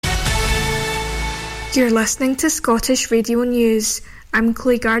You're listening to Scottish Radio News. I'm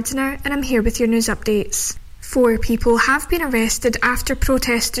Chloe Gardiner and I'm here with your news updates. 4 people have been arrested after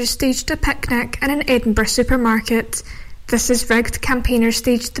protesters staged a picnic in an Edinburgh supermarket. This is rigged. Campaigners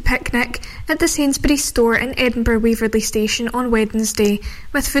staged the picnic at the Sainsbury's store in Edinburgh Waverley Station on Wednesday,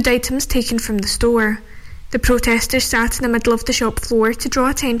 with food items taken from the store. The protesters sat in the middle of the shop floor to draw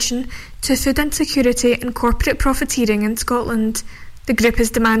attention to food insecurity and corporate profiteering in Scotland. The group is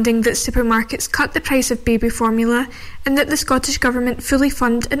demanding that supermarkets cut the price of baby formula and that the Scottish Government fully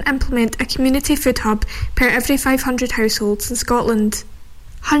fund and implement a community food hub per every 500 households in Scotland.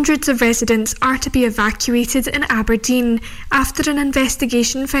 Hundreds of residents are to be evacuated in Aberdeen after an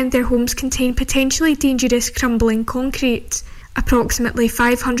investigation found their homes contain potentially dangerous crumbling concrete. Approximately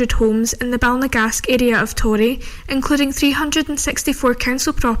 500 homes in the Balnagask area of Torry, including 364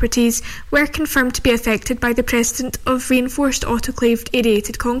 council properties, were confirmed to be affected by the presence of reinforced autoclaved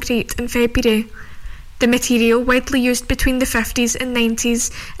aerated concrete in February. The material, widely used between the 50s and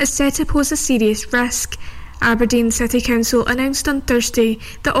 90s, is said to pose a serious risk. Aberdeen City Council announced on Thursday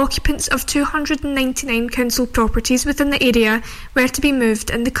that occupants of 299 council properties within the area were to be moved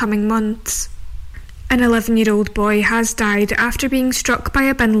in the coming months. An 11-year-old boy has died after being struck by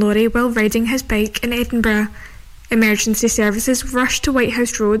a bin lorry while riding his bike in Edinburgh. Emergency services rushed to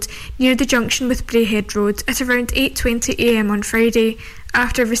Whitehouse Road near the junction with Braehead Road at around 8:20 a.m. on Friday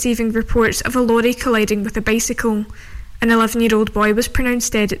after receiving reports of a lorry colliding with a bicycle. An 11-year-old boy was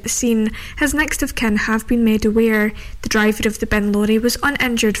pronounced dead at the scene. His next of kin have been made aware. The driver of the bin lorry was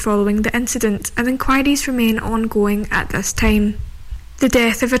uninjured following the incident, and inquiries remain ongoing at this time. The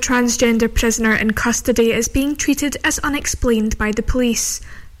death of a transgender prisoner in custody is being treated as unexplained by the police.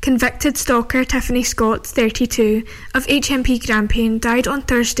 Convicted stalker Tiffany Scott, 32, of HMP Grampian died on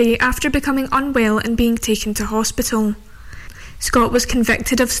Thursday after becoming unwell and being taken to hospital. Scott was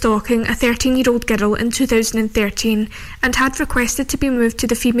convicted of stalking a 13-year-old girl in 2013 and had requested to be moved to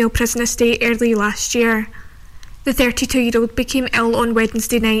the female prison estate early last year. The 32-year-old became ill on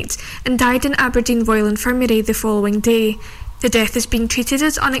Wednesday night and died in Aberdeen Royal Infirmary the following day. The death is being treated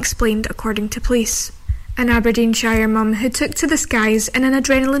as unexplained, according to police. An Aberdeenshire mum who took to the skies in an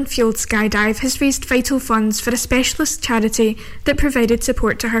adrenaline-fuelled skydive has raised vital funds for a specialist charity that provided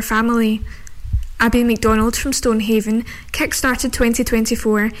support to her family. Abby McDonald from Stonehaven kick-started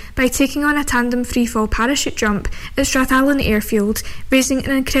 2024 by taking on a tandem freefall parachute jump at Strathallan Airfield, raising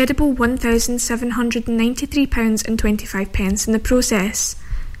an incredible £1,793.25 in the process.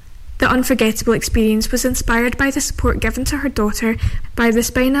 The unforgettable experience was inspired by the support given to her daughter by the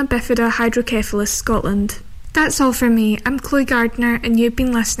Spina Bifida Hydrocephalus Scotland. That's all from me. I'm Chloe Gardiner and you've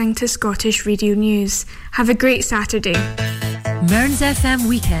been listening to Scottish Radio News. Have a great Saturday. Mearns FM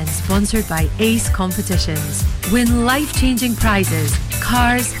Weekend, sponsored by Ace Competitions. Win life-changing prizes,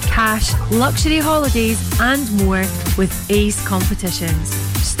 cars, cash, luxury holidays and more with Ace Competitions.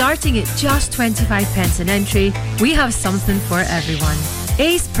 Starting at just 25p an entry, we have something for everyone.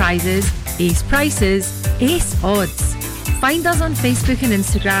 Ace prizes, ace prices, ace odds. Find us on Facebook and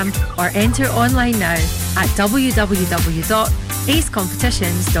Instagram or enter online now at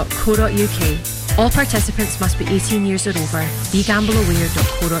www.acecompetitions.co.uk. All participants must be 18 years or over.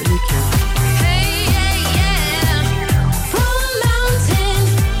 BeGambleAware.co.uk.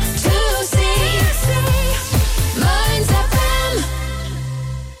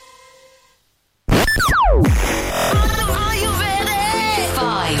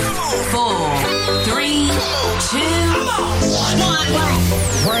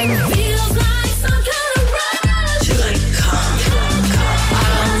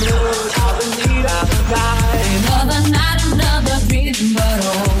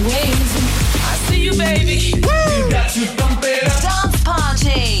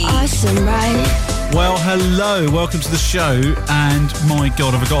 Well, hello, welcome to the show, and my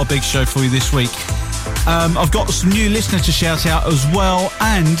God, have I got a big show for you this week. I've got some new listeners to shout out as well,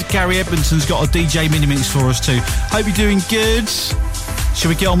 and Gary Edmonton's got a DJ mini-mix for us too. Hope you're doing good. Shall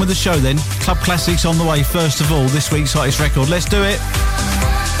we get on with the show then? Club Classics on the way, first of all, this week's hottest record. Let's do it.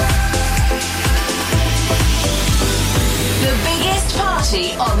 The biggest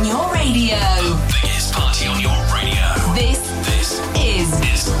party on your radio. The biggest party on your radio. This is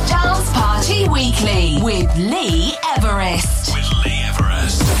Dance Party Weekly with Lee Everest.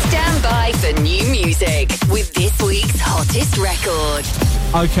 Stand by for new music with this week's hottest record.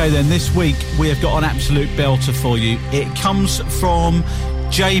 Okay then, this week we have got an absolute belter for you. It comes from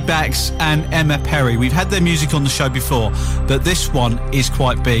Jay Bax and Emma Perry. We've had their music on the show before, but this one is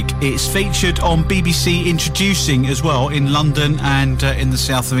quite big. It's featured on BBC Introducing as well in London and in the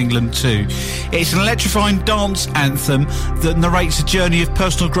south of England too. It's an electrifying dance anthem that narrates a journey of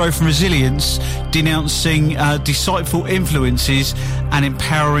personal growth and resilience, denouncing deceitful influences, and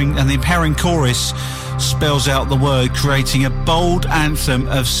the empowering chorus spells out the word, creating a bold anthem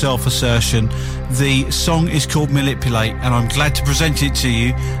of self-assertion. The song is called Manipulate, and I'm glad to present it to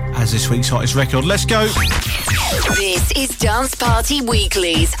you as this week's hottest record. Let's go. This is Dance Party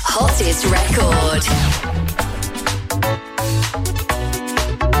Weekly's hottest record.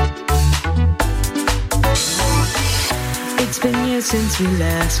 It's been years since we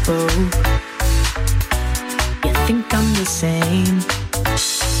last spoke. You think I'm the same,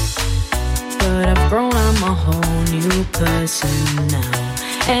 but I've grown, I'm a whole new person now.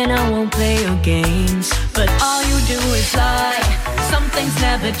 And I won't play your games, but all you do is lie. Some things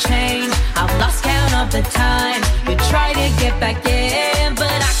never change. I've lost count of the time you try to get back in, but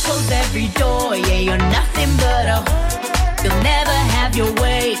I close every door. Yeah, you're nothing but a whore. You'll never have your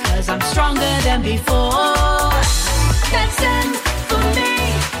way, 'cause I'm stronger than before. That's end for me,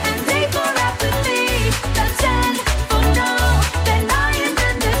 and day for apathy. That's end for no, then I am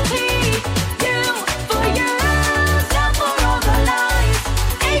in this key. You for you, down for all the lies.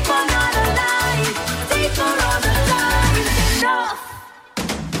 A for not alive, D for all the times. Enough.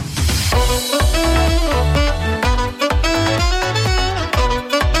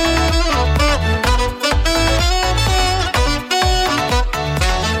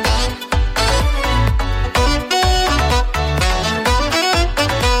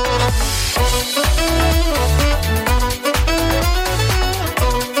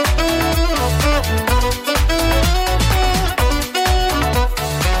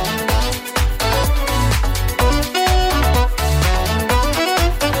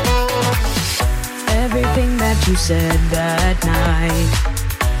 You said that night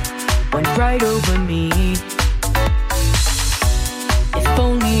went right over me. If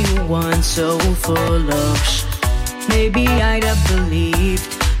only you weren't so full of maybe I'd have believed.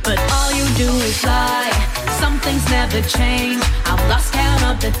 But all you do is lie. Some things never change. I've lost count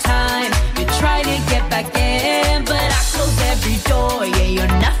of the time you try to get back in, but I close every door. Yeah,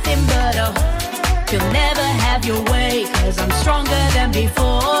 you're nothing but a whore. You'll never have your way, 'cause I'm stronger than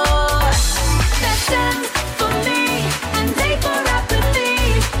before. That's end for me, and day for apathy.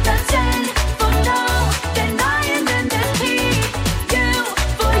 That's end for no, then I am in this key. You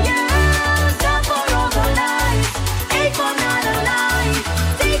for you, down for all the lies. A for not alive,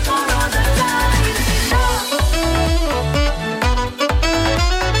 D for all the times.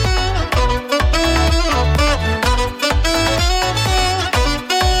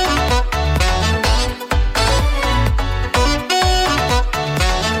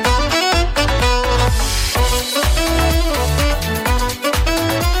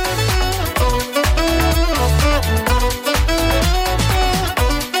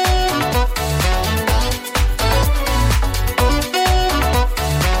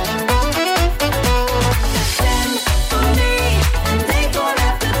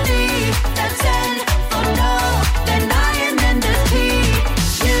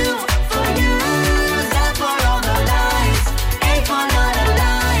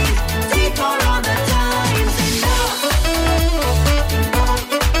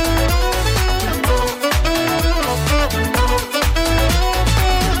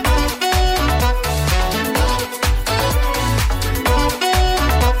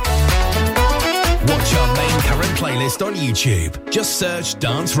 On YouTube, just search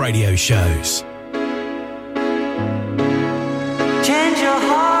Dance Radio Shows. Change your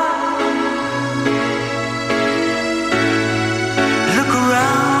heart. Look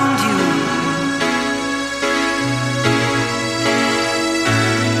around you.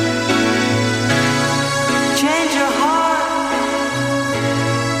 Change your heart.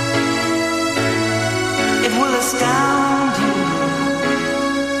 It will astound you.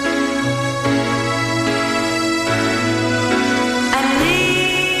 And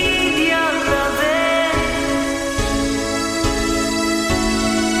leave your love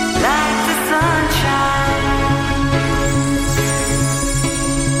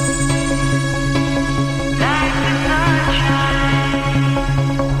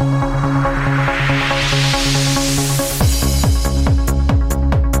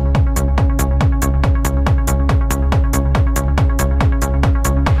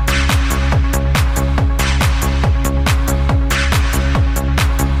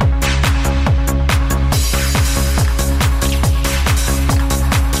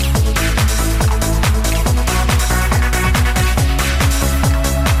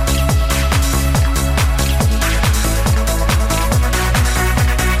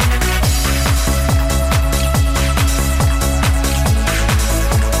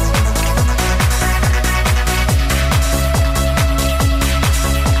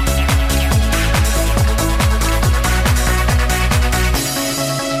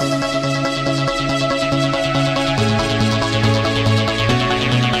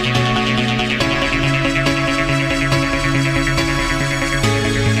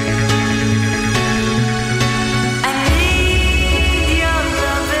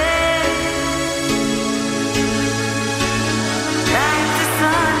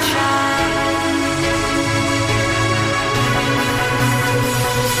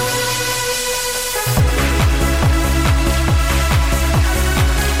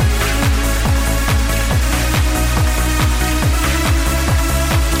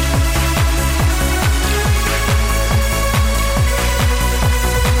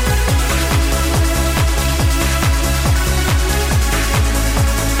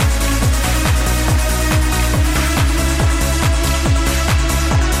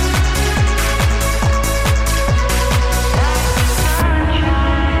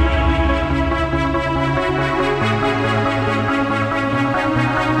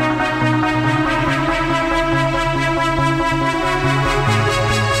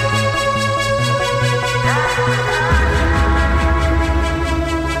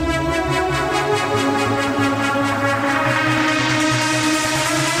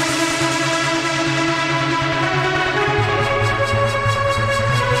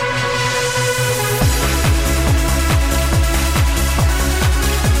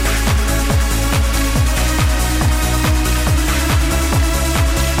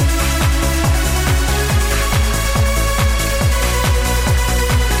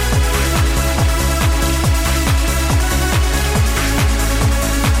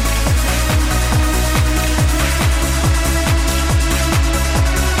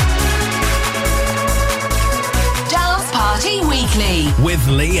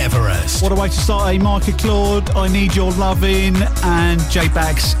Lee Everest. What a way to start, Micah Claude, I Need Your Lovin', and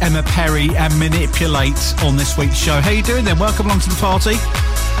J-Bax, Emma Perry, and Manipulate on this week's show. How you doing then? Welcome along to the party.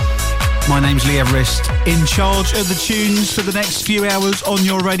 My name's Lee Everest, in charge of the tunes for the next few hours on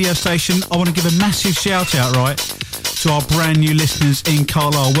your radio station. I want to give a massive shout out, right, to our brand new listeners in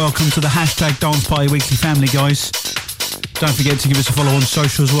Carlisle. Welcome to the hashtag Dance Party Weekly family, guys. Don't forget to give us a follow on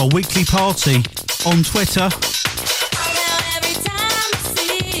social as well. Weekly Party on Twitter.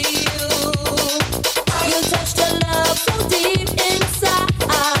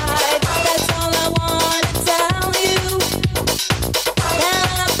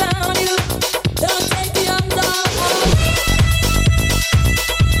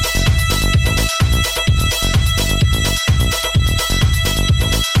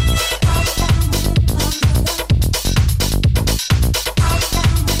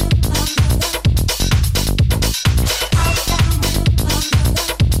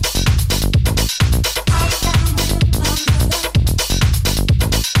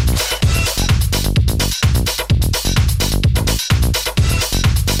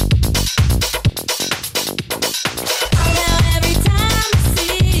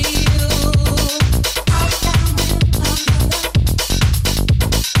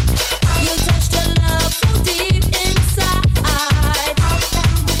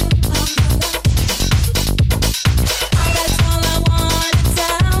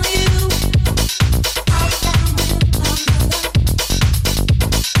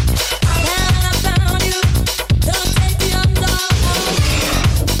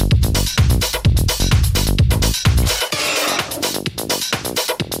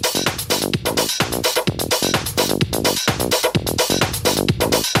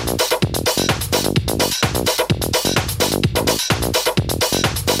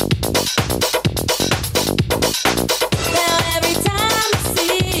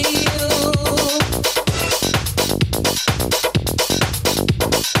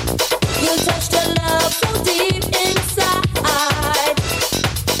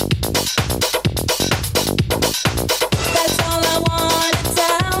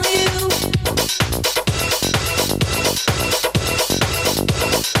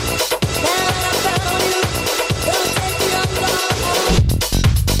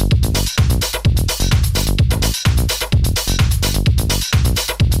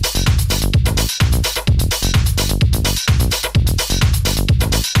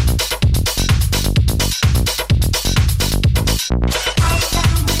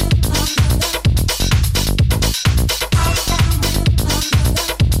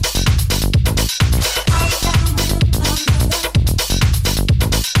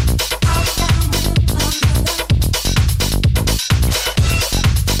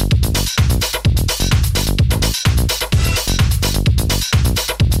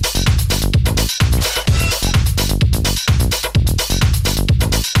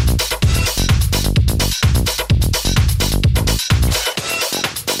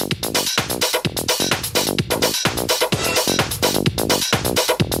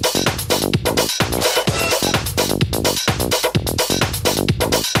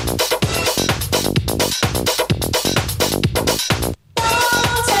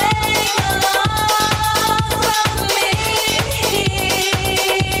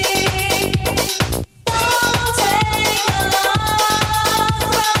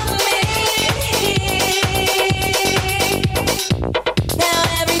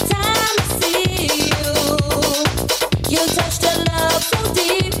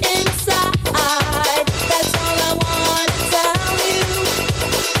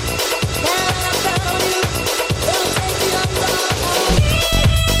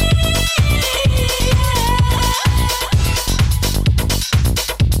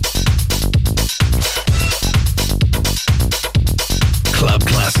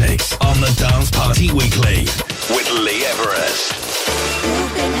 Party Weekly with Lee Everest.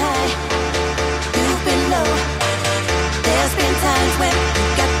 You've been high, you've been low. There's been times when you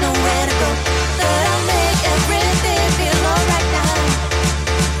got nowhere to go. But I'll make everything feel alright now.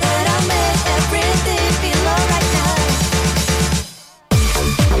 But I'll make everything feel alright now.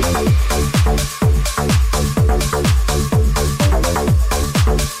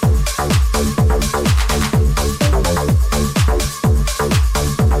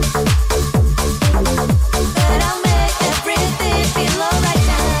 But I'll make everything feel alright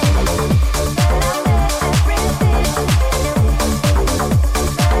now.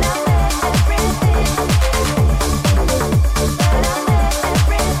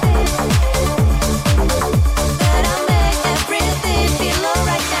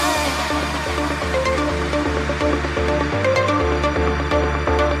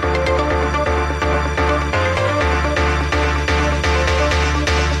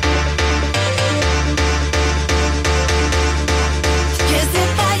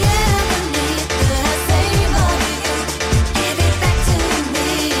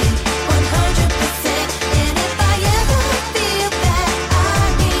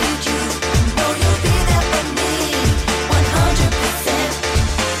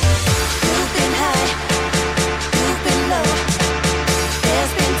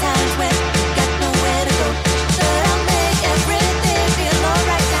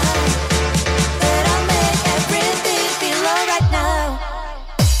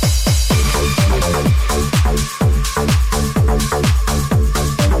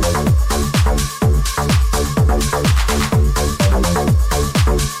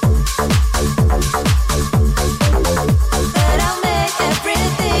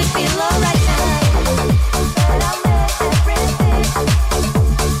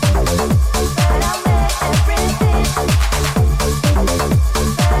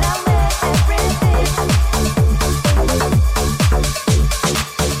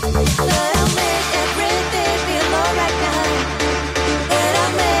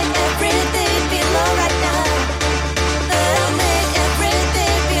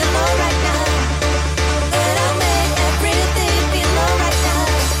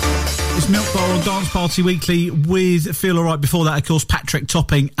 Party Weekly with Feel Alright. Before that, of course, Patrick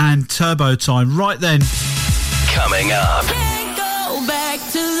Topping and Turbo Time. Right then. Coming up.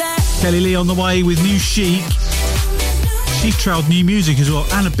 Kelly Lee on the way with new Chic. She's trailed new music as well,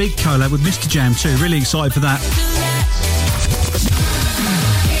 and a big collab with Mr Jam too. Really excited for that.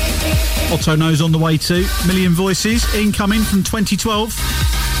 Otto Knows on the way too. Million Voices incoming from 2012.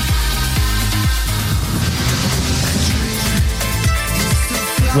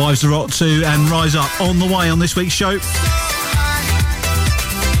 Wives are Hot 2 and Rise Up on the way on this week's show.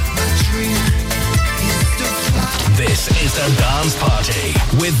 This is the Dance Party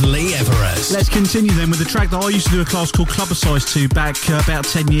with Lee Everest. Let's continue then with a track that I used to do a class called Clubbercise to back about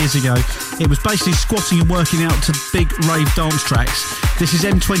 10 years ago. It was basically squatting and working out to big rave dance tracks. This is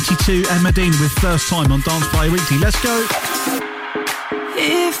M22 and Medina with First Time on Dance Party Weekly. Let's go.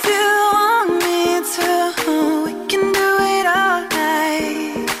 If you want me to, we can do it all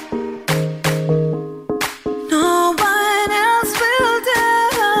night. No one else will do,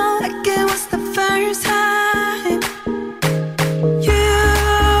 like it was the first time.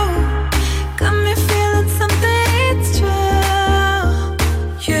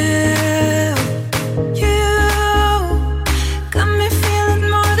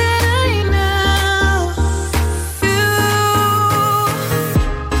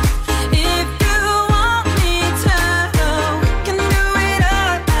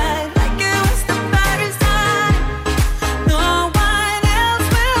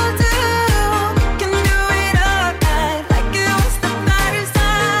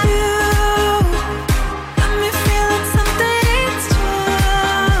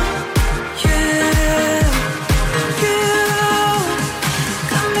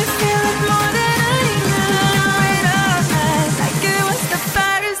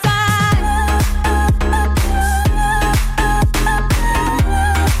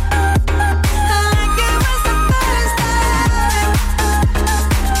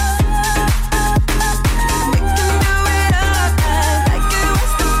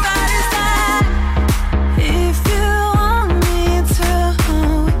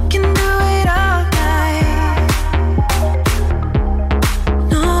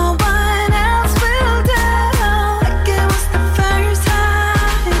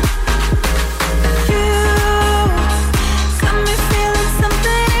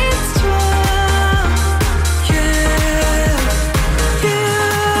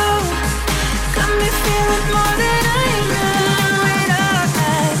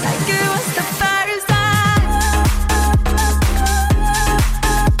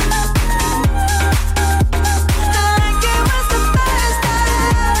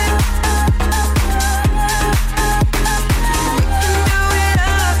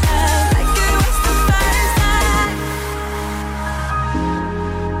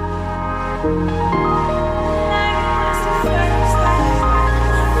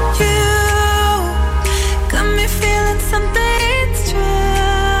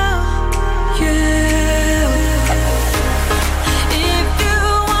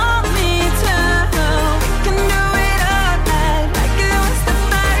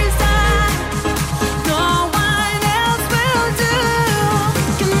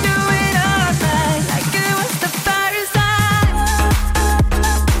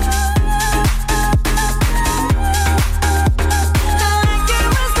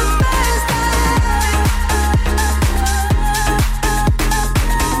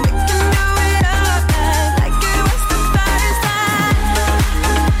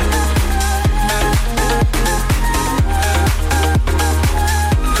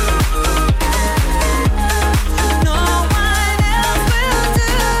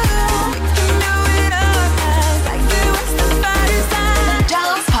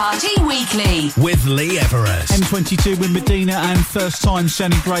 with Lee Everest. M22 with Medina and First Time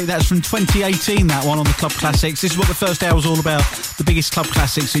sounding great. That's from 2018, that one on the Club Classics. This is what the first hour is all about. The biggest club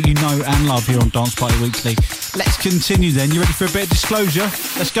classics that you know and love here on Dance Party Weekly. Let's continue then. You ready for a bit of disclosure?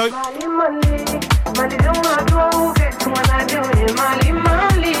 Let's go. Mali, Mali, Mali don't want to get when I do it. Mali,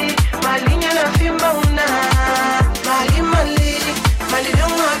 Mali, Mali, you're fimba una. Mali, Mali, Mali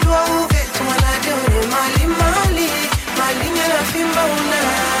don't want to get when I do it. Mali, Mali, Mali, you're fimba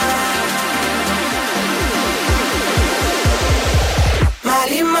una.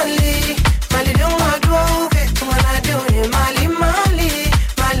 Mali, Mali, Mali don't want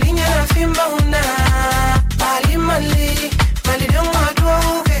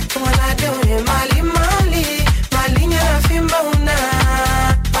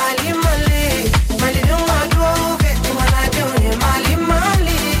to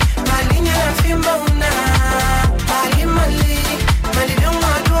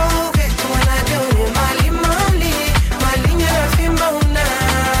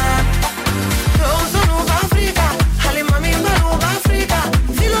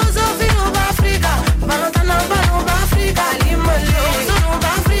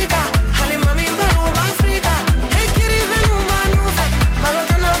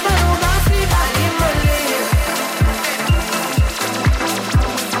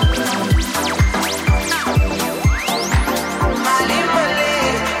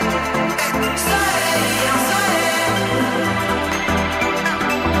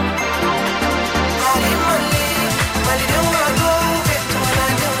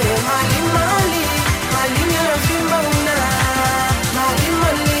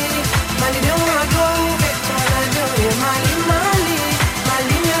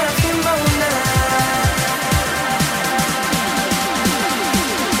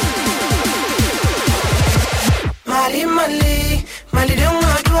Mali de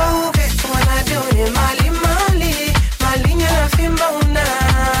ungadwo ke wana done mali mali mali nyana fimba una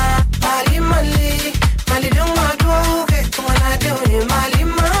mali mali mali de ungadwo ke wana done mali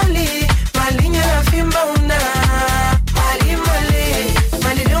mali mali nyana fimba una mali mali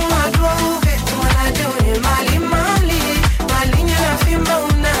mali de ungadwo ke wana done mali mali mali nyana fimba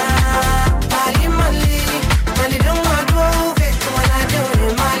una mali mali mali de ungadwo ke wana done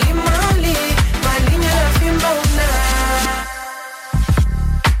mali mali mali nyana fimba una.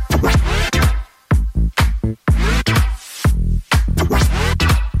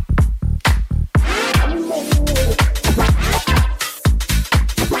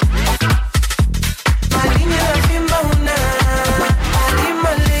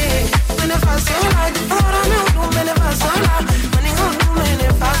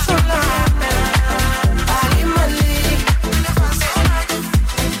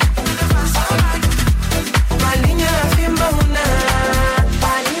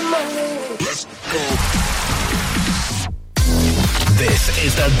 This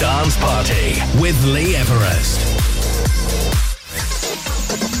is the Dance Party with Lee Everest.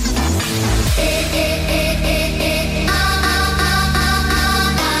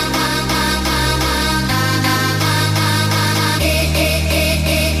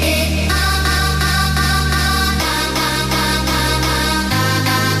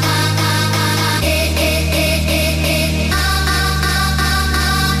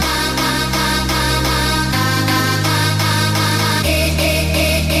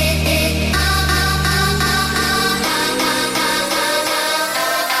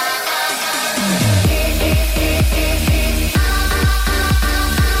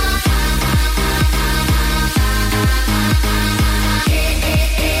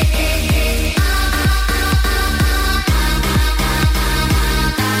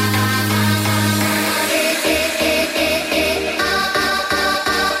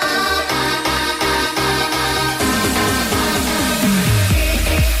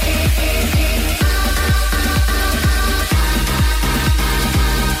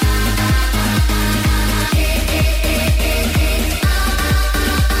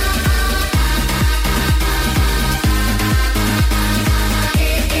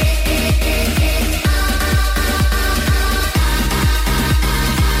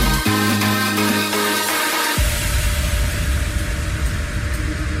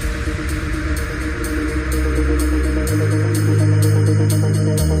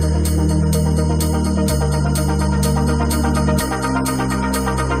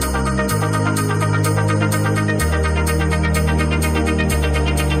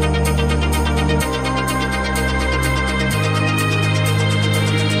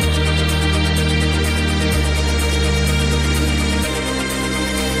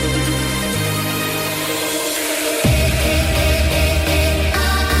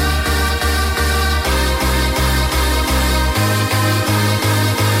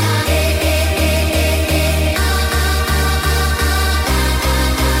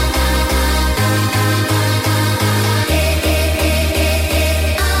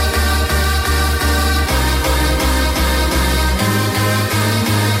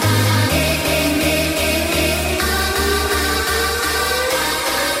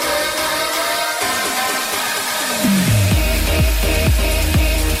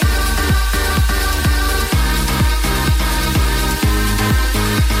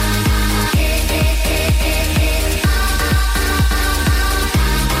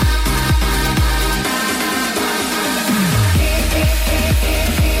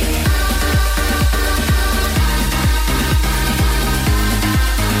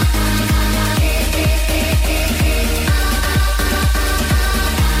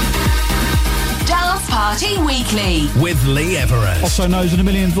 With Lee Everest. Also known as a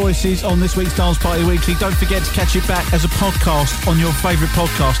million voices on this week's Dance Party Weekly. Don't forget to catch it back as a podcast on your favourite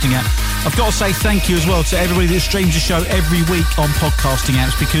podcasting app. I've got to say thank you as well to everybody that streams the show every week on podcasting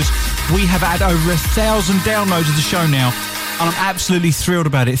apps, because we have had over 1,000 downloads of the show now, and I'm absolutely thrilled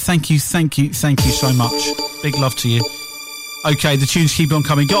about it. Thank you so much. Big love to you. Okay, the tunes keep on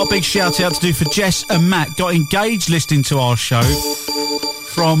coming. Got a big shout out to do for Jess and Matt. Got engaged listening to our show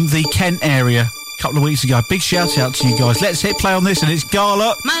from the Kent area a couple of weeks ago. Big shout out to you guys. Let's hit play on this, and it's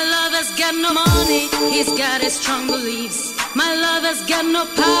Gala. My lover's got no money, he's got his strong beliefs. My lover's got no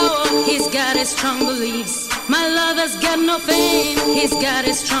power, he's got his strong beliefs. My lover's got no fame, he's got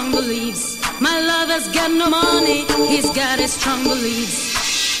his strong beliefs. My lover's got no money, he's got his strong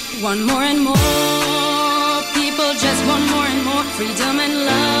beliefs. Want more and more, people just want more and more freedom and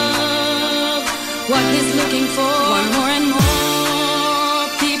love. What he's looking for, want more and more,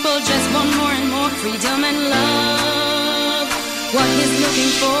 people just want more and more freedom and love. what he's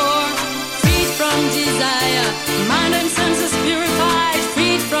looking for. Freed from desire, mind and senses purified.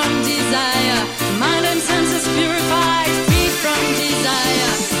 Freed from desire, mind and senses purified. Freed from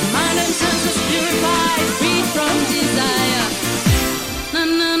desire, mind and senses purified. Freed from desire. Na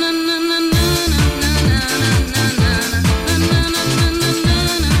na na na na na na na na na.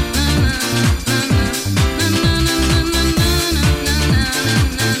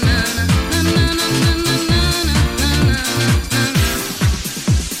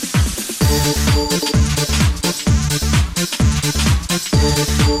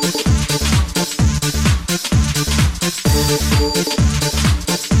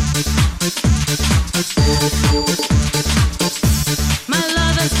 My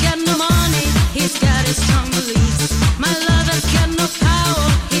lover's got no money, he's got his strong beliefs. My lover's got no power,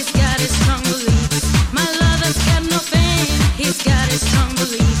 he's got his strong beliefs. My lover's got no fame, he's got his strong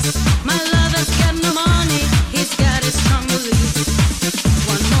beliefs. My lover's got no money, he's got his strong beliefs.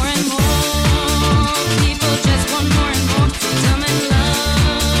 One more and more, people just want more and more. Tell me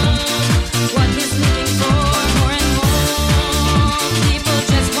love, what he's looking for. More and more, people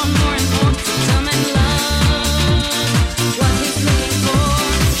just want more and more. Tell me love, what he's looking for.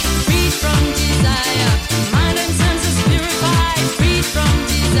 Freed from desire, mind and senses purified. Freed from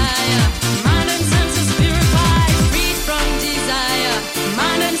desire, mind and senses purified. Freed from desire,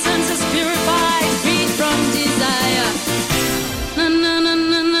 mind and senses purified. Freed from desire. Na na na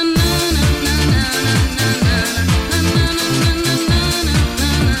na na na na na na na.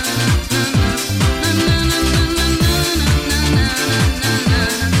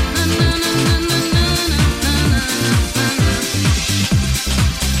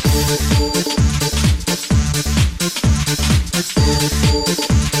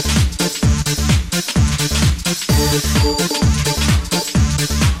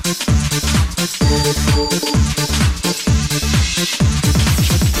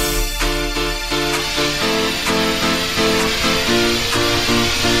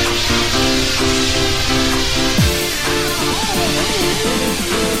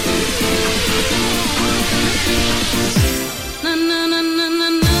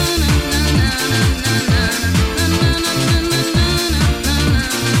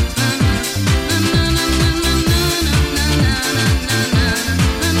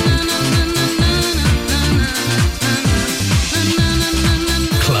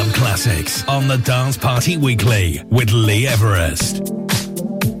 Club Classics on the Dance Party Weekly with Lee Everest.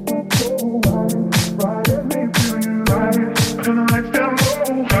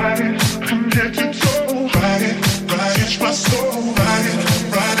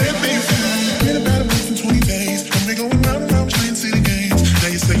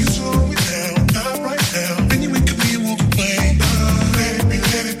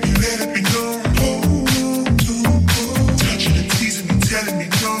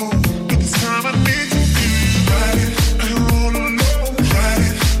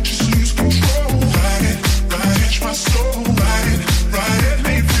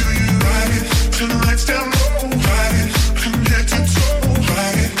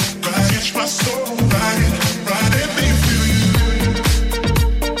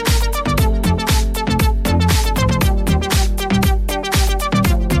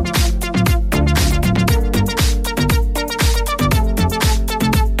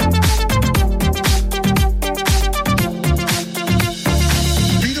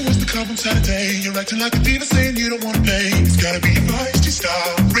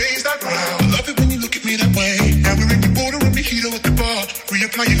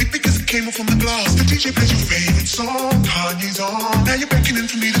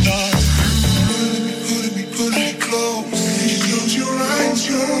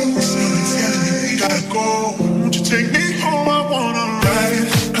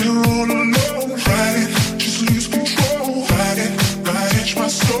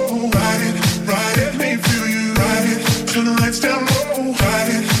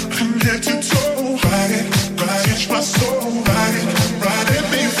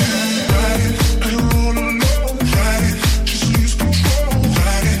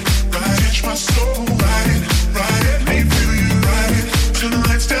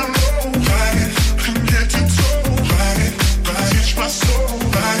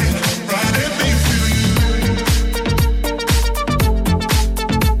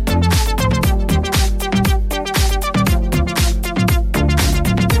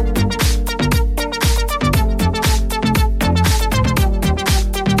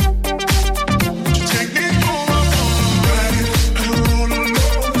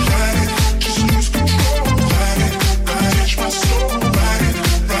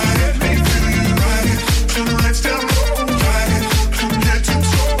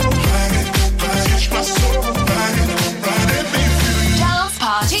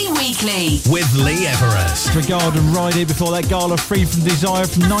 Garden Ride It. Before that, Gala Free From Desire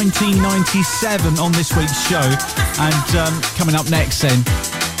from 1997 on this week's show. And coming up next then,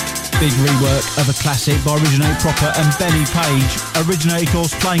 big rework of a classic by Originate Proper and Benny Page. Originate, of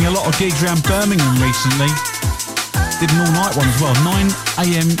course, playing a lot of gigs around Birmingham recently. Did an all-night one as well,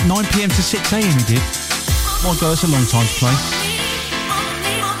 9pm to 6am he did. My God, that's a long time to play.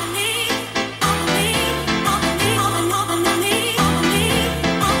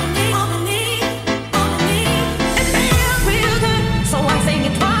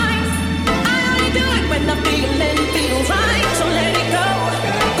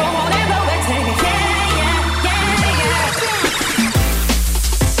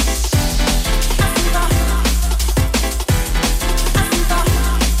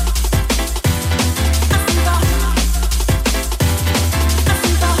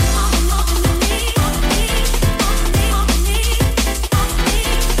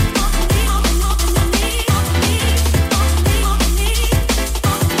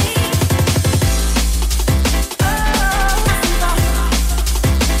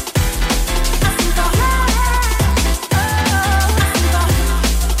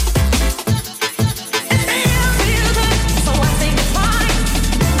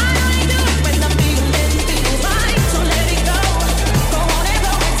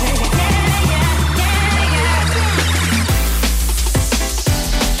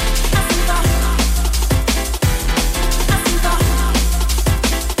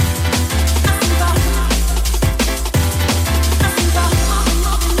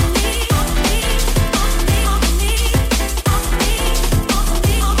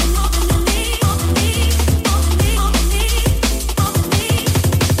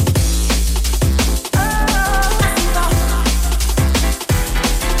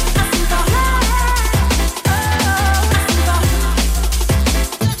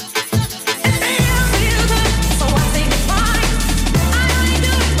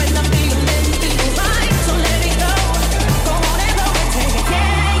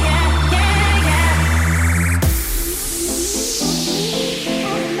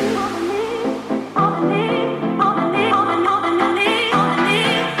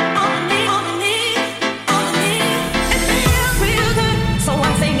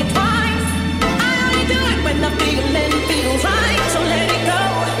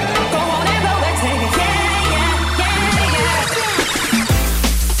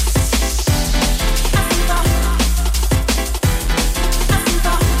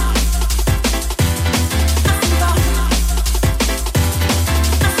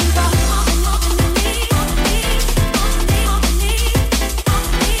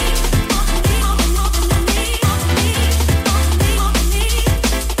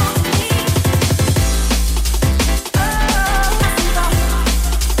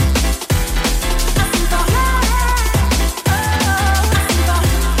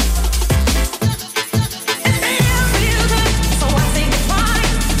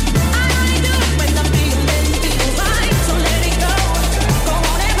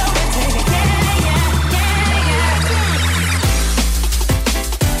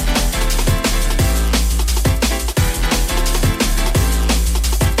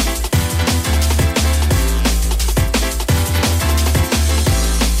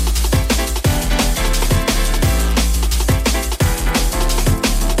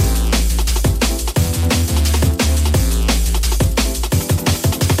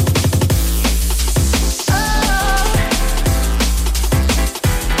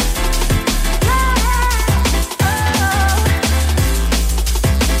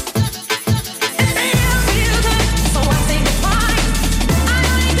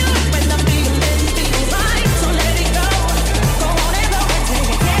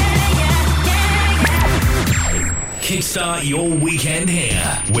 Kickstart your weekend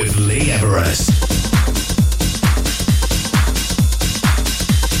here with Lee Everest.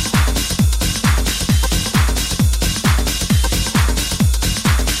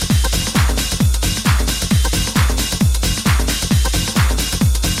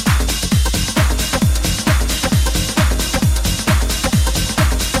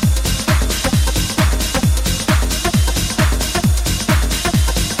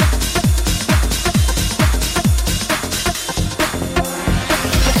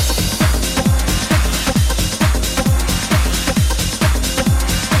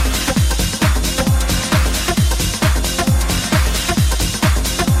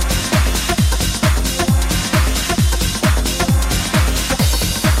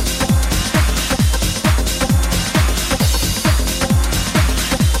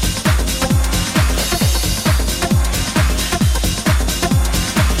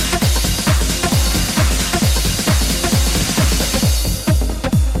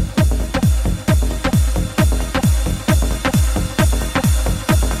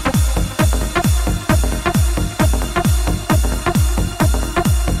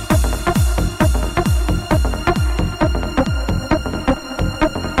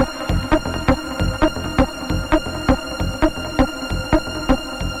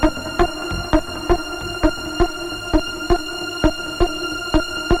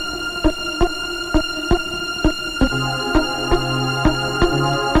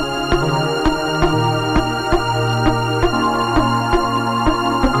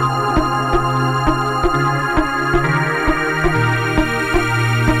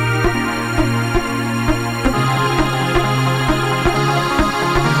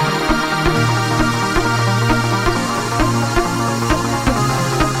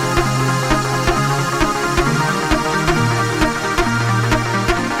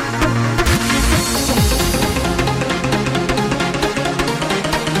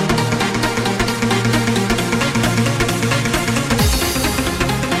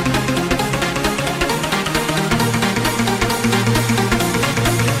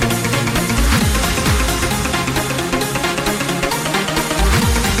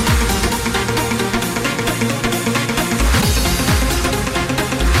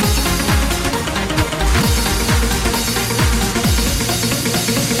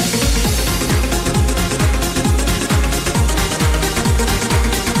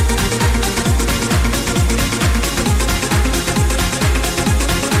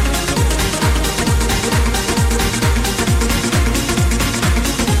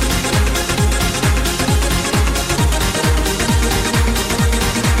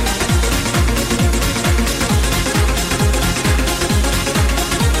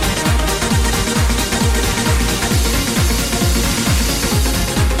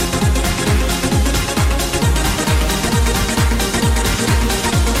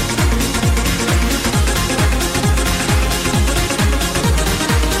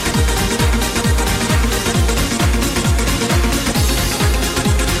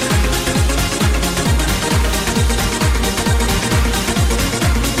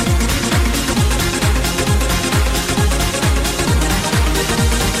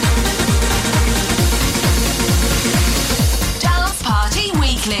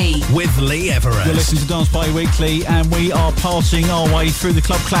 listening to Dance Party Weekly, and we are passing our way through the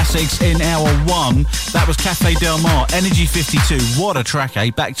club classics in hour one. That was Cafe Del Mar, Energy 52. What a track, eh?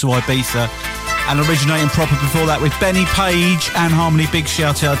 Back to Ibiza. And originating proper before that with Benny Page and Harmony. Big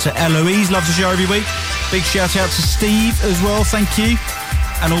shout out to Eloise, loves the show every week. Big shout out to Steve as well, thank you.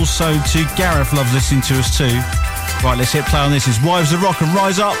 And also to Gareth, loves listening to us too. Right, let's hit play on this. It's Wives of Rock and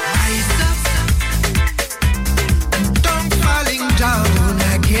Rise Up. Rise up and don't falling down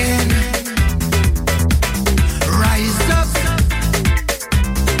again. Rise up.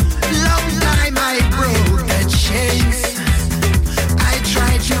 Long time I broke the chains. I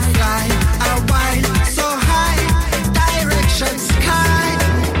tried to fly a while so high, direction sky.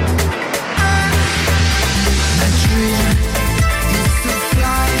 My dream is to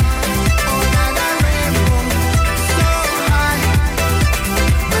fly over the rainbow so high.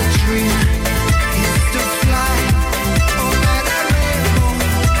 My dream is to fly over the rainbow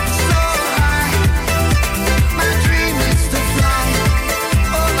so high. My dream is to fly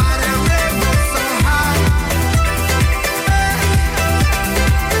over the rainbow so high.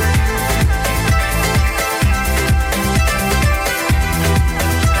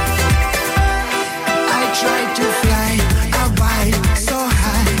 I tried to fly a while so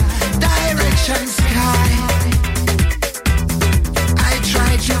high, direction sky. I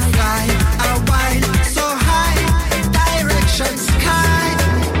tried to fly a while so high, direction sky.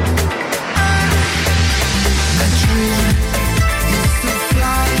 My dream is to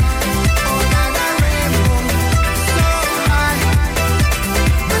fly over the rainbow so high.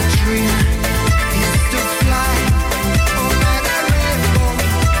 My dream is to fly over the rainbow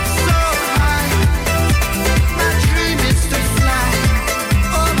so high. My dream is to fly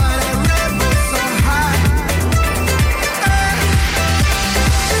over the rainbow so high.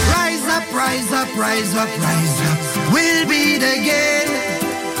 Rise up, rise up, rise up, rise up. We'll beat again.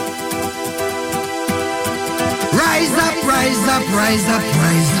 Rise up, rise up, rise up,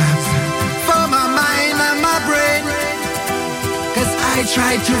 rise up. For my mind and my brain. 'Cause I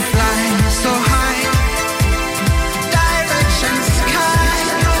tried to fly so high. Direction sky.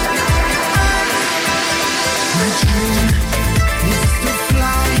 My dream is to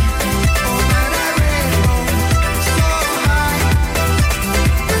fly over the rainbow so high.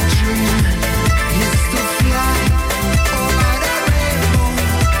 My dream is to fly over the rainbow.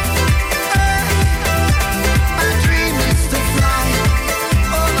 My dream is to fly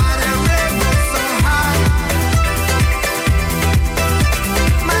over the rainbow so high.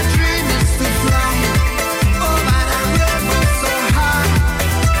 My dream is to fly over the rainbow so high.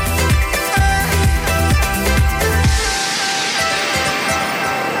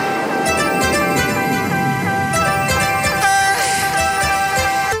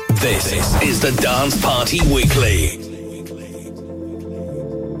 This is the Dance Party Weekly.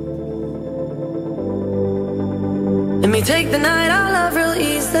 Let me take the night out love real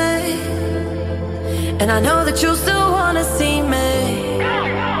easy. And I know that you still wanna see me.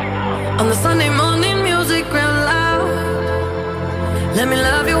 On the Sunday morning music real loud. Let me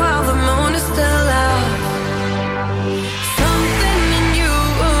love you while the moon is still out. Something in you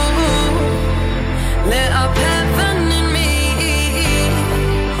lit up heaven in me.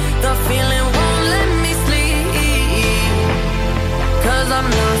 The feeling won't let me sleep. 'Cause I'm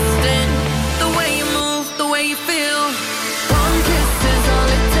lost in the way you move, the way you feel. One kiss is all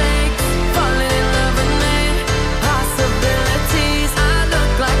it takes. Falling in love with me. Possibilities. I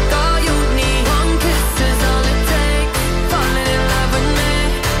look like all you need. One kiss is all it takes. Falling in love with me.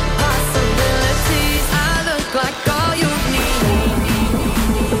 Possibilities. I look like all you need.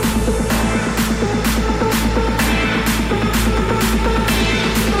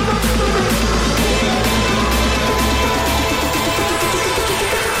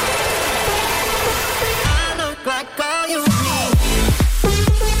 I look like all you need.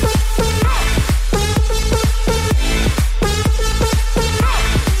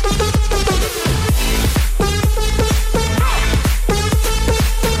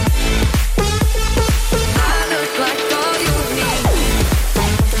 I look like all you need.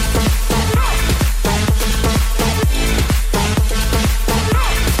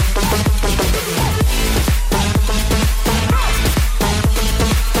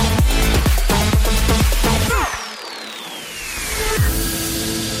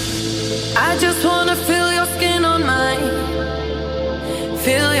 I just wanna feel your skin on mine.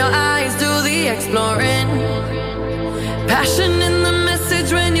 Feel your eyes do the exploring. Passion in the message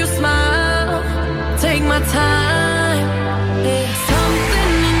when you smile. Take my time. There's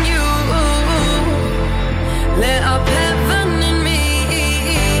something in you lit up heaven in me.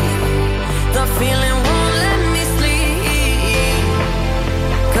 The feeling won't let me sleep.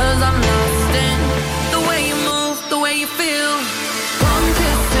 'Cause I'm lost in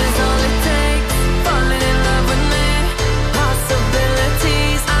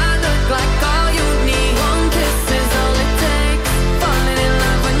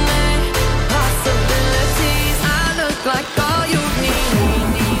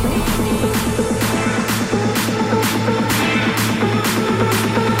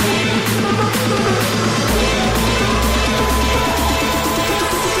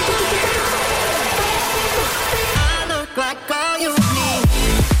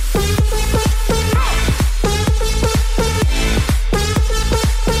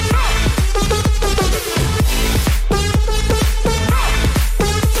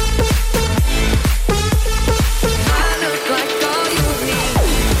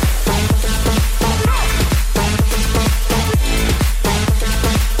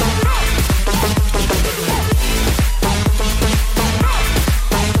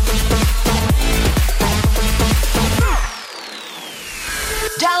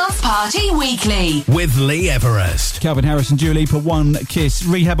Dance Party Weekly with Lee Everest. Calvin Harris and Dua Lipa, One Kiss.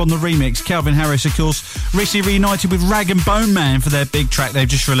 Rehab on the remix. Calvin Harris, of course, recently reunited with Rag and Bone Man for their big track they've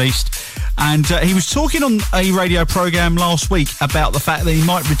just released. And he was talking on a radio programme last week about the fact that he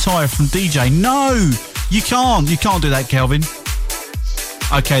might retire from DJ. No, you can't. You can't do that, Calvin.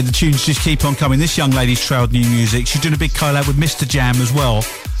 OK, the tunes just keep on coming. This young lady's trailed new music. She's doing a big collab with Mr. Jam as well.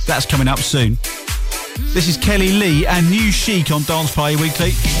 That's coming up soon. This is Kelly Lee and New Chic on Dance Party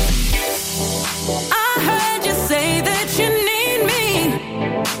Weekly. I heard you say that you need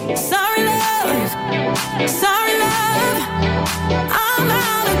me. Sorry, love. Sorry, love. I'm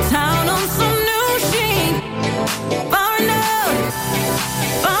out of town on some new chic. Far enough.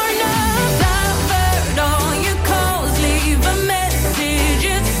 Far enough. Divert all your calls. Leave a message.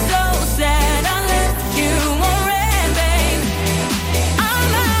 It's so sad. I left you on red, babe.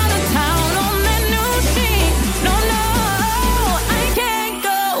 I'm out of town on that new chic. No, no, I can't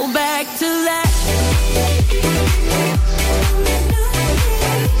go back to that.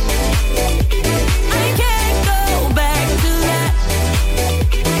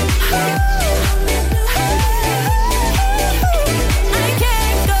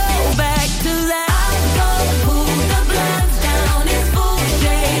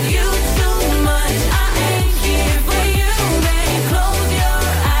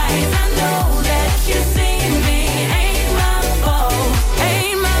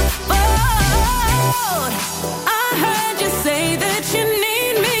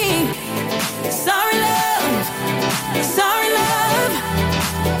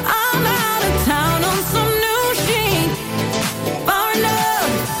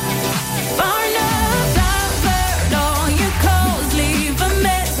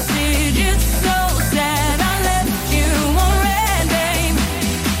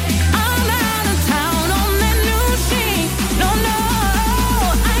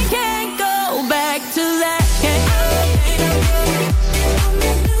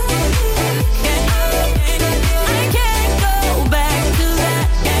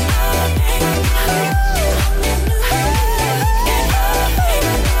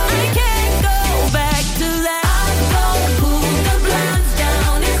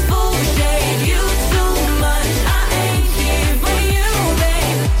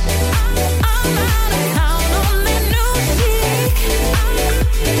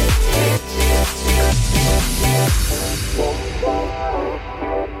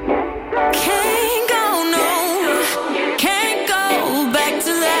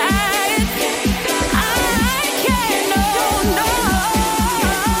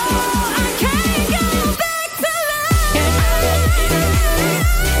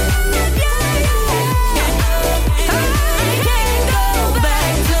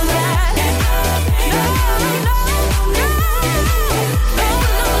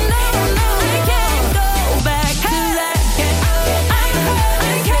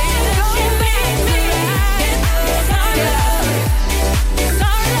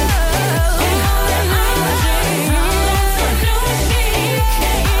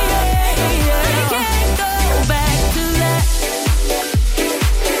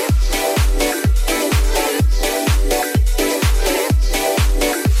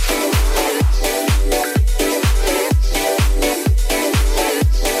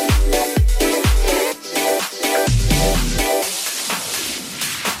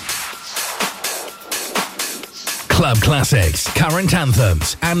 Club classics, current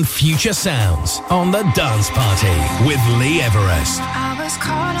anthems, and future sounds on The Dance Party with Lee Everest. I was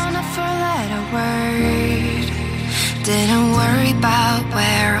caught on a four-letter word. Didn't worry about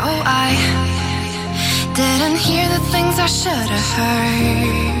where, oh, I didn't hear the things I should have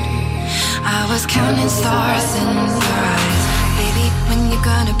heard. I was counting stars in your eyes. Baby, when you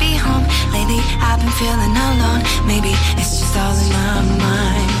gonna be home? Lately, I've been feeling alone. Maybe it's just all in my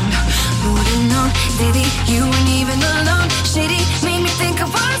mind. Would've known, baby, you weren't even alone. Shady made me think I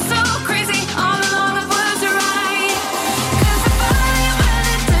was so crazy. All along I was right. 'Cause I finally went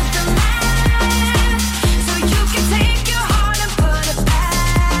and did the math, so you can take your heart and put it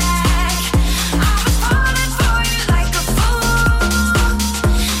back. I was falling for you like a fool.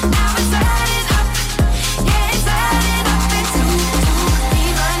 Now it's adding up, yeah, it's adding up into me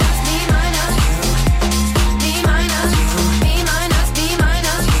minus you, me minus you, me minus you, me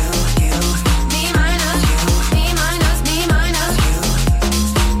minus you, me minus you, me minus you, me minus you,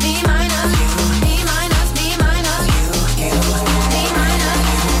 me minus you, me minus you, me minus you, me minus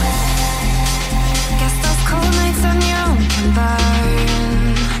you. Guess those cold nights on your own can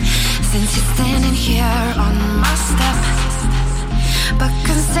burn, since you're standing here on my step. But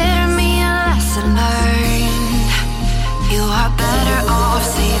consider me a lesson learned. You are better off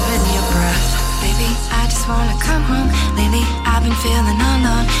saving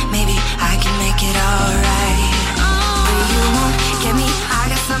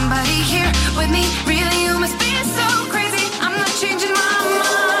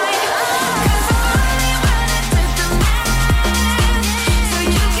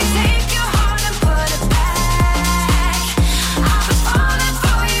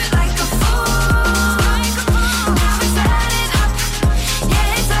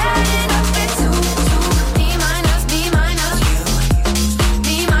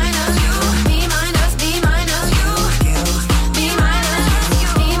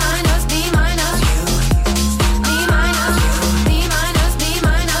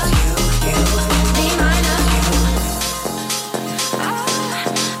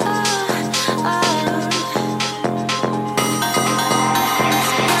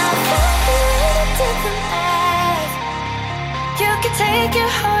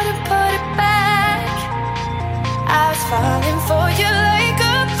put it back. I was falling for you like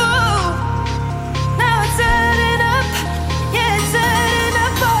a fool. Now it's adding up. Yeah, it's adding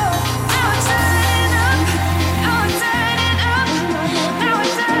up. Oh, now it's adding up. Oh, it's adding up. Now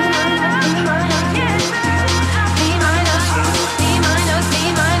it's adding up. Yeah, it's adding up. B minus, B minus,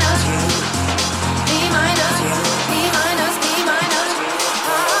 B minus, B minus, B minus, B minus.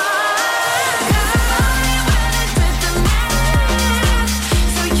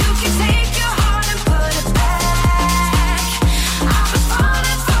 So you can take your heart and put it back. I was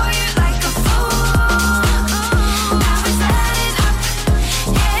falling for you like a fool. Now it's adding up.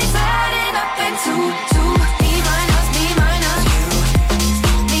 Yeah, it's adding up into two. B minus, B minus,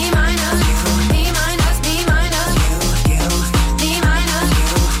 B minus, B minus, B minus, B minus,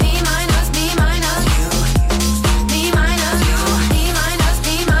 B minus, B minus, B minus, B minus,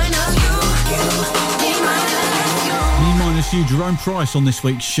 B minus, B minus. Me minus you, Jerome Price on this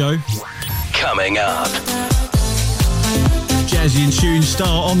week's show. Coming up. Jazzy and Tune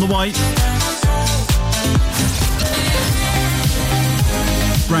Star on the way.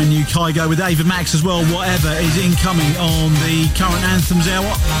 Brand new Kygo with Ava Max as well. Whatever is incoming on the current Anthems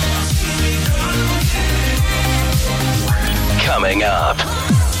hour. Coming up.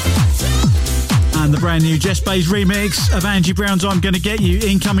 And the brand new Jess Bays remix of Angie Brown's I'm Gonna Get You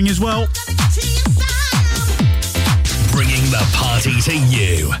incoming as well. Bringing the party to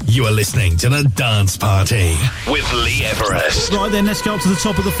you. You are listening to The Dance Party with Lee Everest. Right then, let's go up to the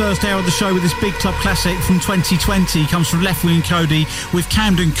top of the first hour of the show with this big club classic from 2020. Comes from Left Wing Cody with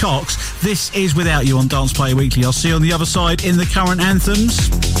Camden Cox. This is Without You on Dance Party Weekly. I'll see you on the other side in the current anthems.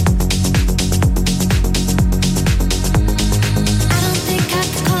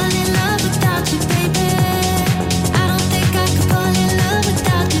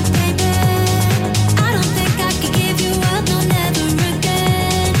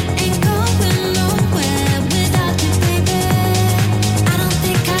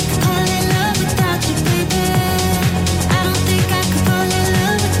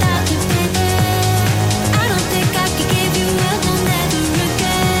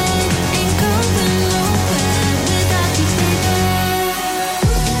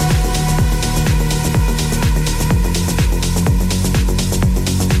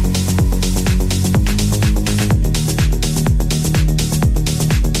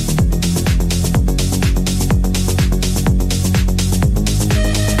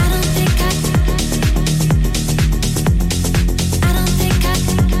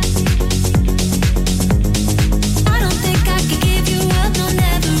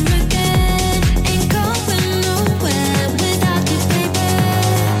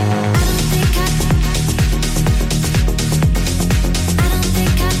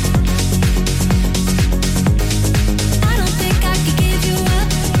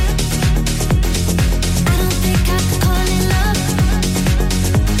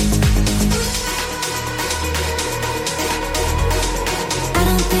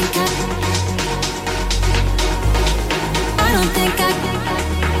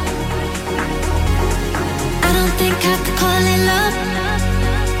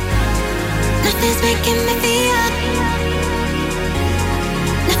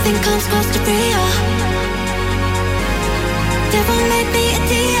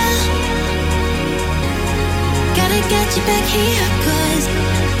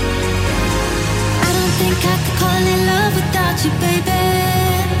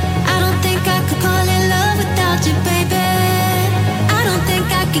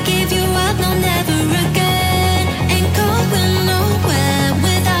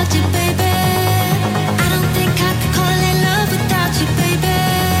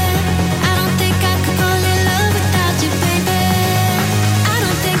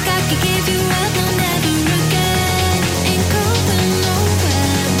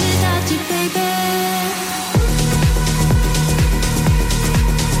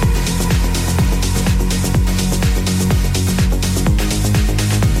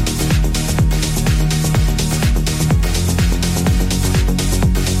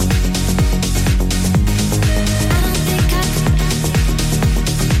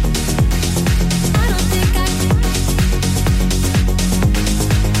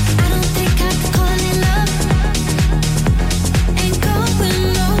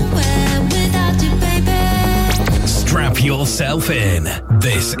 yourself in.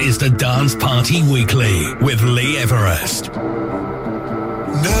 This is the Dance Party Weekly with Lee Everest.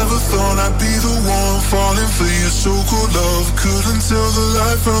 Never thought I'd be the one falling for your so-called love. Couldn't tell the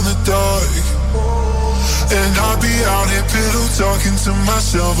light from the dark. And I'd be out here pillow talking to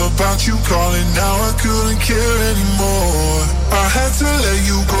myself about you calling. Now I couldn't care anymore. I had to let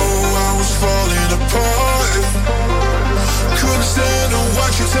you go.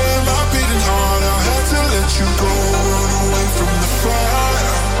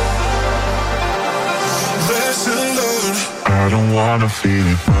 wanna feel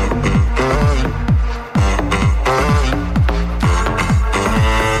it burn.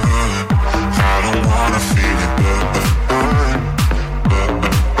 I don't wanna feel it burn.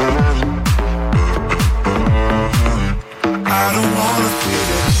 I don't wanna feel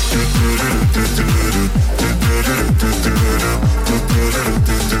it.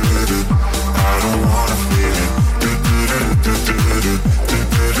 I don't wanna feel it.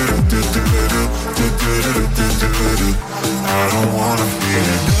 I don't wanna feel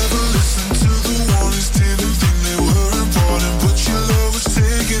it. Never listened to the warnings, didn't think they were important, but your love was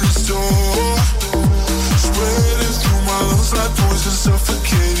taking its toll. Spreading through my lungs like poison,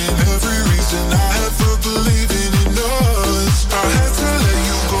 suffocating every reason I have for believing in us. I had to let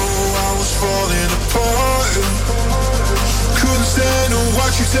you go, I was falling apart. Couldn't stand to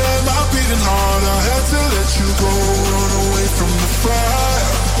watch you tear my beating heart. I had to let you go, run away from the fire.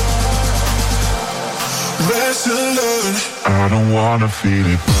 Lesson learned. I don't wanna feel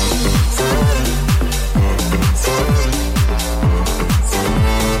it. I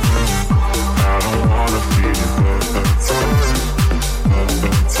don't wanna feel it.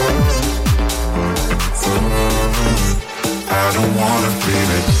 I don't wanna feel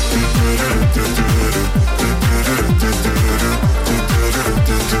it.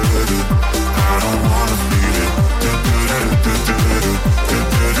 I don't wanna feel it.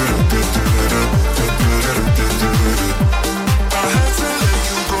 I had to let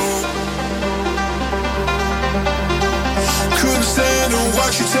you go. Couldn't stand to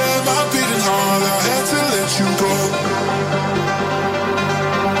watch you tear my beating heart. I had to let you go.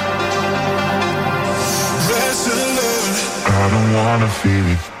 Lesson learned. I don't wanna feel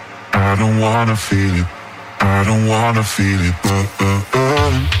it. I don't wanna feel it. I don't wanna feel it.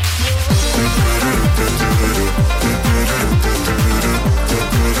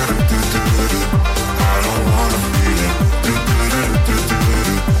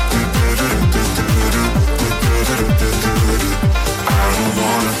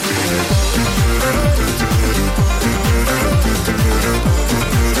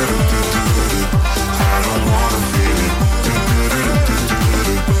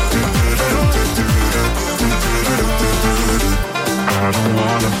 I don't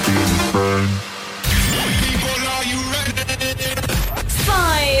wanna feel it burn. People, are you ready?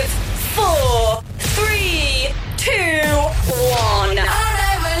 5, 4, 3, 2, 1.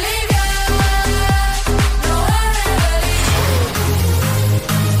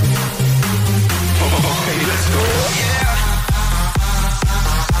 Okay, let's go.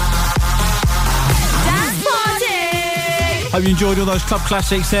 Dance party! Hope you enjoyed all those club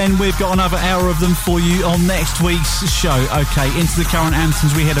classics then. We've got another hour of them for you on next week's show. Okay, into the current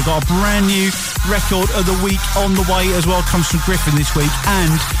anthems we head. I've got a brand new record of the week on the way as well. Comes from Griffin this week.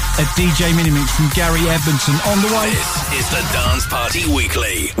 And a DJ mini-mix from Gary Edmondson on the way. This is the Dance Party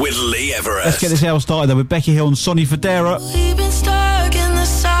Weekly with Lee Everest. Let's get this hour started though with Becky Hill and Sonny Fodera. We've been stuck in the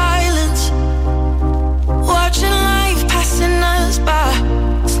silence, watching life passing us by.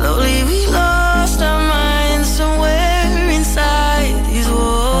 Slowly we lost our minds somewhere inside these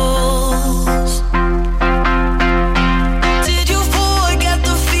walls. Did you forget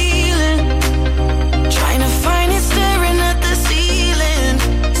the feeling? Trying to find it staring at the ceiling.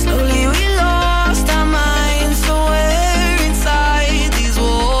 Slowly we lost our minds somewhere inside these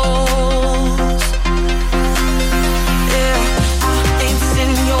walls. Yeah.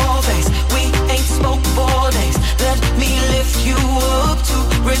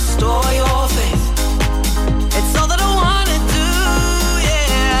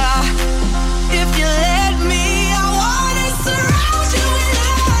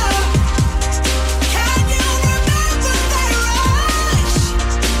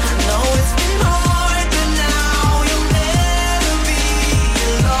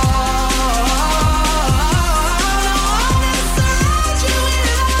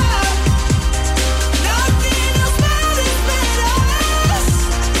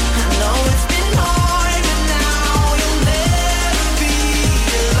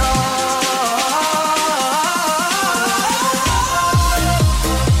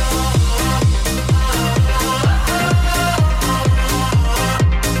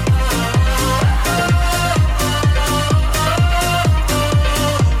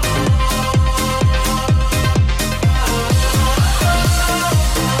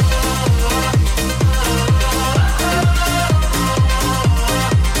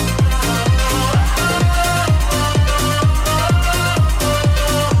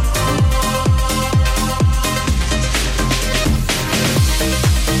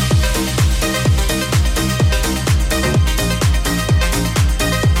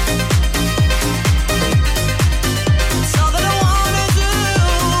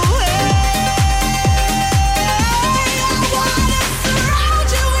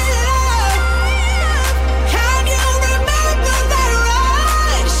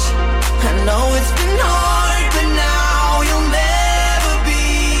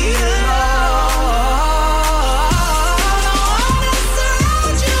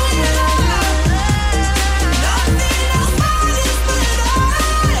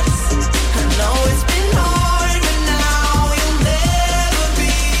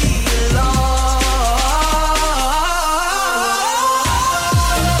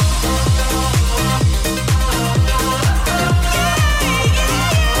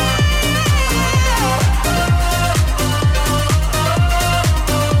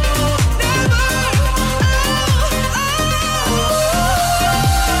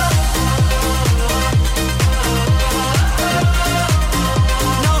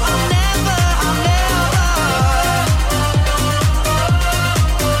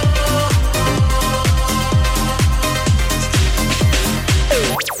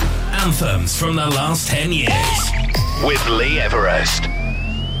 anthems from the last 10 years with Lee Everest.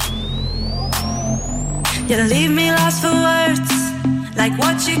 You leave me lost for words, like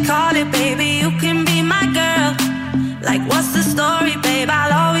what you call it, baby, you can be my girl. Like what's the story, babe,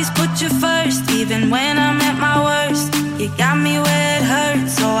 I'll always put you first, even when I'm at my worst. You got me where it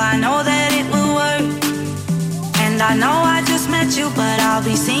hurts, so I know that it will work. And I know I just met you, but I'll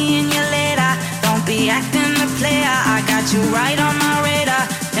be seeing you later. Don't be acting the player, I got you right on my radar.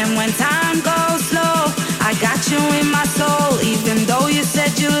 And when time goes slow, I got you in my soul. Even though you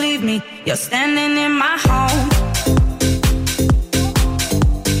said you leave me, you're standing in my home.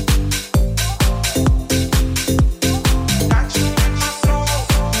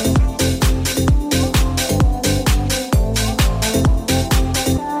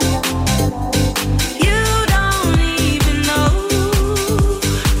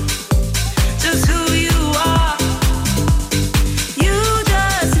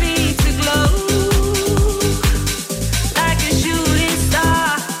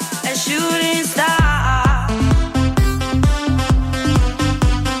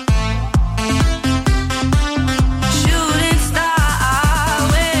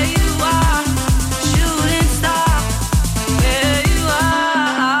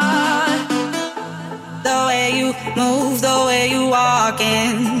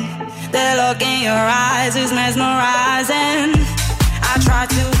 Your eyes is mesmerizing. I try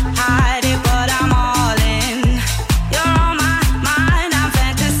to hide it, but I'm all in. You're on my mind, I'm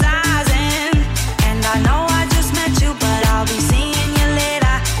fantasizing. And I know I just met you, but I'll be seeing you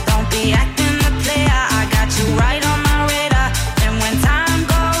later. Don't be acting the player, I got you right on my radar. And when time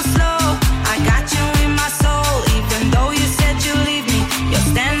goes slow, I got you in my soul. Even though you said you leave me, you're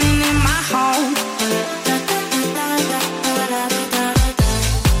standing in my home.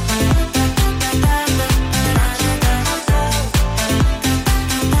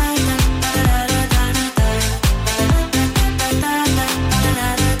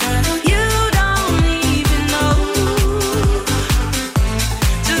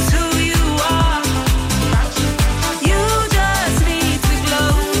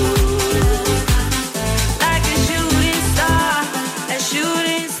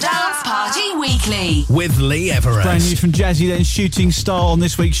 With Lee Everest. Brand new from Jazzy, then Shooting Star on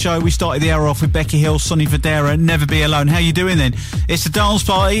this week's show. We started the hour off with Becky Hill, Sonny Fodera, Never Be Alone. How you doing then? It's the dance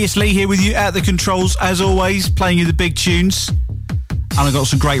party. It's Lee here with you at the controls, as always, playing you the big tunes. And I've got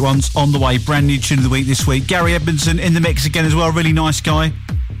some great ones on the way. Brand new tune of the week this week. Gary Edmondson in the mix again as well. Really nice guy.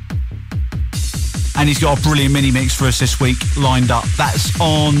 And he's got a brilliant mini mix for us this week lined up. That's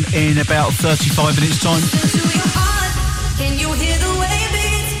on in about 35 minutes time. Can you hear the way it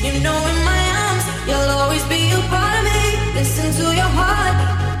beats? You know in my arms, you'll always be a part of me. Listen to your heart,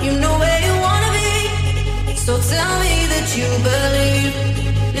 you know where you wanna be. So tell me that you believe.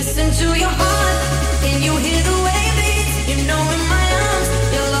 Listen to your heart, can you hear the way it beats? You know in my arms,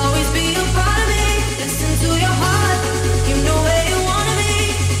 you'll always be a part of me. Listen to your heart, you know where you wanna be.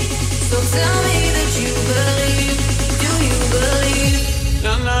 So tell me that you believe. Do you believe?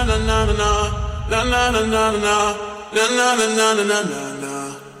 Na na na na na na na na na na. Na na na na na na na na.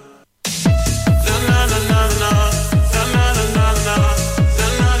 Na na na na na. Na na na na na. Na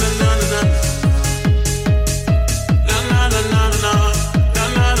na na na na. Na na na na na. Na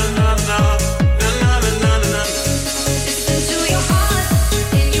na na na na. Na na na na na. Listen to your heart,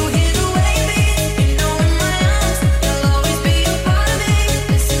 can you hear the way it beats? You know in my arms, you'll always be a part of me.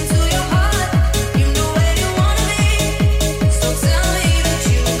 Listen to your heart, you know where you wanna be. So tell me that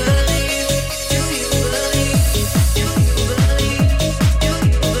you believe. Do you believe? Do you believe? Do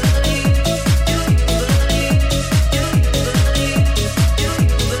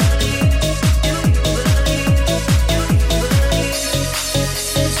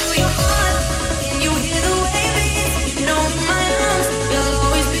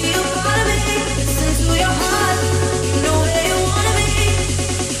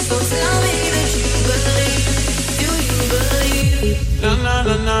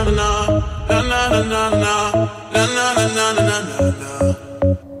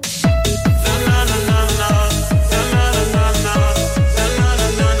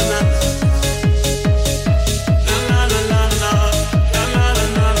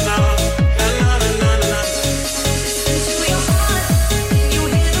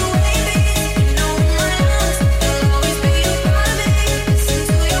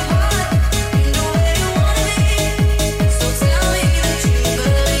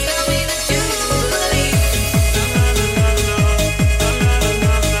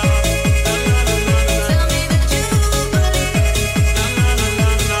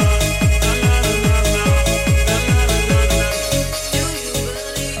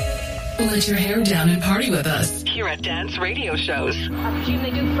dance radio shows. I presume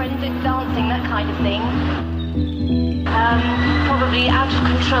they do forensic dancing, that kind of thing. Probably out of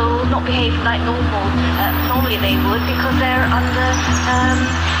control, not behaving like normal. Normally they would because they're under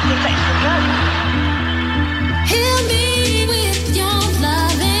the effects of drugs. Heal me with your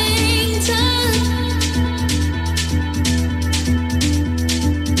loving touch.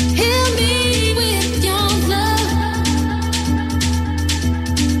 Heal me with your love.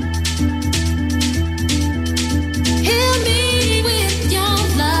 Heal me with your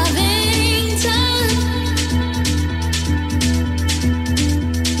loving touch.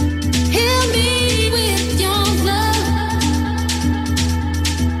 Heal me with your love.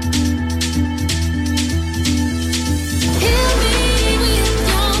 Heal me with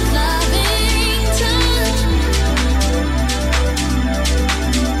your loving touch.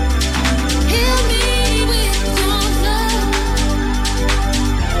 Heal me with your love.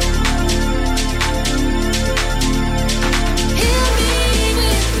 Heal me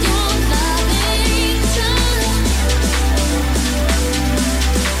with your loving touch.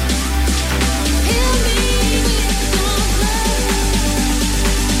 Heal me with your love.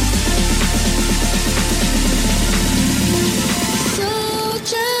 So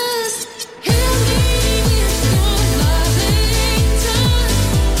just heal me with your loving touch.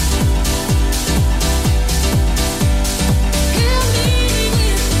 Heal me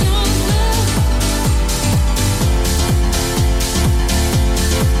with your love.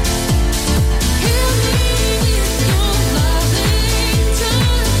 Heal me with your loving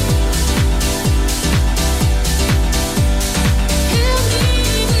touch. Heal me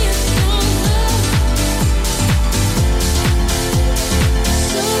with your love.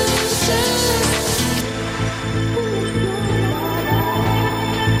 So just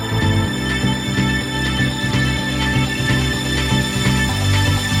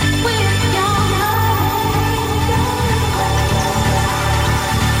with your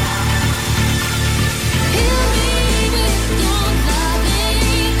Heal me with your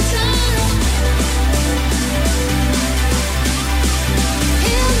loving touch.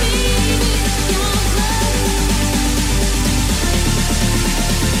 Heal me with your love.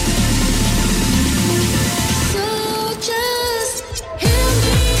 So just heal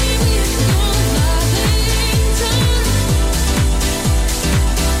me with your loving touch.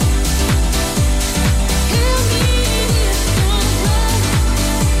 Heal me with your love.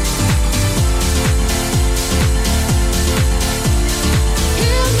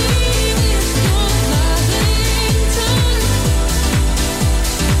 Heal me with your loving touch.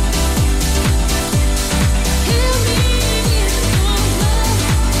 Heal me with your love.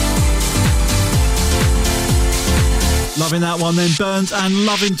 Loving that one then, Burns and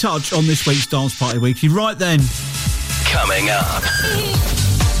Loving Touch on this week's Dance Party Weekly. Right then, Coming up.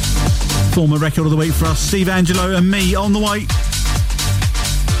 former record of the week for us, Steve Angelo and Me on the way.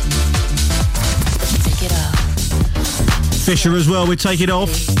 Take it up. Fisher as well, we Take It Off.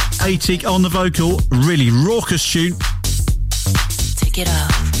 Atik on the vocal, really raucous tune. Take it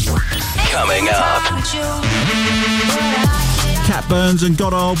up. Coming up. Cat Burns and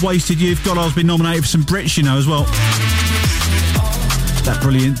Goddard, Wasted Youth. Goddard's been nominated for some Brits, you know, as well. That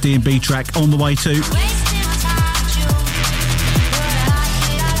brilliant D&B track on the way too.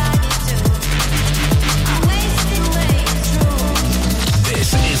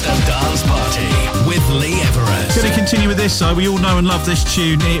 This is the Dance Party with Lee Everest. Going to continue with this though. We all know and love this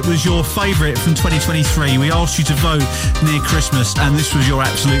tune. It was your favourite from 2023. We asked you to vote near Christmas and this was your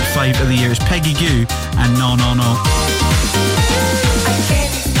absolute favourite of the year. It's Peggy Gou and No No No.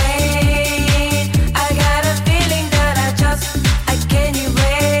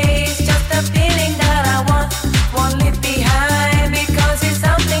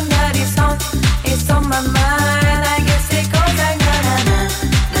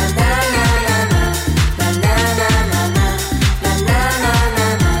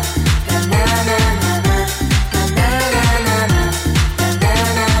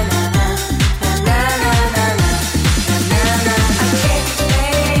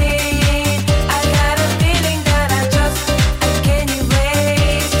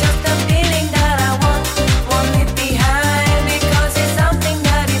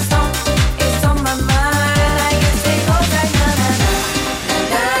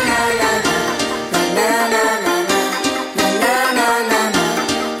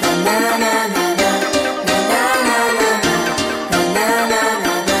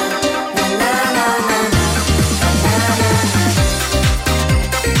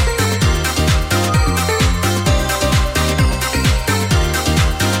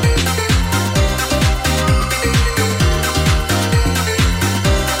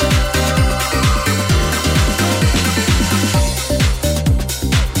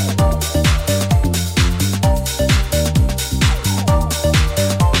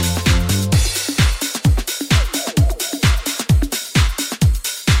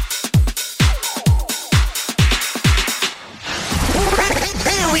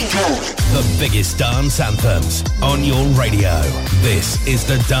 dance anthems on your radio. This is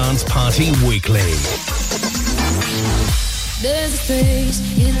the Dance Party Weekly. There's a space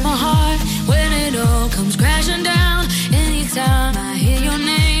in my heart when it all comes crashing down. Anytime I hear your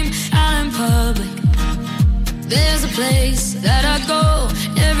name out in public, there's a place that I go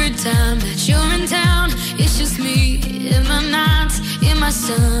every time that you're in town. It's just me in my nights, in my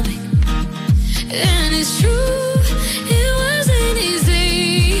stomach. And it's true, it wasn't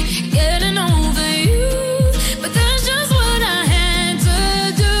easy getting over you, but that's just what I had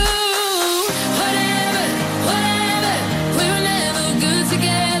to do. Whatever, we were never good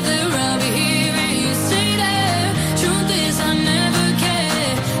together. I'll be here and you say that. Truth is I never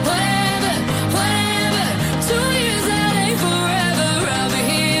cared. Whatever, 2 years that ain't forever. I'll be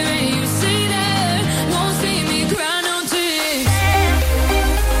here and you say that. Won't see me cry no tears.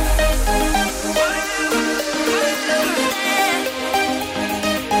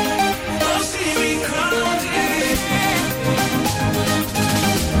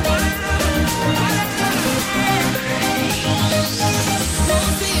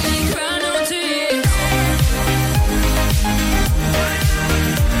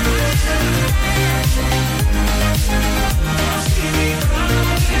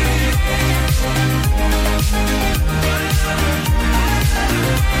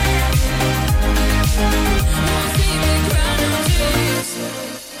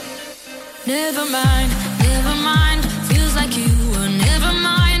 Never mind, feels like you were never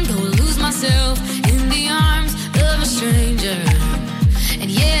mine. Go lose myself in the arms of a stranger. And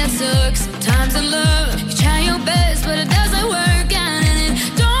yeah, it took some time to love. You try your best, but it doesn't work out, and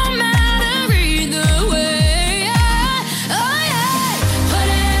it don't matter either way. Oh yeah,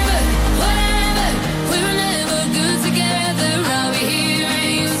 whatever, we were never good together. I'll be here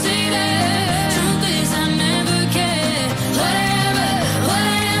and you say that. Truth is I never cared. Whatever,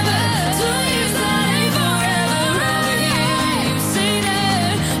 2 years that ain't forever. I'll be here and you say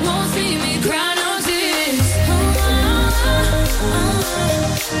that. Won't see me cry no tears.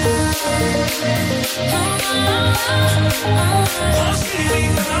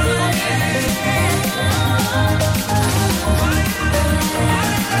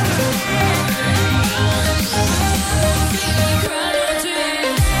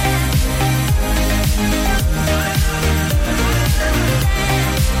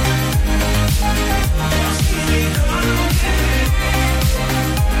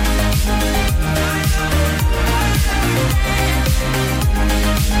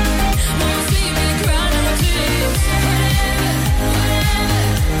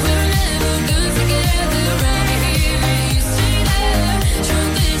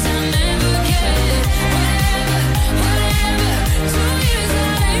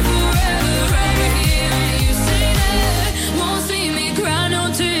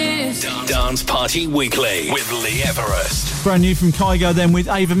 Dance Party Weekly with Lee Everest. Brand new from Kygo then with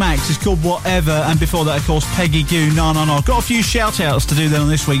Ava Max. It's called Whatever. And before that, of course, Peggy Goo, No. Got a few shout-outs to do then on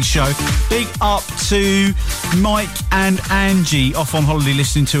this week's show. Big up to Mike and Angie off on holiday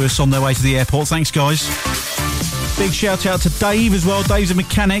listening to us on their way to the airport. Thanks, guys. Big shout-out to Dave as well. Dave's a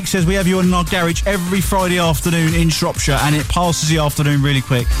mechanic, says we have you in our garage every Friday afternoon in Shropshire, and it passes the afternoon really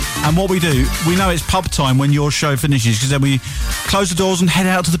quick. And what we do, we know it's pub time when your show finishes, because then we close the doors and head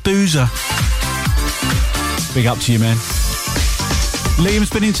out to the boozer. Big up to you, man. Liam's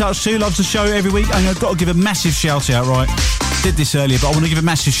been in touch too, loves the show every week, and I've got to give a massive shout-out, right? Did this earlier, but I want to give a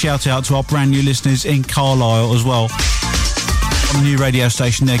massive shout-out to our brand new listeners in Carlisle as well. On the new radio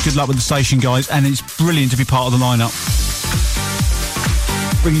station there. Good luck with the station, guys, and it's brilliant to be part of the lineup.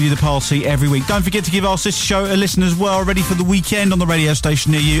 Bringing you the party every week. Don't forget to give our sister show a listen as well, ready for the weekend on the radio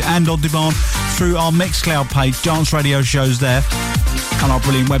station near you and on demand through our Mixcloud page, Dance Radio Shows there. And our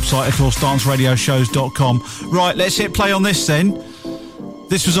brilliant website, of course, danceradioshows.com. Right, let's hit play on this then.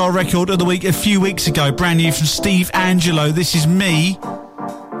 This was our record of the week a few weeks ago, brand new from Steve Angelo. This is Me.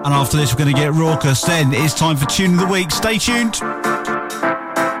 And after this, we're going to get raucous. Then it's time for Tune of the Week. Stay tuned.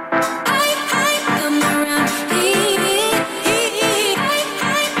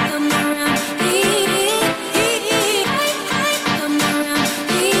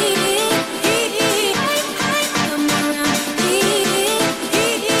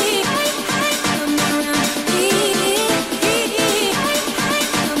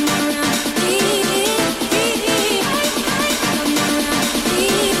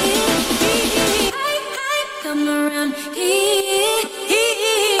 Come around here.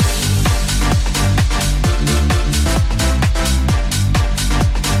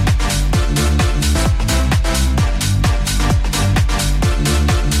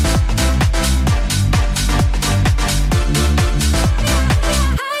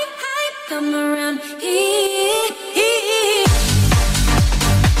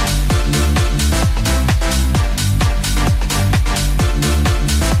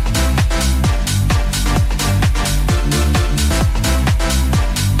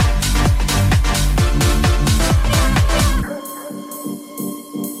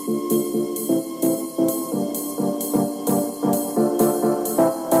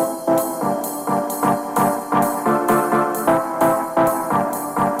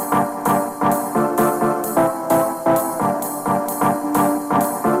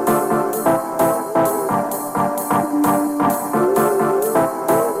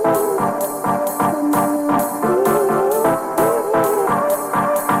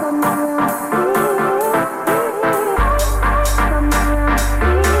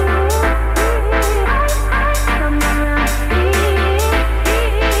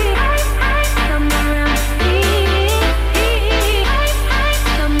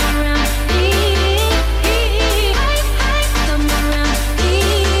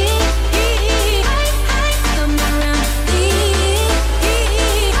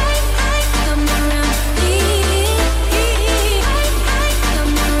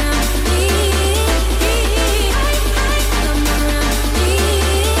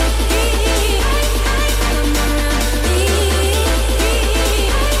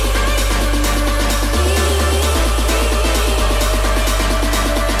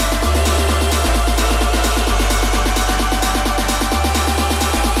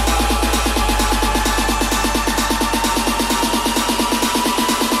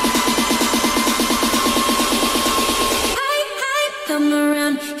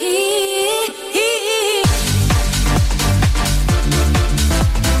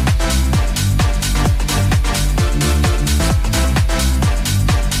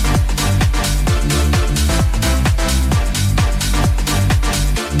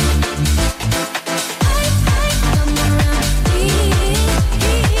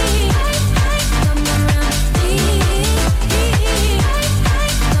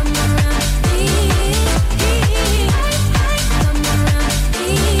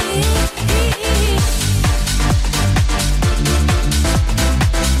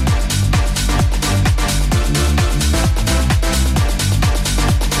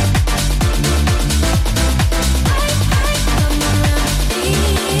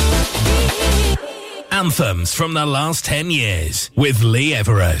 Anthems from the last 10 years with Lee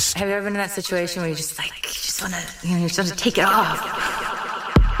Everest. Have you ever been in that situation where you just want to, you just want to take it off?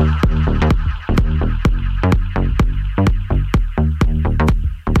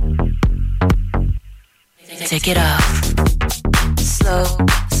 Take it off. Slow,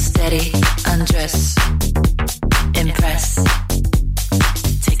 steady, undress. Impress.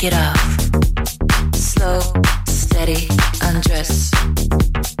 Take it off. Slow, steady, undress.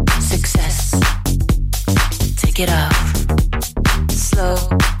 Success. Take it off. Slow,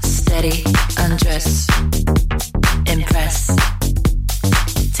 steady, undress. Impress.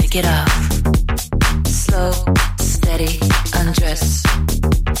 Take it off. Slow, steady, undress.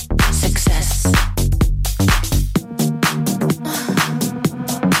 Success.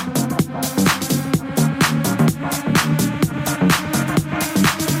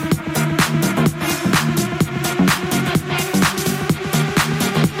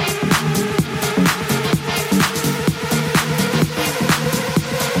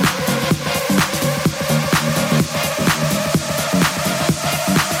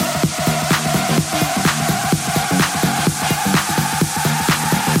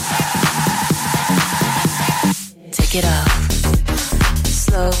 Take it off.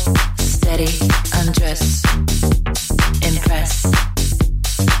 Slow, steady, undress. Impress.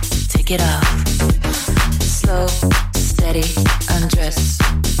 Take it off. Slow, steady, undress.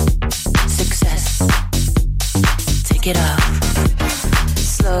 Success. Take it off.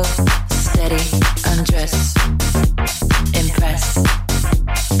 Slow, steady, undress. Impress.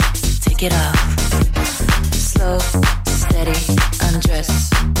 Take it off. Slow, steady, undress.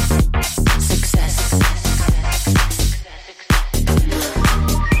 Success.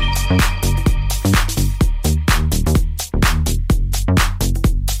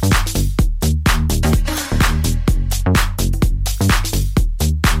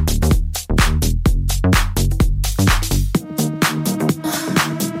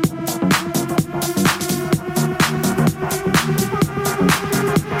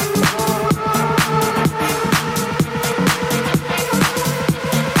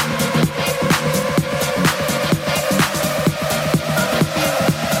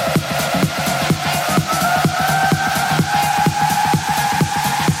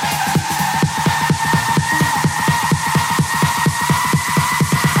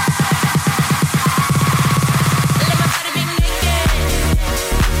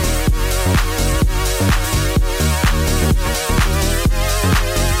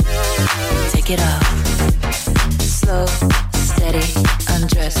 Take it off. Slow, steady,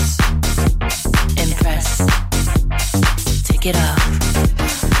 undress. Impress. Take it off.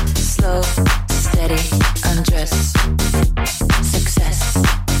 Slow, steady, undress. Success.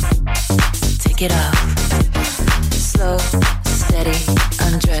 Take it off. Slow, steady,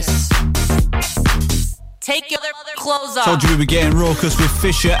 undress. Take your clothes off. Told you we were getting raucous with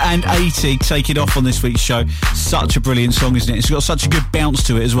Fisher and 80. Take it off on this week's show. Such a brilliant song, isn't it? It's got such a good bounce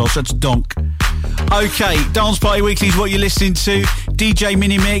to it as well. Such a donk. Okay, Dance Party Weekly is what you're listening to. DJ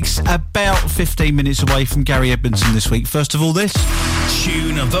Mini Mix, about 15 minutes away from Gary Edmondson this week. First of all, this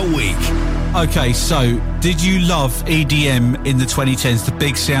Tune of the week. Okay, so did you love EDM in the 2010s? The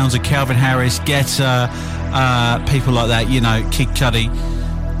big sounds of Calvin Harris, Guetta, people like that, you know, Kid Cudi.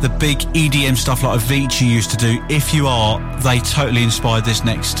 The big EDM stuff like Avicii used to do. If you are, they totally inspired this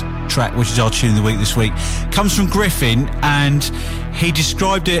next track, which is our tune of the week this week. Comes from Griffin, and he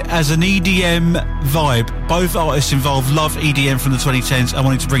described it as an EDM vibe. Both artists involved love EDM from the 2010s and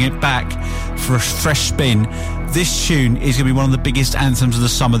wanted to bring it back for a fresh spin. This tune is going to be one of the biggest anthems of the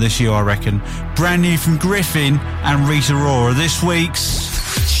summer this year, I reckon. Brand new from Griffin and Rita Ora. This week's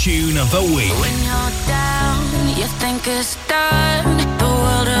Tune of the week. When you're down, you think it's done. The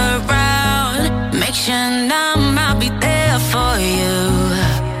world around makes you numb. I'll be there for you.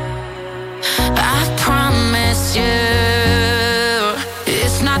 I promise you,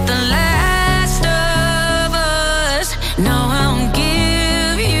 it's not the last of us. No, I won't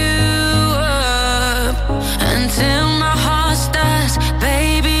give you up until my heart stops.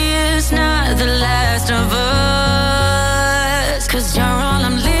 Baby, it's not the last of us. 'Cause you're all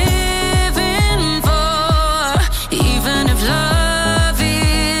I'm living for. Even if love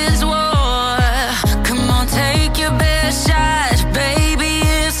is war, come on, take your best shot. Baby,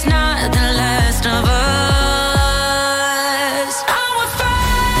 it's not the last of us. I will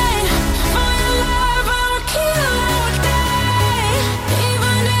fight for your love, I will kill, I will die.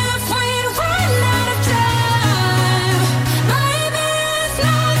 Even if we run out of time, baby, it's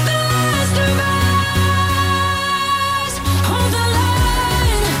not the last of us. Hold the line.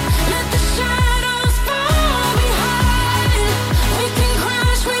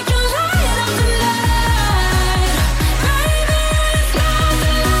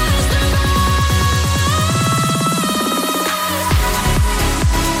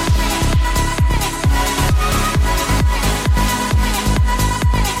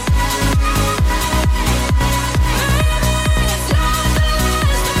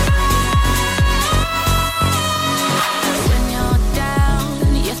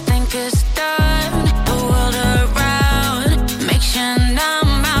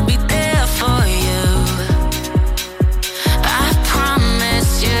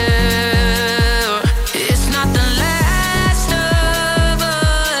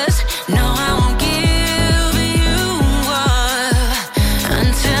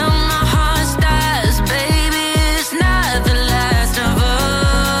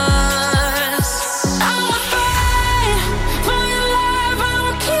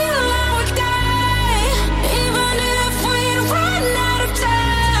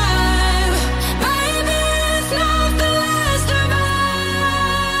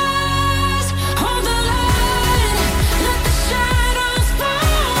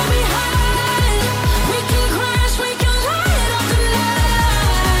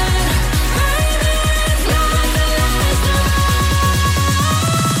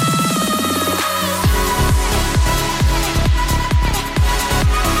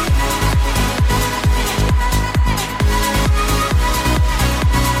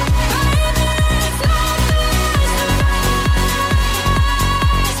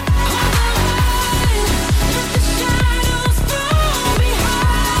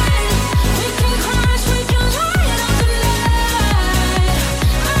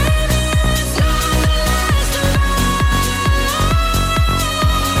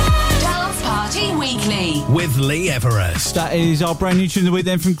 with Lee Everest. That is our brand new tune of the week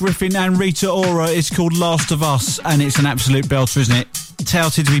then from Griffin and Rita Ora. It's called Last of Us, and it's an absolute belter, isn't it?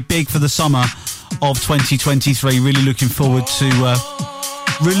 Touted to be big for the summer of 2023. Really looking forward to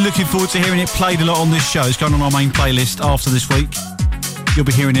hearing it played a lot on this show. It's going on our main playlist after this week. You'll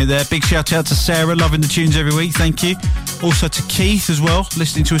be hearing it there. Big shout out to Sarah, loving the tunes every week. Thank you. Also to Keith as well,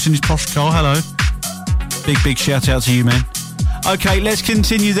 listening to us in his posh car. Hello. Big shout out to you, man. Okay, let's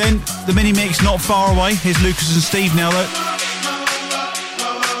continue then. The mini mix not far away. Here's Lucas and Steve now, though.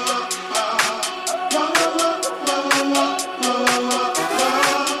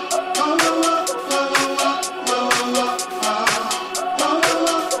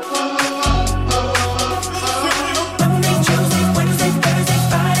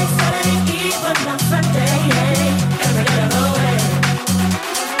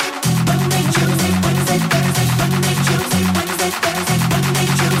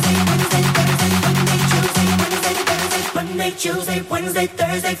 Tuesday, Wednesday,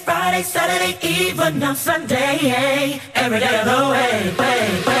 Thursday, Friday, Saturday, even on Sunday, every day of the way.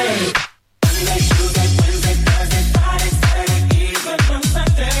 Monday, Tuesday, Wednesday, Thursday, Friday, Saturday, even on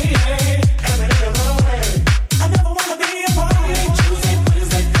Sunday, every day of the way. I never wanna be a Monday, Tuesday,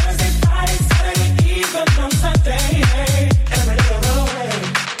 Wednesday, Thursday, Friday, Saturday, even on Sunday, every day of the way.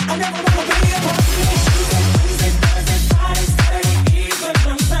 I never wanna be a Monday, Tuesday, Wednesday, Thursday, Friday, Saturday, even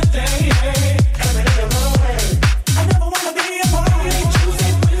on Sunday, every day of the way. I never wanna be a Monday,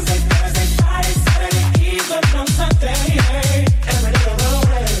 Tuesday, Wednesday, Thursday, Friday, Saturday, even on Sunday, every day of the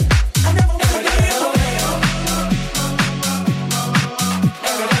way. I never wanna be a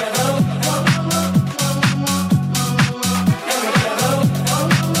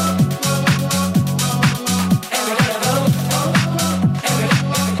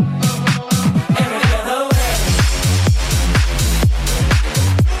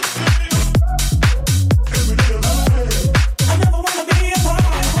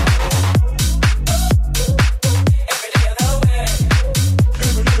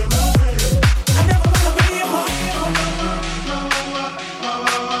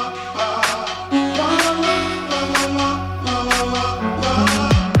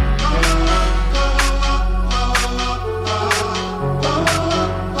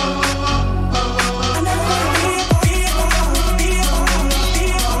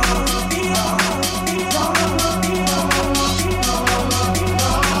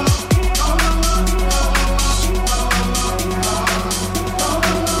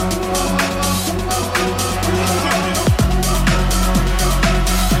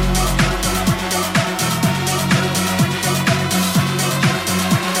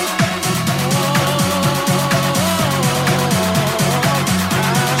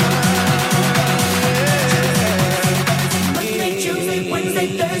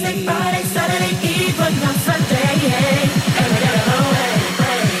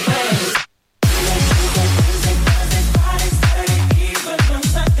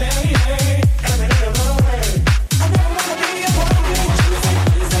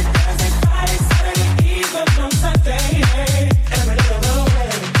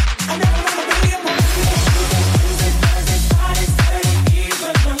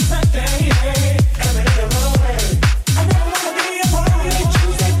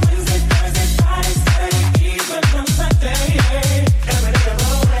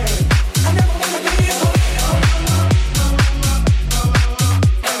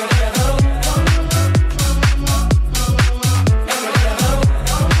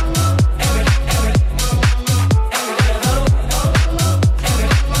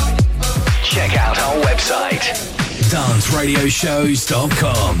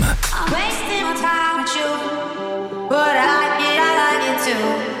danceradioshows.com. I'm wasting my time with you, but I like it too.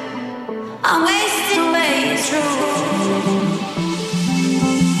 I'm wasting away, it's true.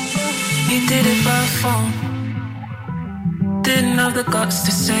 You did it by phone. Didn't have the guts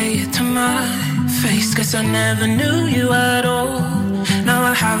to say it to my face, 'cause I never knew you at all. Now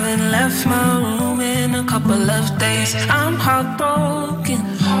I haven't left my room in a couple of days. I'm heartbroken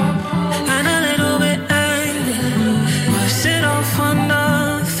and a little bit angry. Was it all for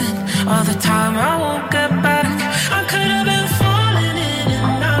nothing? All the time I won't get back. I could have been falling in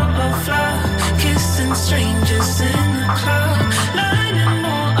and out of love, kissing strangers in the club, learning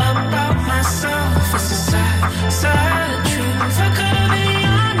more about myself. It's a sad, sad truth. I could have been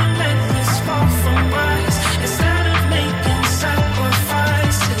young and reckless, far from wise. Instead of making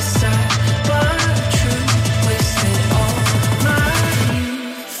sacrifices, sad but true. Wasted all my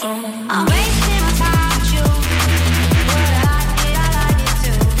youth on. I'm wasting my time with you, but I like it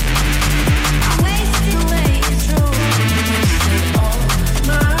too. I'm wasting away, it's true. Wasted all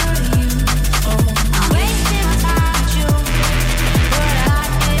my youth on. I'm wasting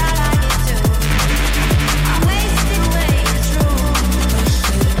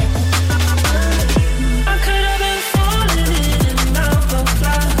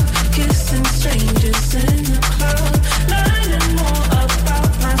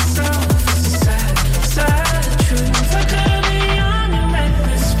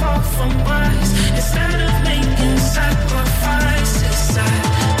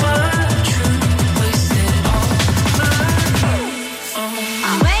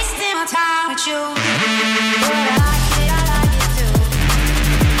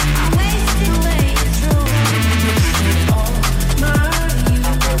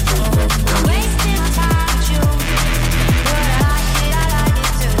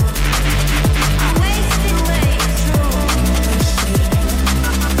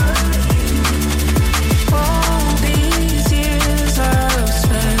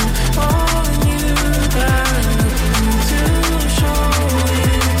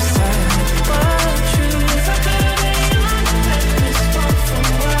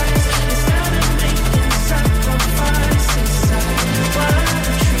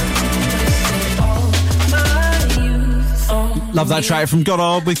Love that track from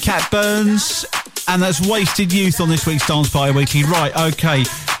Goddard with Cat Burns. And that's Wasted Youth on this week's Dance Party Weekly. Right, okay.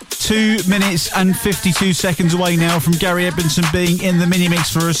 2 minutes and 52 seconds away now from Gary Edmondson being in the mini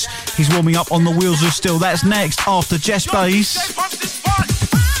mix for us. He's warming up on the Wheels of Steel. That's next after Jess Bass.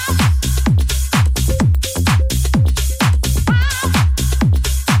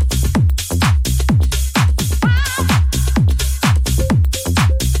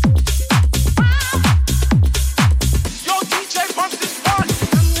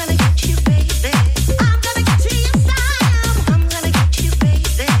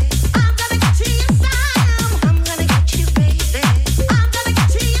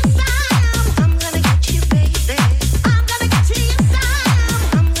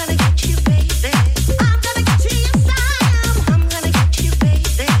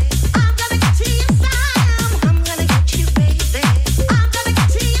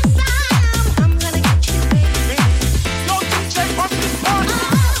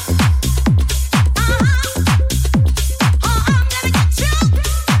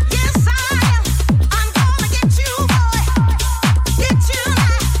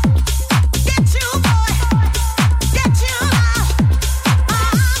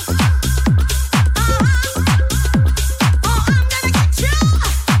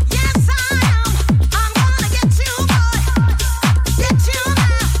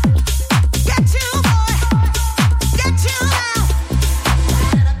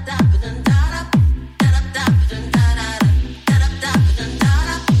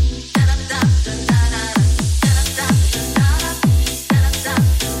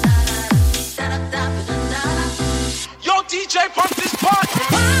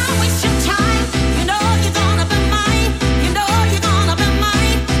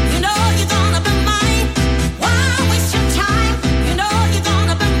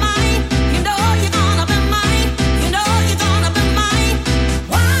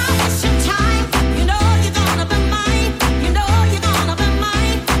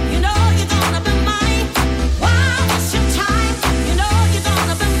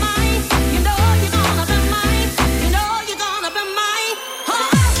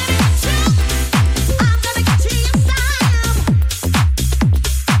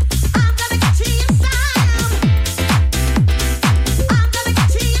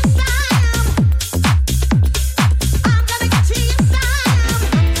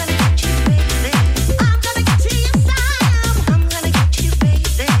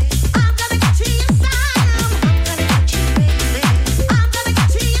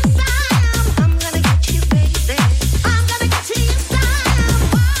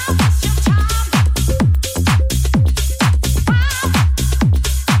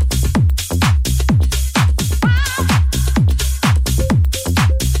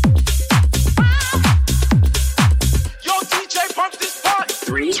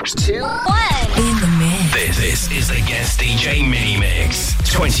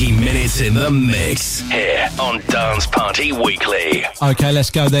 In the mix here on Dance Party Weekly. Okay, let's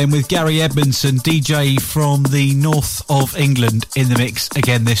go then with Gary Edmondson, DJ from the north of England, in the mix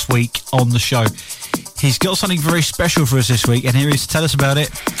again this week on the show. He's got something very special for us this week, and here he is to tell us about it.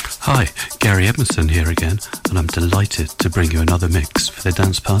 Hi, Gary Edmondson here again, and I'm delighted to bring you another mix for the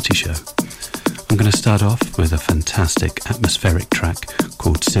Dance Party Show. I'm going to start off with a fantastic atmospheric track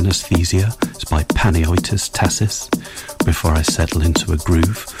called Synesthesia. It's by Paniotis Tassis, before I settle into a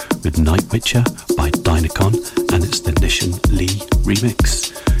groove with Night Witcher by Dynacon, and it's the Nishan Lee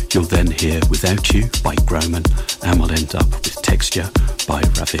remix. You'll then hear Without You by Groman, and we'll end up with Texture by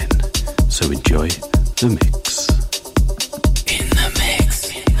Ravin. So enjoy the mix. In the mix.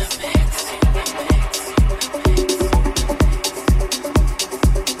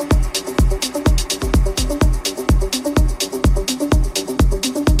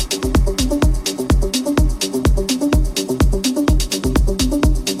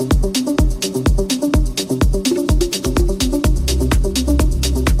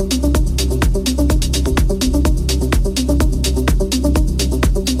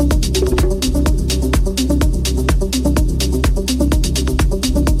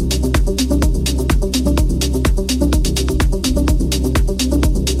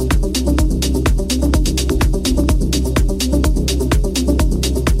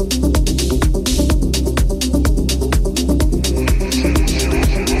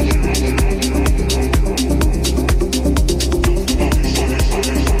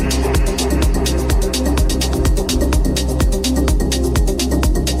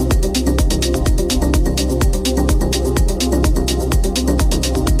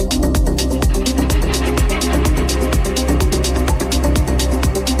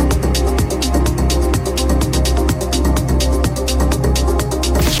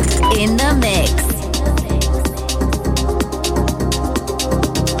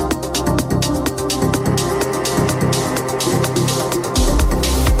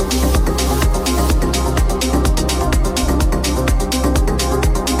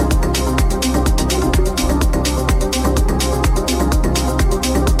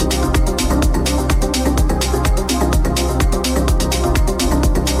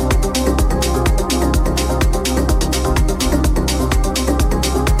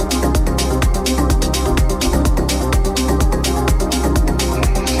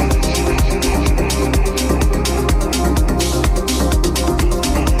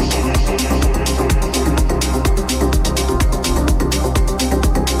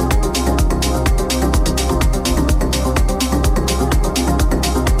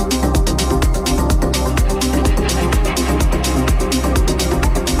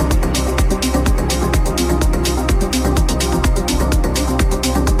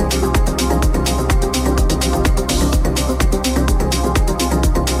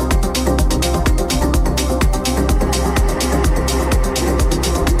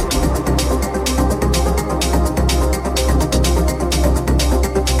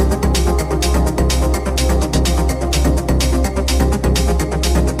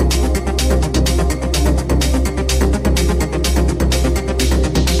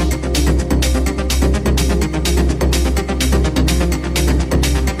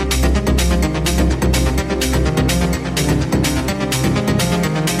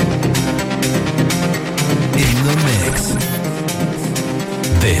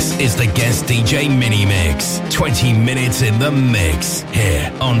 This is the Guest DJ Mini Mix. 20 minutes in the mix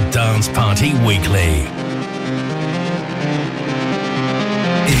here on Dance Party Weekly.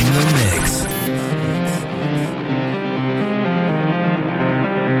 In the mix.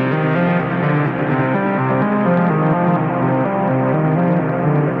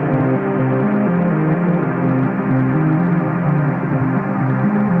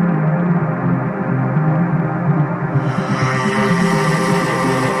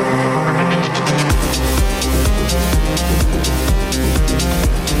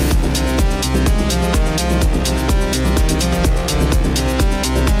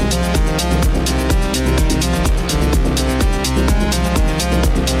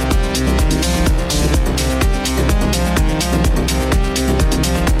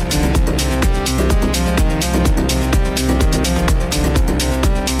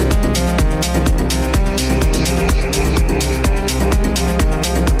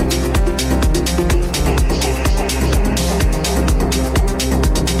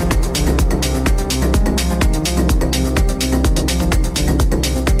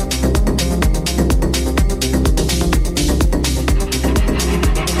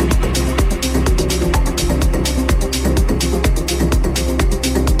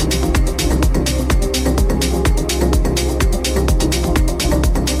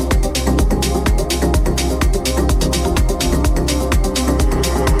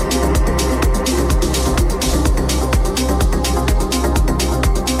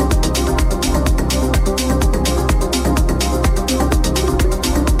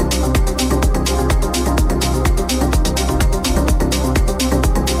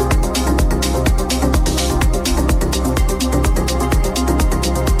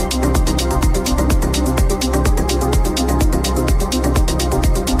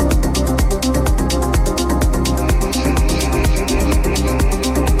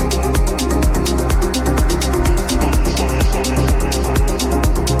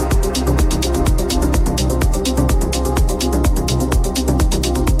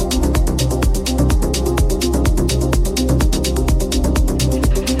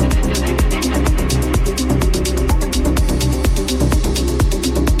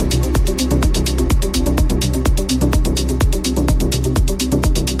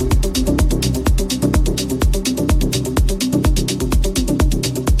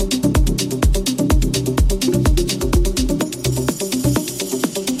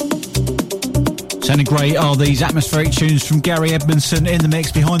 Sounding great are these atmospheric tunes from Gary Edmondson in the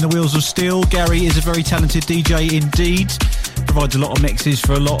mix behind the wheels of steel. Gary is a very talented DJ indeed. Provides a lot of mixes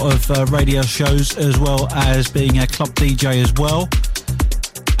for a lot of radio shows, as well as being a club DJ as well.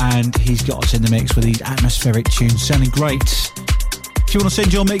 And he's got us in the mix with these atmospheric tunes. Sounding great. If you want to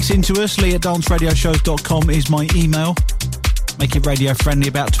send your mix in to us, lee@danceradioshows.com is my email. Make it radio friendly,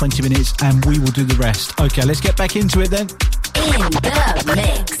 about 20 minutes, and we will do the rest. Okay, let's get back into it then. In the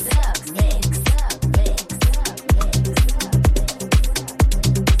mix.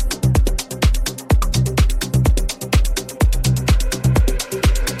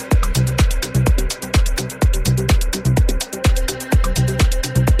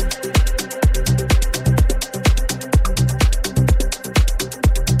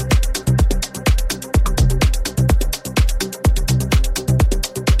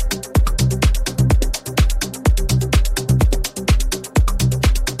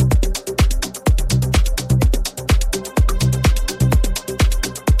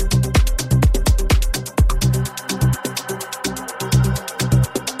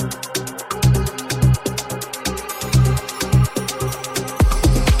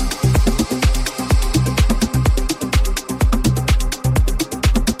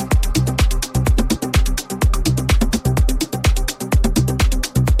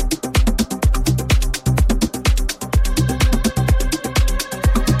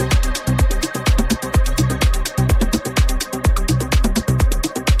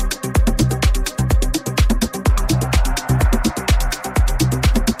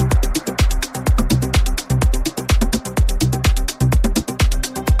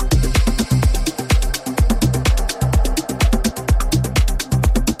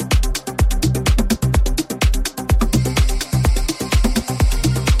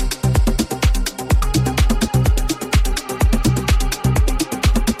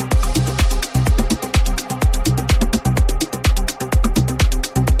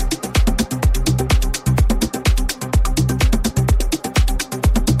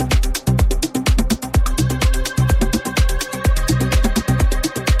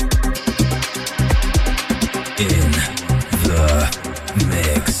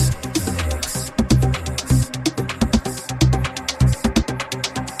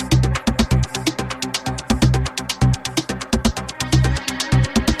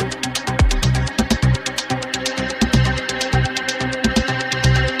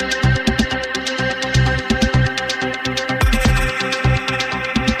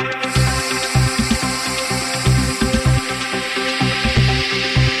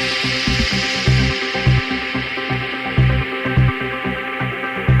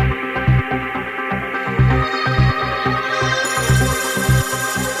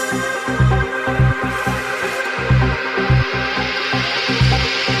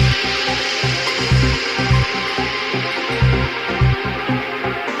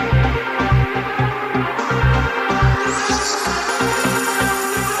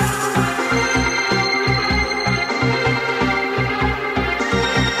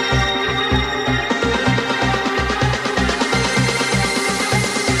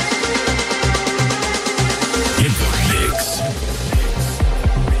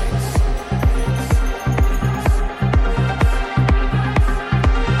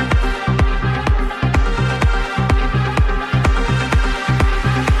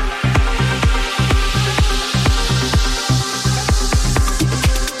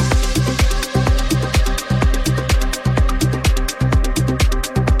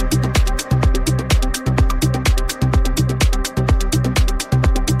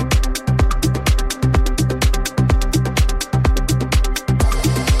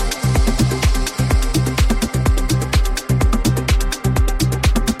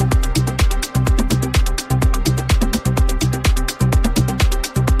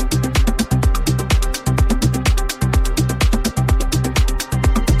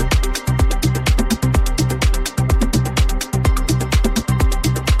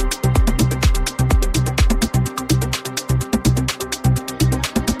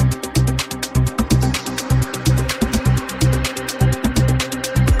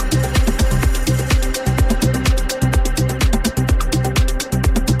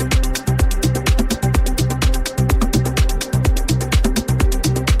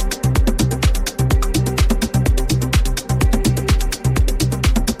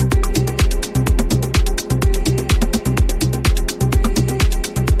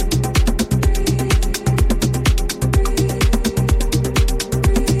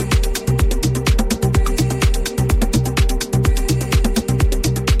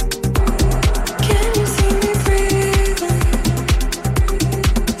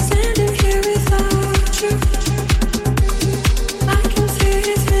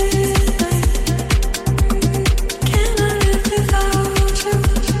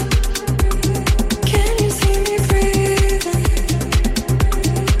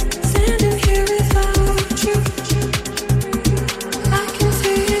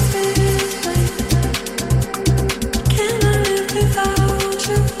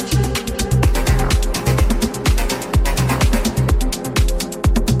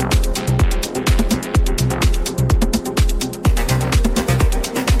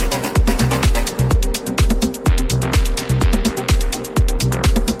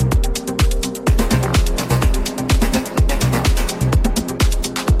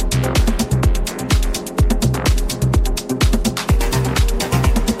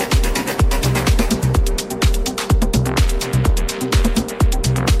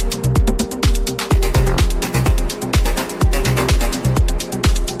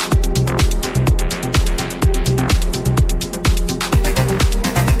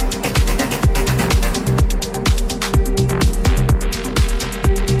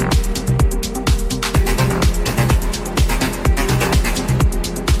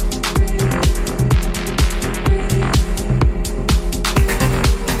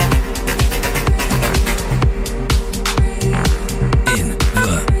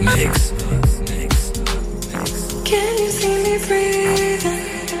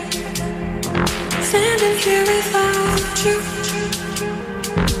 you.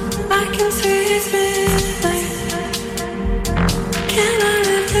 I can see it's midnight. Can I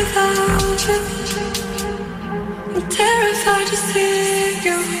live without you? I'm terrified to see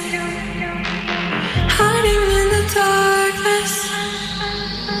you, hiding in the darkness,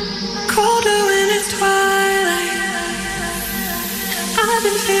 colder when it's twilight. I've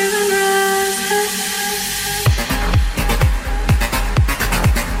been feeling restless.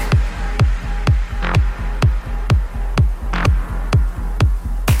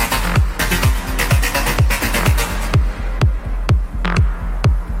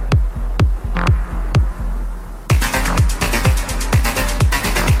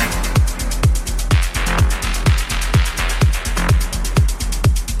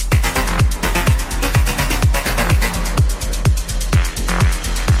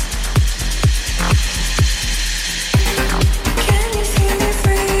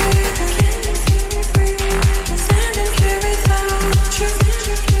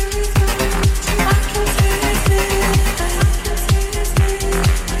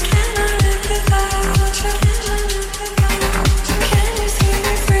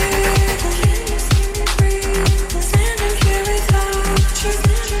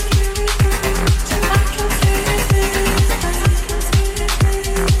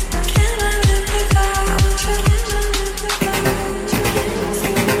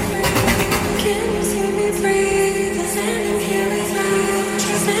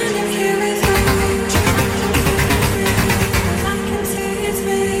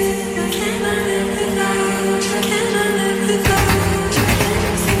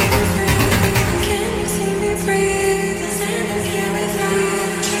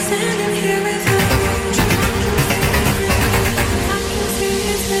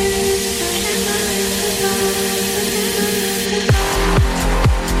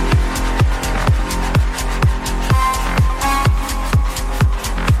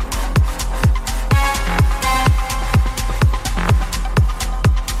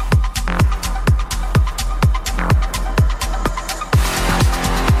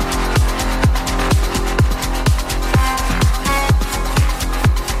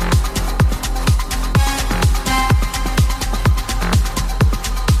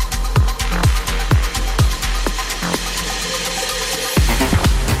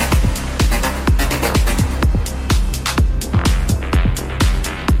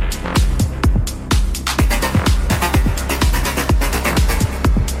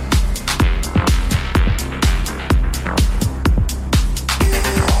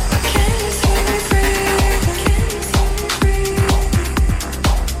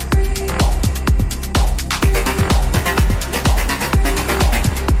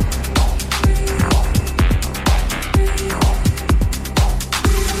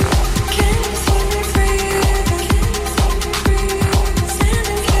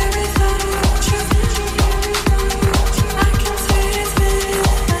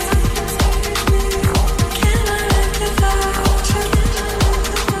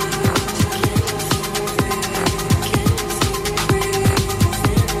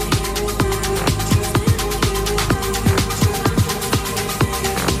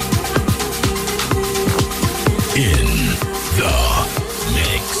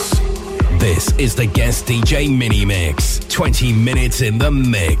 Is the guest DJ mini mix. 20 minutes in the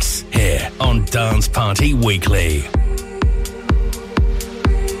mix here on Dance Party Weekly.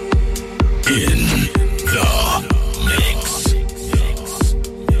 In the mix.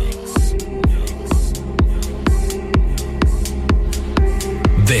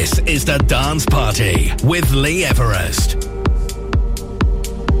 This is the Dance Party with Lee Everest.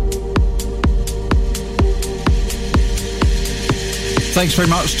 Thanks very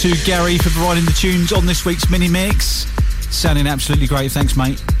much to Gary for providing the tunes on this week's mini mix. Sounding absolutely great. Thanks,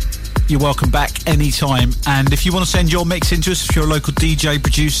 mate. You're welcome back anytime. And if you want to send your mix in to us, if you're a local DJ,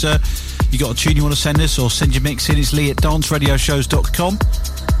 producer, you got a tune you want to send us or send your mix in, it's lee@danceradioshows.com.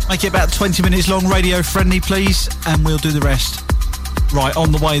 Make it about 20 minutes long, radio friendly, please, and we'll do the rest. Right,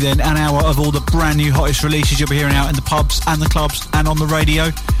 on the way then, an hour of all the brand new hottest releases you'll be hearing out in the pubs and the clubs and on the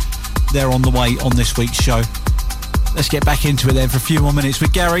radio. They're on the way on this week's show. Let's get back into it then for a few more minutes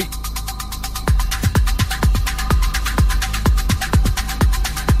with Gary.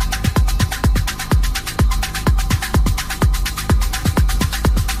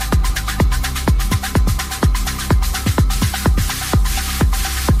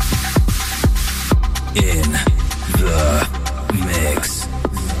 In the mix.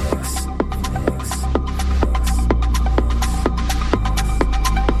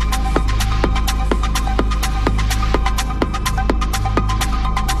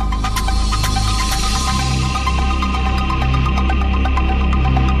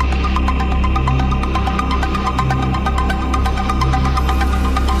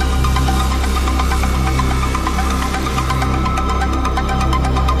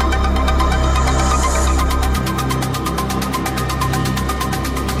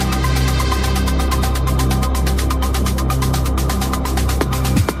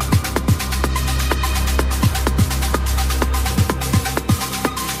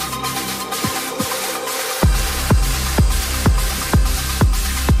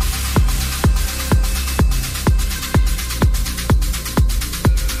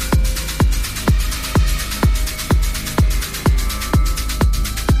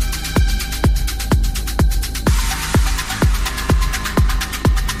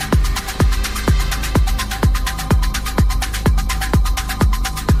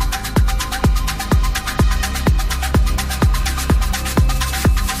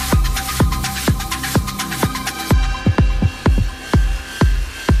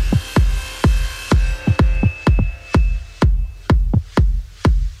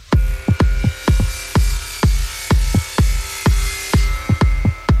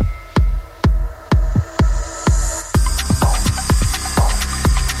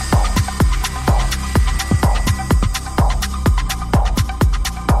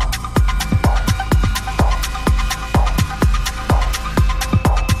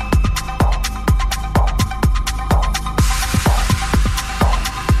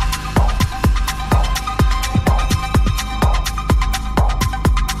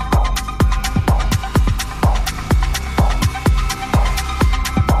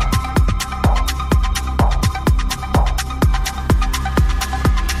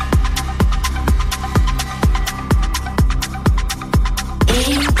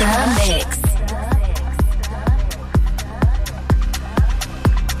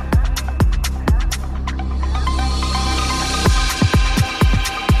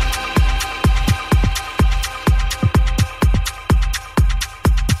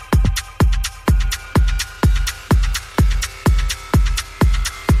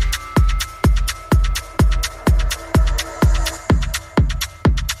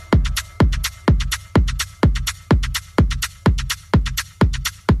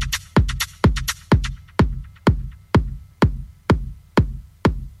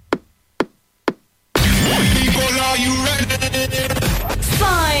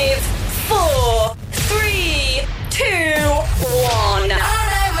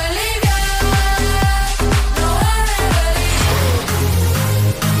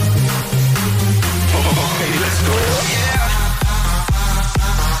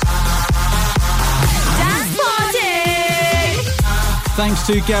 thanks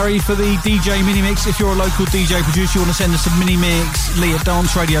to Gary for the DJ mini mix. If you're a local DJ producer, you want to send us a mini mix, Lee at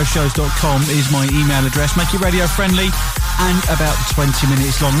danceradioshows.com is my email address. Make it radio friendly and about 20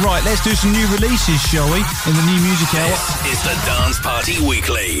 minutes long. Right, let's do some new releases, shall we, in the new music hour. This is the Dance Party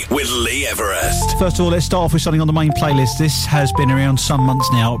Weekly with Lee Everest. First of all, let's start off with something on the main playlist. This has been around some months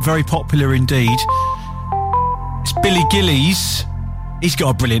now, very popular indeed. It's Billy Gillies. He's got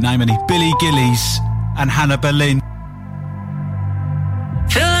a brilliant name, hasn't he? Billy Gillies and Hannah Berlin.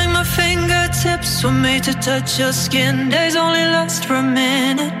 Feel like my fingertips were made to touch your skin. Days only last for a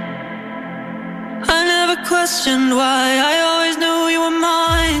minute. I never questioned why, I always knew you were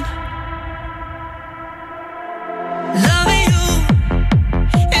mine. Loving you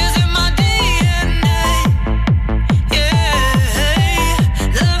is in my DNA. Yeah,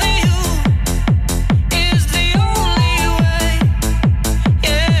 loving you is the only way.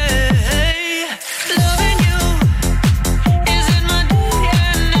 Yeah, loving you is in my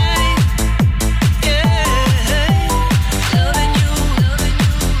DNA. Yeah, loving you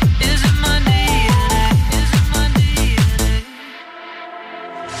is in my DNA.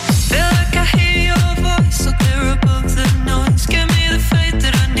 Feel like I hear your voice so clear above the noise. Give me the faith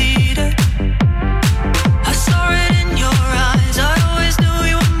that I needed. I saw it in your eyes. I always knew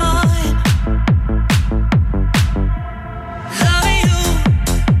you were mine. Loving you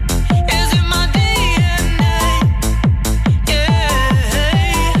is in my DNA. Yeah,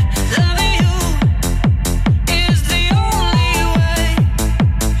 loving you is the only way.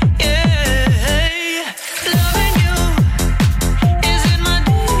 Yeah, loving you is in my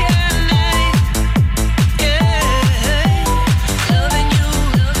DNA. Yeah, loving you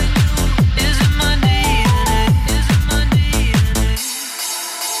is in my DNA. Is in my DNA.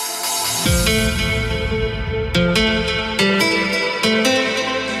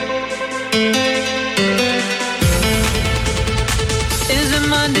 Is in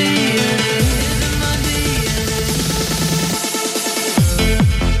my DNA.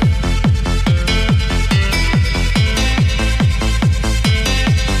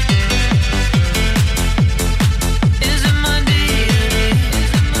 Is in my is in my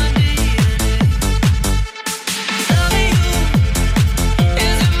DNA.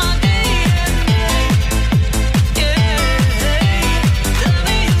 Is in my DNA. Loving you is in my DNA. Yeah,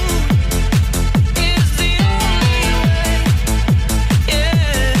 loving you is the only way. Yeah,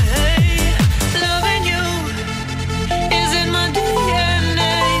 loving you is in my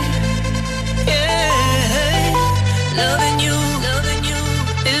DNA. Yeah, loving you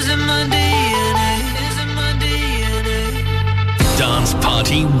is in my DNA. Is in my DNA. Dance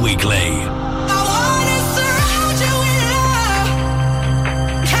Party Weekly.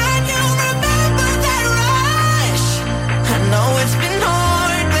 I know it's been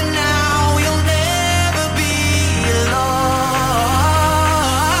hard, but now you'll never be alone.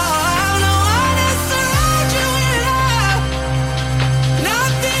 I wanna surround you in love.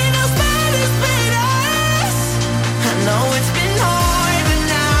 Nothing else matters but us. I know it's been hard, but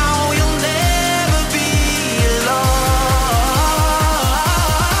now you'll never be alone.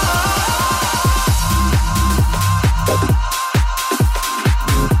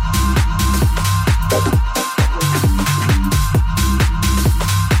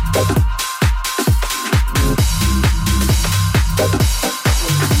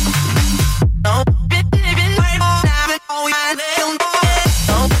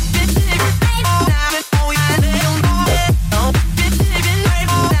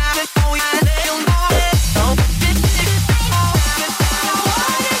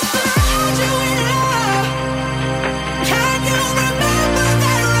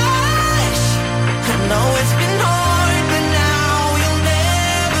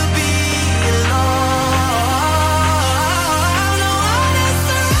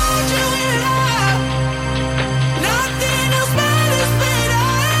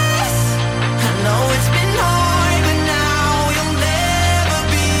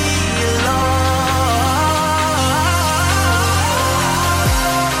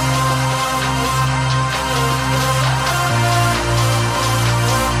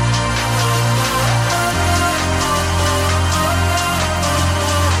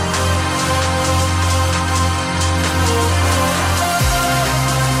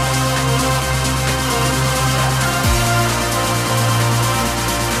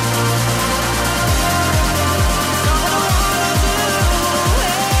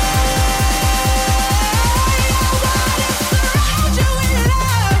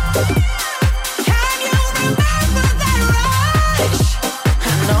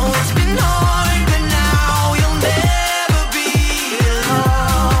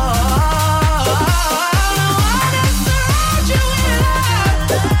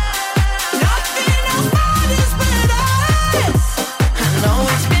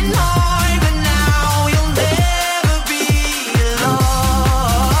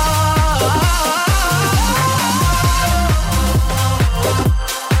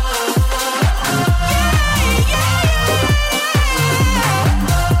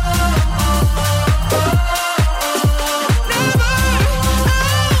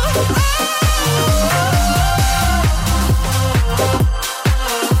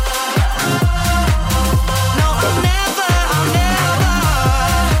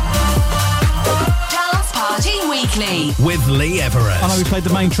 I know we played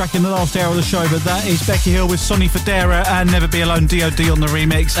the main track in the last hour of the show, but that is Becky Hill with Sonny Fodera and Never Be Alone, D.O.D. on the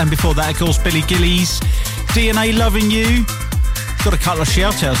remix. And before that, of course, Billy Gillies, DNA Loving You. Got a couple of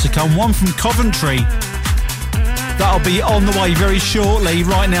shout-outs to come. One from Coventry. That'll be on the way very shortly.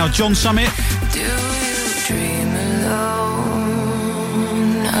 Right now, John Summit. Do you dream alone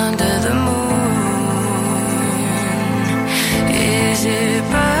under the moon? Is it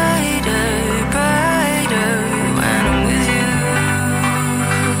brighter, brighter when I'm with you?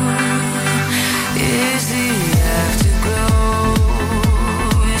 Is the afterglow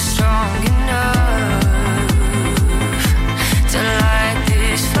strong enough to light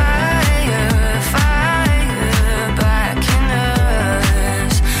this fire, fire back in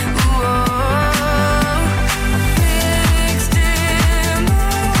us? Whoa. Mixed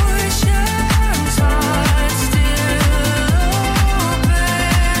emotions, hearts still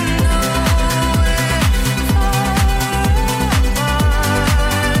open, nowhere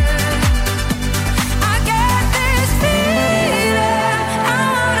I get this feeling, I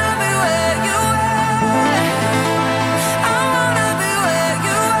wanna be where you are. I wanna be where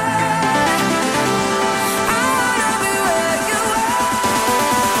you are. I wanna be where you are.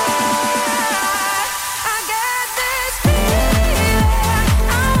 I get this feeling,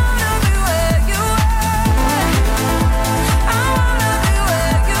 I wanna be where you are. I wanna be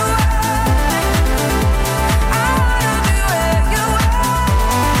where you are. I wanna be where you are.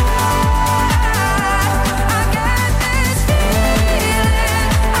 I get this feeling,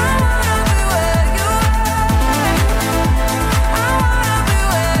 I wanna be where you are. I wanna be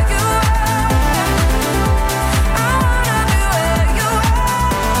where you are. I wanna be where you are.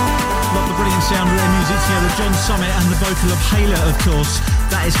 Love the brilliant sound of their music together. John Summit and the vocal of Hayla, of course.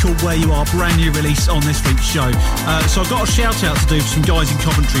 That is called Where You Are, brand new release on this week's show. So I've got a shout out to do for some guys in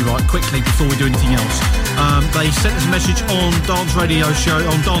Coventry right quickly before we do anything else. They sent us a message on Dance Radio Show,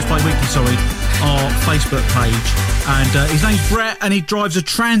 on Dance Play Weekly, sorry, our Facebook page. And his name's Brett and he drives a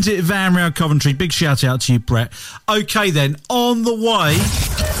transit van around Coventry. Big shout out to you, Brett. Okay then, on the way,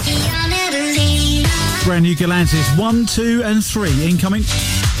 brand new Galantis 1, 2 and 3 incoming.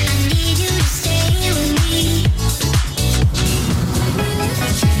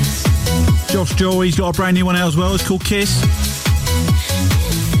 Josh Joy's got a brand new one out as well. It's called Kiss.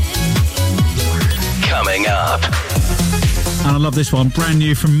 Coming up. And I love this one, brand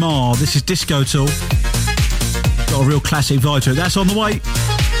new from Mar. This is Disco Tool. Got a real classic vibe to it. That's on the way.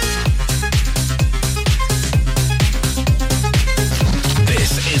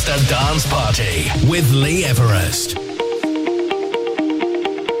 This is the Dance Party with Lee Everest.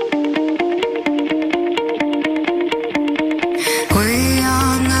 We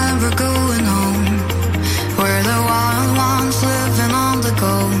are never going home. We're the wild ones living on the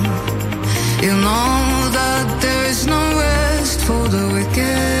go. You know that there is no rest for the wicked.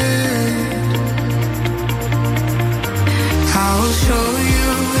 I will show you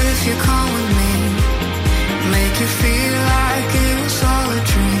if you come with me. Make you feel like it was all a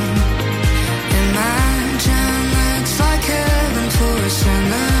dream. Imagine it's like heaven for a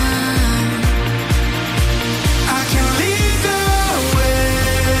sinner. I can lead the way.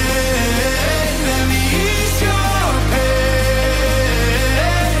 Let me ease your pain.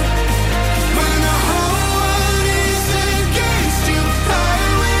 When the whole world is against you, I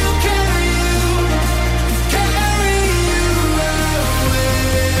will carry you away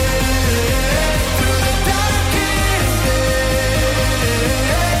through the darkest days.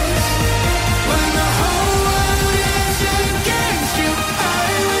 When the whole world is against you,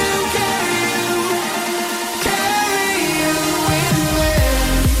 I will carry you with me.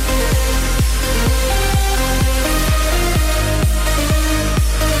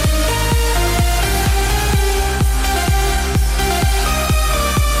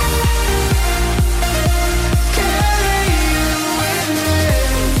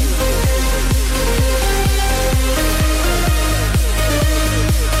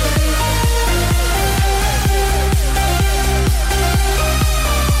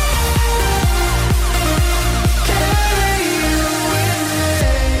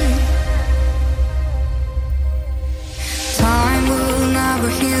 Time will never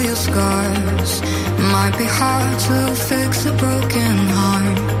heal your scars. Might be hard to fix a broken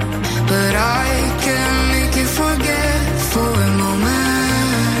heart, but I can make you forget for a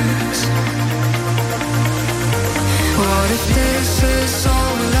moment. What if this is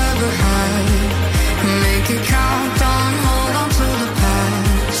all we'll ever have? Make it count on, hold on to the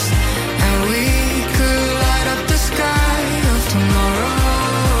past, and we could light up the sky of tomorrow.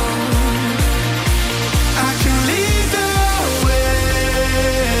 I can lead the way.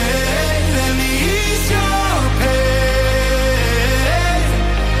 Let me ease your pain.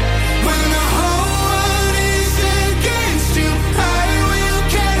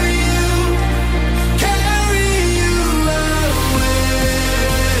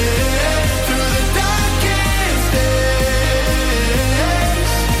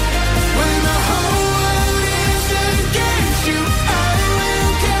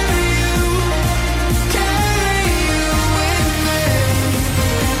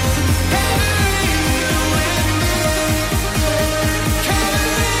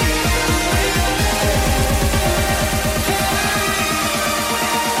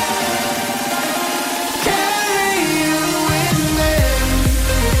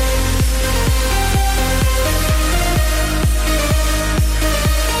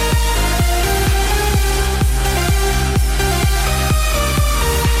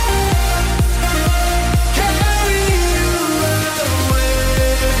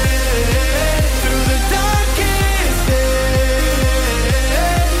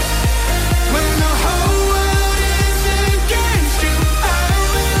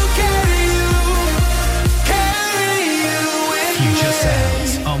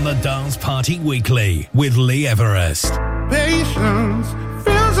 Dance Party Weekly with Lee Everest. Patience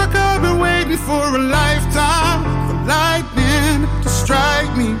feels like I've been waiting for a lifetime for lightning to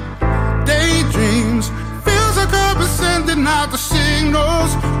strike me. Daydreams feels like I've been sending out the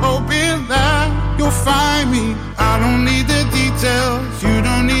signals, hoping that you'll find me. I don't need the details, you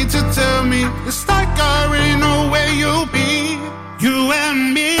don't need to tell me. It's like I already know where you'll be. You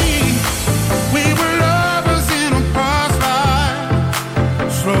and me, we were lovers in a past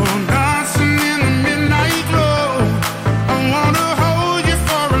life, slow dancing in the midnight glow. I wanna hold you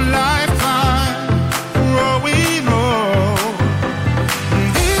for a lifetime, for all we know.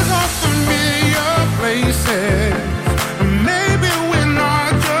 These are familiar places, and maybe we're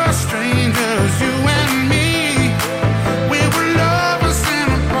not just strangers. You and me, we were lovers in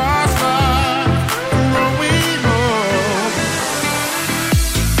a past life, for all we know.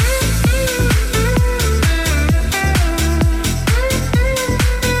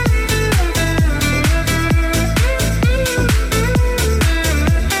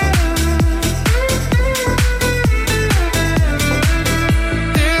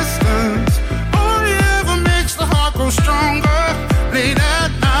 Distance only ever makes the heart grow stronger. Late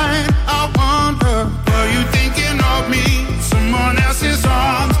at night, I wonder, are you thinking of me? Someone else's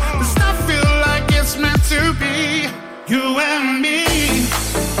arms. Does that feel like it's meant to be? You and me,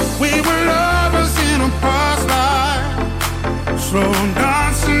 we were lovers in a past life, slow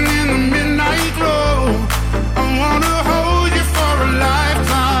dancing in the midnight glow. I wanna hold you for a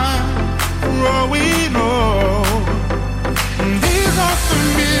lifetime, for all we know. These are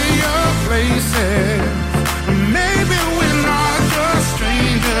familiar places, maybe we're not just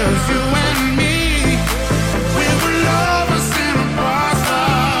strangers. You and me, we were lovers in a past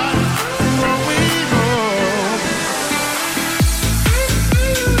life, for all we know.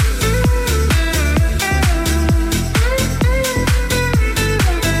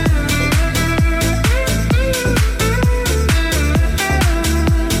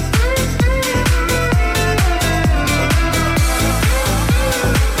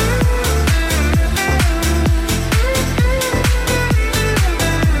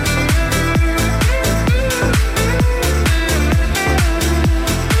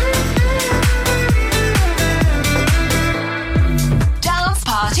 Dance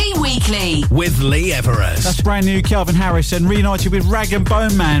Party Weekly. With Lee Everest. That's brand new Calvin Harris and reunited with Rag and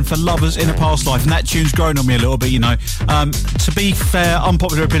Bone Man for Lovers in a Past Life, and that tune's grown on me a little bit, you know. To be fair,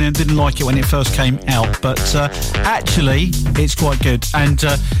 unpopular opinion, didn't like it when it first came out, but actually it's quite good. And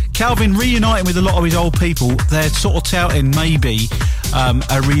Calvin reuniting with a lot of his old people. They're sort of touting maybe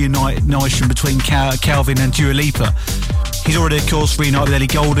a reunition between Calvin and Dua Lipa. He's already, of course, reunited with Ellie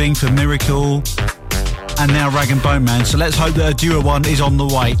Goulding for Miracle, and now Rag and Bone Man, so let's hope that a duo one is on the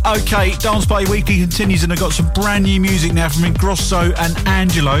way. Okay, Dance Party Weekly continues, and I've got some brand new music now from Ingrosso and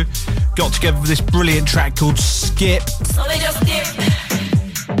Angelo. Got together with this brilliant track called Skip. So they just dip,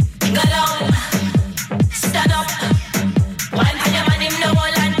 go down, stand up, one hand your man him no wall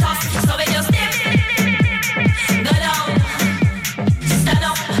and tough. So they just dip, go down, stand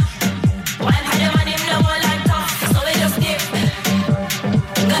up, one hand your man him no wall and tough. So they just dip,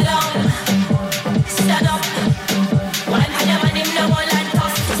 go down, stand up, one hand your man him no wall and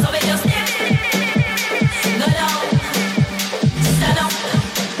tough. So they just dip, go down, stand up,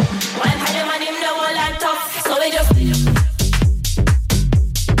 one hand your man him no wall and tough. So they just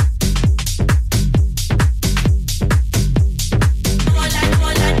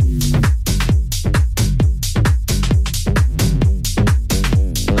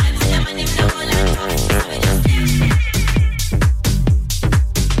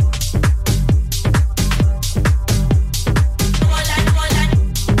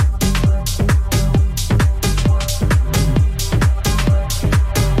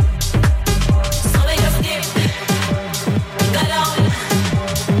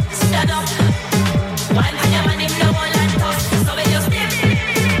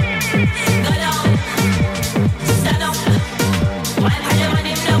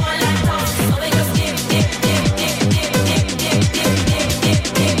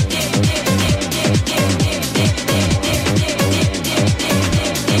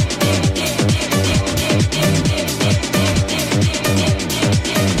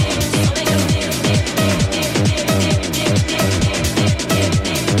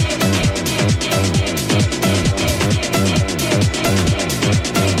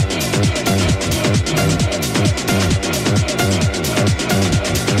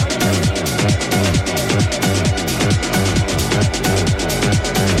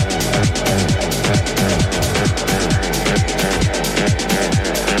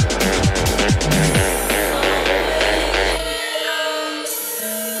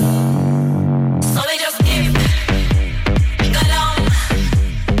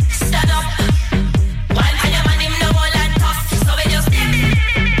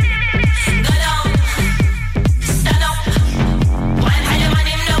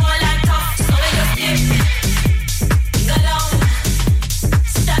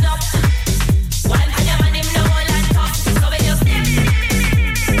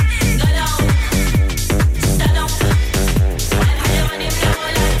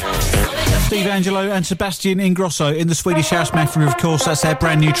D'Angelo and Sebastian Ingrosso in the Swedish House Mafia, of course. That's their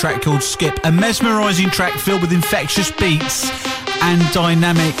brand new track called Skip. A mesmerising track filled with infectious beats and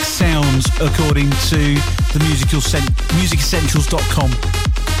dynamic sounds, according to the musicessentials.com.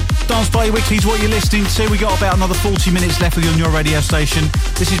 Dance Party Weekly is what you're listening to. We got about another 40 minutes left with you on your radio station.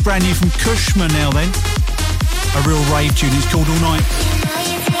 This is brand new from Kushma now then. A real rave tune. It's called All Night.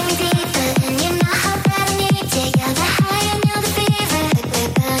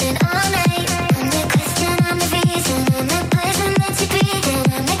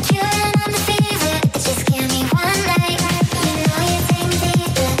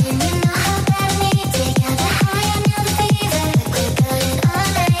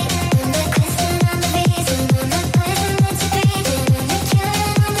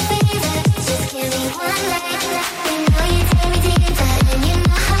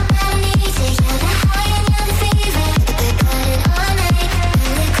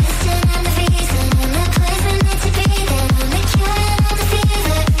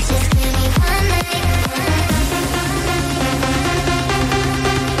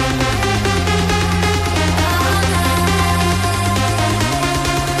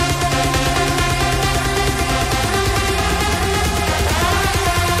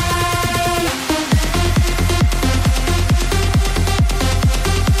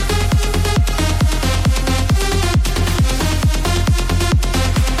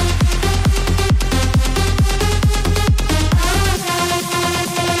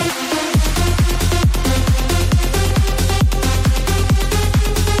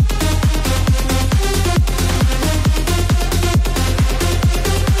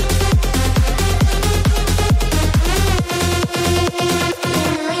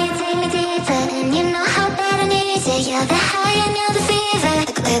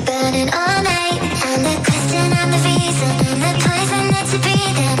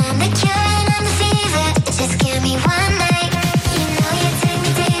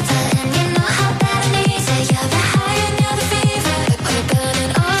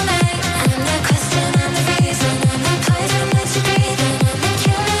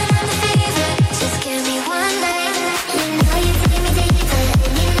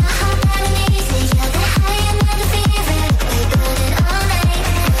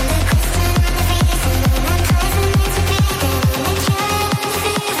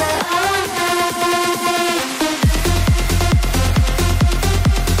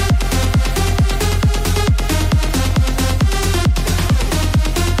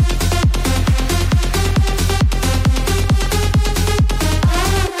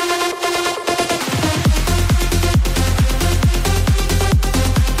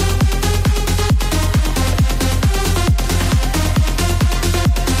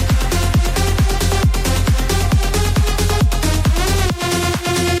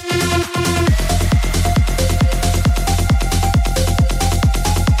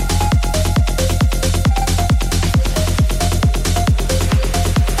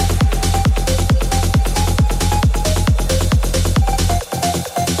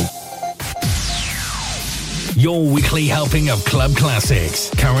 Your weekly helping of club classics,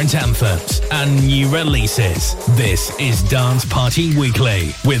 current anthems, and new releases. This is Dance Party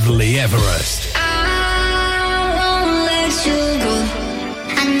Weekly with Lee Everest. I won't let you go.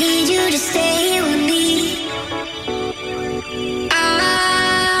 I need you to stay with me.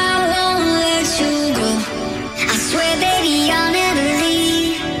 I won't let you go. I swear, baby, I'll never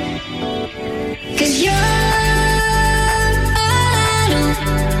leave. 'Cause you're all I know.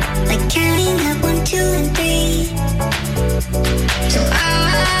 Like counting up 1, 2, and 3. So I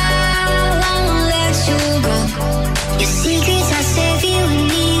won't let you go. Your secrets are safe, you and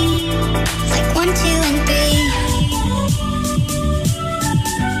me. Like 1, 2, and 3.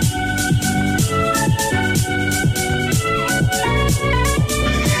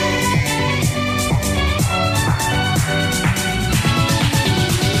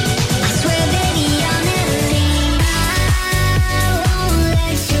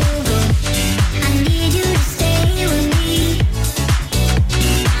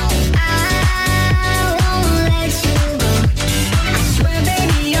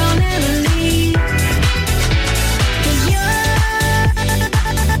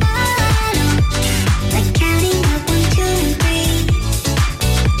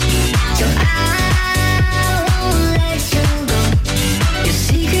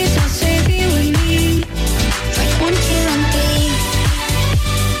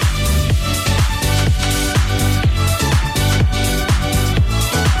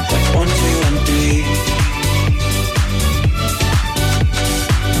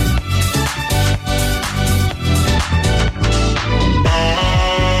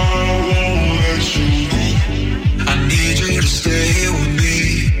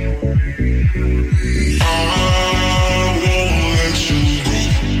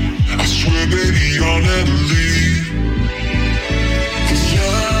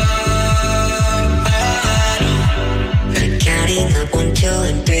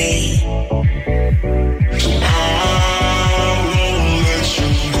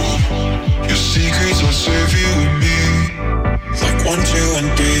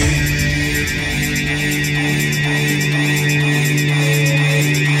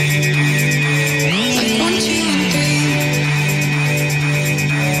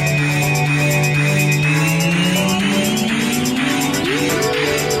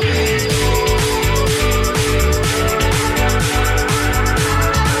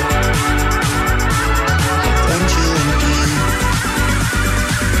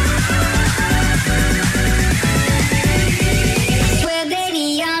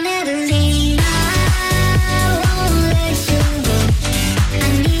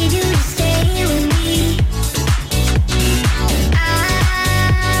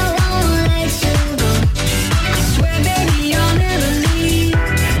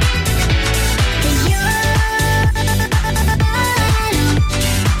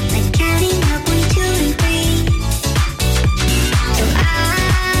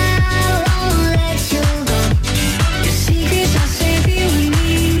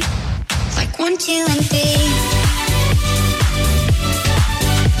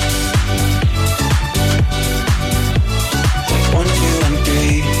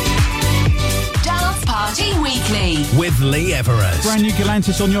 Lee Everest. Brand new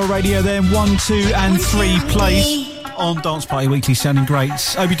Galantis on your radio there. 1, 2 and 3 plays on Dance Party Weekly, sounding great.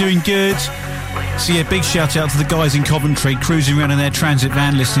 Hope you're doing good. So yeah, big shout out to the guys in Coventry cruising around in their transit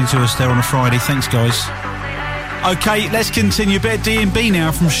van listening to us there on a Friday. Thanks guys. Okay, let's continue. A bit of D&B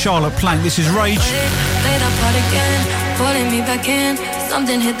now from Charlotte Plank. This is Rage. Played up hard again, pulling me back in.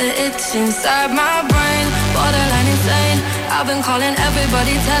 Something hit the itch inside my brain. Borderline insane. I've been calling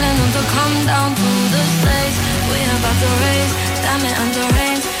everybody, telling them to come down to the stage. We about to race, damn it, under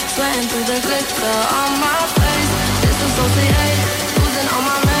range. Sweating through the glitter on my face. Disassociate, losing all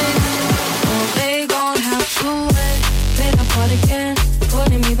my mates. Oh, they gon' have to wait. Played up hard again,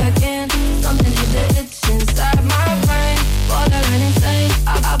 pulling me back in. Something hit the itch inside my brain. Borderline insane.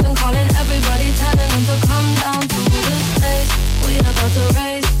 I've been calling everybody, telling them to come down to the stage. We about to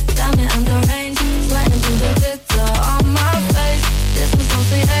race, damn it, under range. Sweating through the glitter on my face.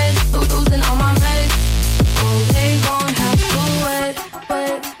 Disassociate, losing all my mates. Oh, they gon' have to wait,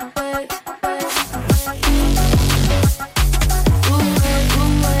 wait, wait, wait.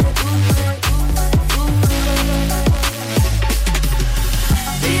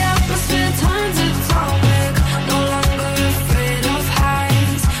 The atmosphere turns atomic. No longer afraid of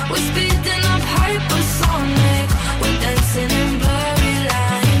heights. We're speeding up hypersonic. We're dancing in blurry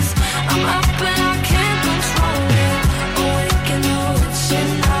lines. I'm up and I can't control it. Awake in the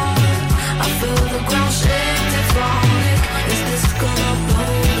witching night. I feel the ground shake tectonic. Is this gonna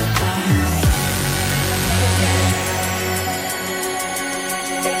blow the dice?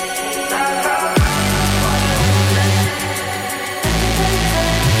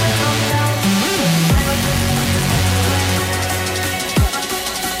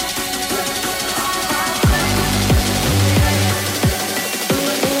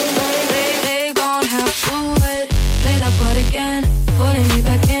 They gon' have to wait. Played up hard again, pulling me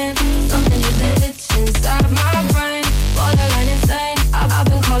back in. Something hit the itch inside my brain. Borderline insane. I've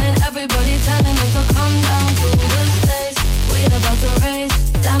been calling everybody, telling them to come down to the stage. We about to race,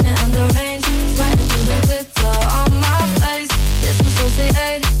 damn it, under range. Sweating through the glitter on my face.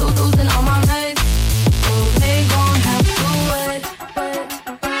 Disassociate, losing all my mates. Oh, they gon' have to wait, wait.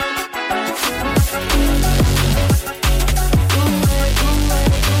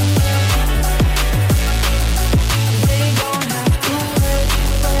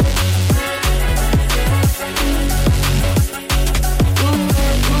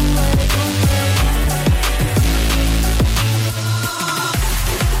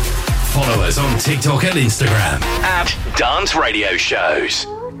 Follow us on TikTok and Instagram at Dance Radio Shows.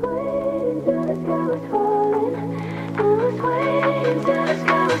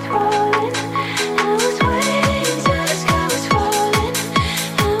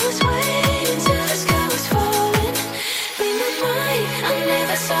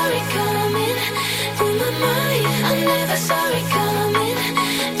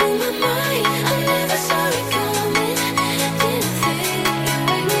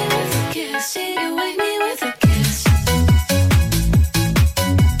 See you wake me with a kiss.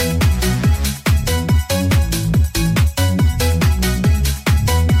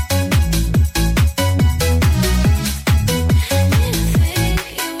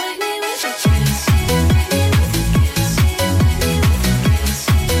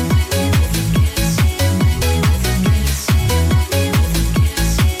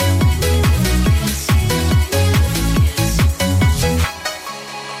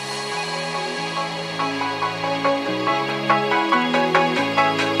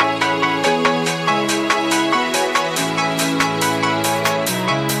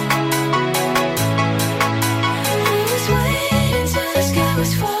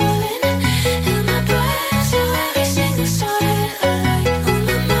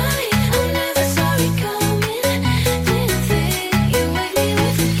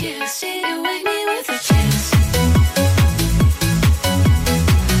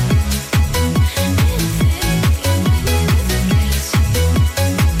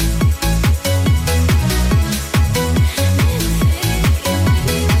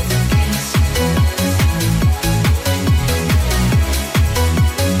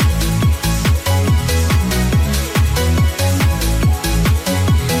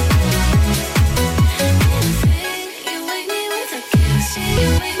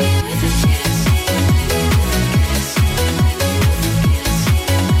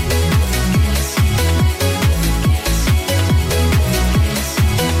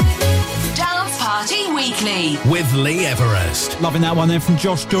 with Lee Everest. Loving that one then from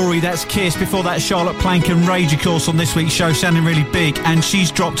Josh Dory. That's Kiss. Before that, Charlotte Plank and Rage, of course, on this week's show, sounding really big. And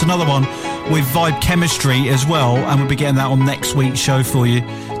she's dropped another one with Vibe Chemistry as well, and we'll be getting that on next week's show for you.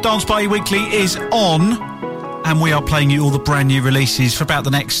 Dance Party Weekly is on. and we are playing you all the brand new releases for about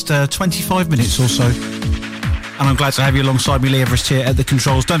the next 25 minutes or so. And I'm glad to have you alongside me, Lee Everest, here at the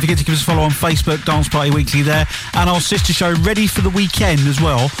controls. Don't forget to give us a follow on Facebook, Dance Party Weekly there, and our sister show Ready for the Weekend as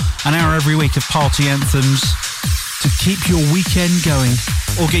well. An hour every week of party anthems to keep your weekend going,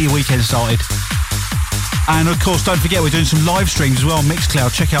 or get your weekend started. And of course, don't forget, we're doing some live streams as well on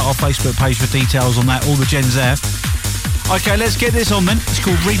Mixcloud. Check out our Facebook page for details on that, all the gens there. Okay, let's get this on then. It's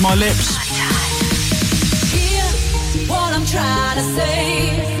called Read My Lips. Hear what I'm trying to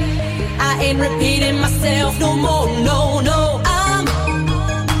say. I ain't repeating myself no more, no. I'm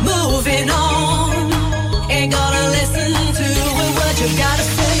moving on. Ain't gonna listen to what you gotta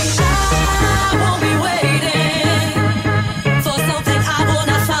say. I won't be waiting for something I will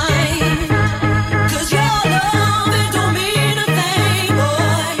not find. 'Cause your love, it don't mean a thing,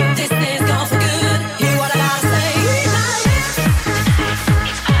 boy. This thing's gone for good. Hear what I gotta say. Read my lips.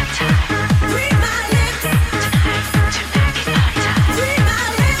 It's party time. Read my lips. Tonight is party time. Read my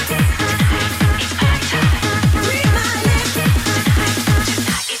lips. It's party time. Read my lips.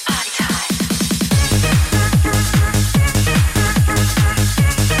 Tonight is party time.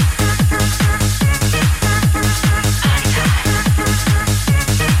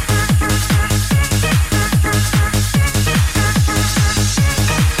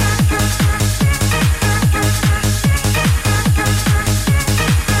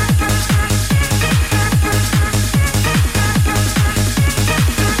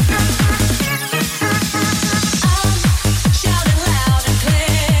 Shouting loud and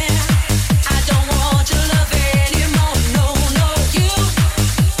clear. I don't want your love anymore. No. You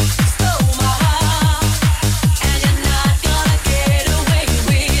stole my heart, and you're not gonna get away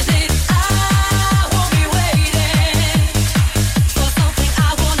with it. I won't be waiting for something I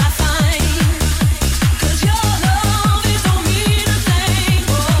will not find. 'Cause your love, it don't mean a thing,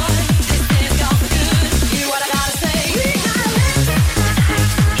 boy. This thing's gone for good. Hear what I gotta say. Read my lips.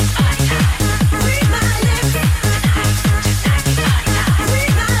 It's party time. Read my lips. Tonight is party time.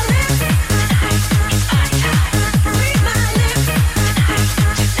 Read my lips. It's party time. Read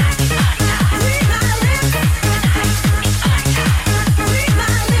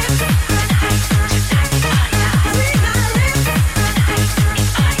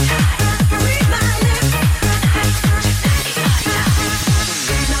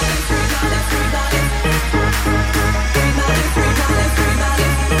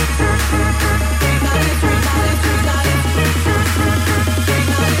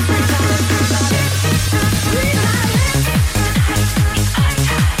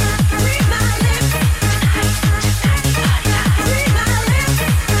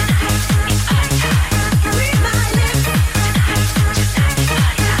lips.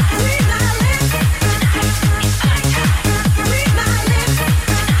 Tonight is party time. Read my lips. It's party time. Read my lips.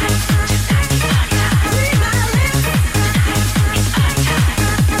 Tonight is party time. Read my lips. It's party time.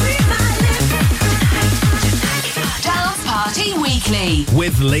 Read my lips. Dance Party Weekly.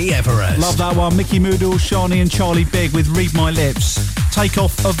 With Lee Everest. Love that one. Mickey Moodle, Shani and Charlie Big with Read My Lips. Take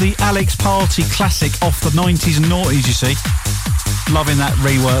off of the Alex Party classic off the 90s and noughties, you see. Loving that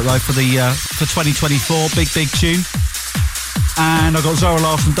rework though for the for 2024. Big tune. And I've got Zara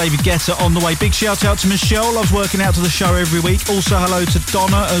Larsson, David Guetta on the way. Big shout out to Michelle. Loves working out to the show every week. Also hello to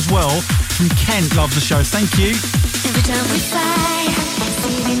Donna as well from Kent. Loves the show. Thank you. Every time we fight, I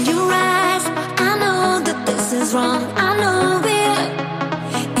see it in your eyes. I know that this is wrong. I know it.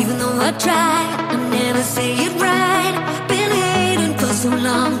 Even though I try, I never say it right. Been hating for so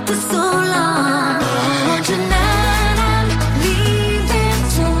long, for so long. And tonight I'm leaving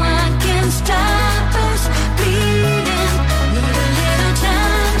so I can stop us bleeding. Need a little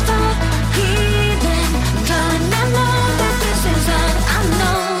time for healing. Darling, I know that this is right. I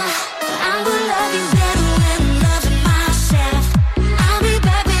know I will love you better when I'm loving myself. I'll be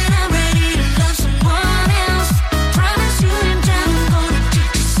back when I'm ready to love someone else. Promise you in time I'm gonna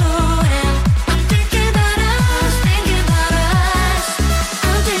treat you so well. I'm thinking about us, thinking about us.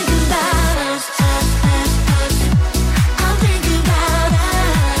 I'm thinking about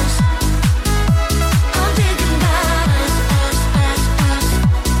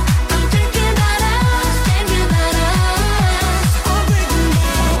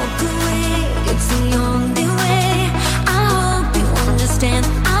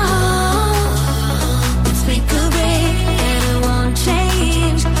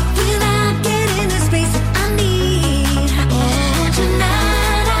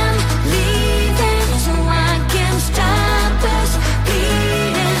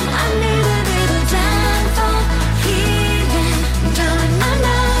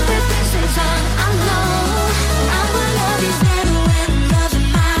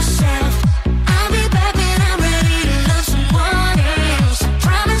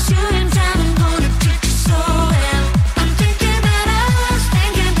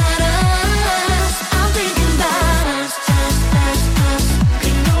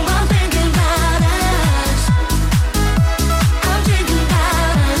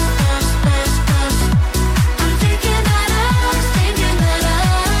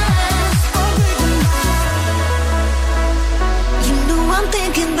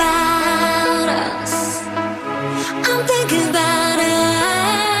thinking about us. I'm thinking about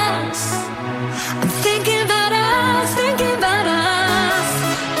us. I'm thinking about us, thinking about us.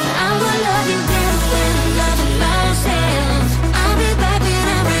 I will love you better than I'm loving myself. I'll be back when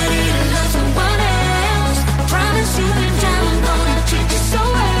I'm ready to love someone else. Promise you in time I'm gonna treat you so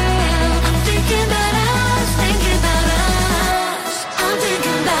well. I'm thinking about us, thinking about us. I'm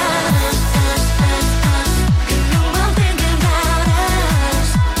thinking about us, us, us, us. You know I'm thinking about us.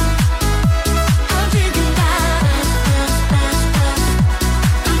 I'm thinking about us, us, us, us.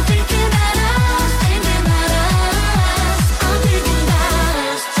 I'm thinking about us, thinking about us. I'm thinking about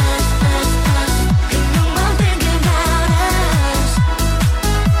us, us, us, us. You know I'm thinking about us.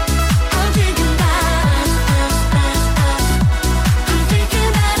 I'm thinking about us, us, us, us. I'm thinking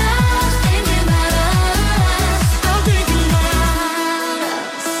about us, thinking about us. I'm thinking about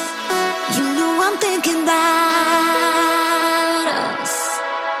us. You know I'm thinking about us.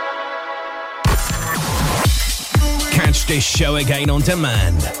 Catch this show again on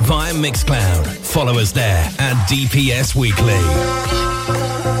demand via Mixcloud. Follow us there at DPS Weekly.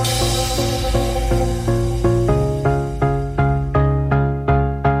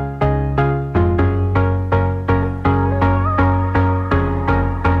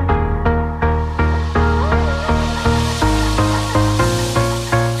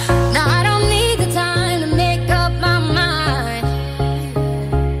 Now I don't need the time to make up my mind.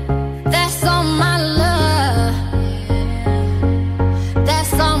 That's all my love.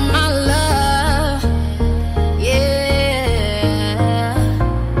 That's all my love. Yeah.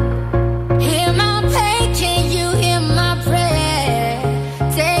 Hear my pain, can you hear my prayer?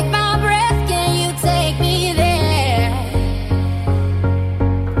 Take my breath, can you take me there?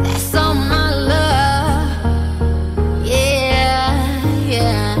 That's all my love. Yeah,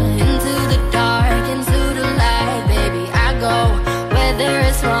 yeah. Into the dark, into the light, baby, I go. Whether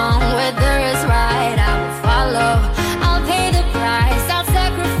it's wrong, whether it's right, I will follow. I'll pay the price, I'll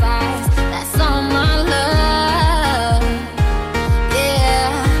sacrifice. That's all my love. Yeah.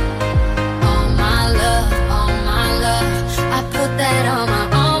 All my love, all my love. I put that on my,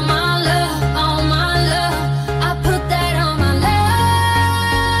 all my love, all my love. I put that on my love.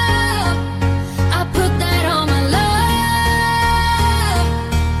 I put that on my love.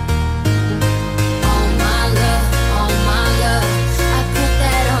 All my love, all my love. I put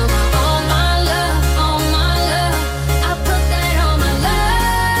that on my, all my love, all my love. I put that on my love.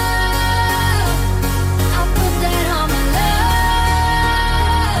 I put that on my love.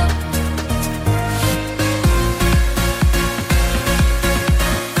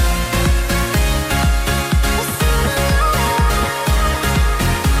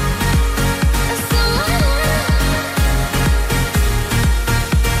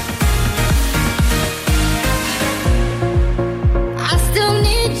 I still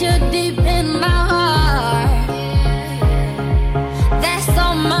need you deep in my heart. That's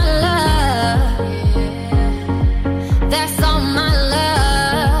all my love. That's all my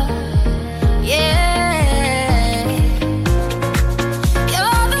love. Yeah.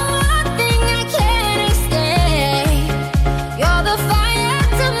 You're the one thing I can't escape. You're the fire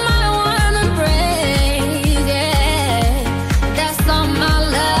to my warm embrace. Yeah. That's all my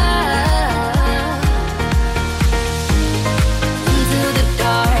love. Into the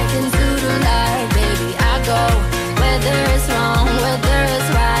dark, into the light, baby, I go. Whether it's wrong, whether it's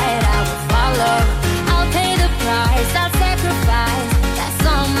right, I will follow. I'll pay the price, I'll sacrifice. That's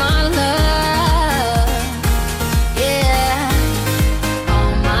all my love. Yeah.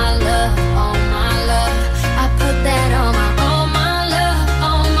 All my love, all my love. I put that on my, all my love,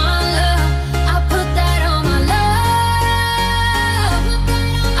 all my love. I put that on my love.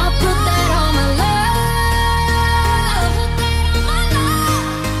 I put that on my love.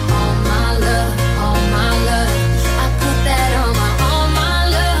 All my love, all my love. I put that on my, all my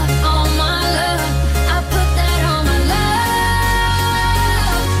love, all my love. I put that on my love.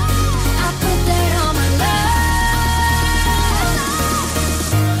 I put that on my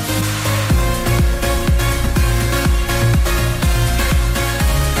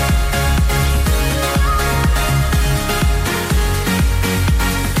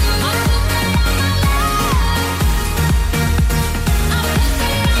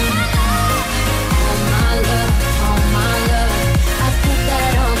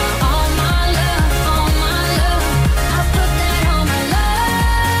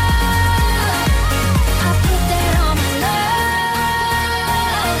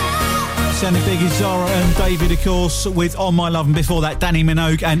Sounding big is Zara and David, of course, with On My Love, and before that, Danny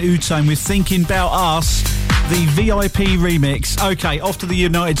Minogue and Wu-Tang with Thinking About Us. the VIP remix. Okay, off to the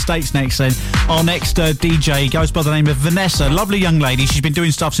United States next then. Our next DJ goes by the name of Vanessa. Lovely young lady. She's been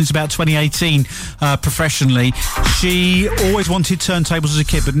doing stuff since about 2018 professionally. She always wanted turntables as a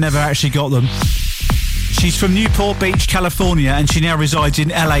kid but never actually got them. She's from Newport Beach, California, and she now resides in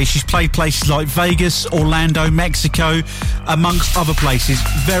LA. She's played places like Vegas, Orlando, Mexico, amongst other places.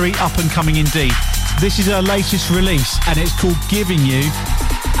 Very up and coming indeed. This is her latest release, and it's called Giving You.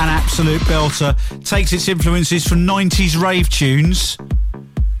 An absolute belter. Takes its influences from 90s rave tunes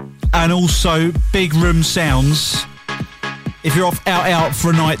and also big room sounds. If you're out for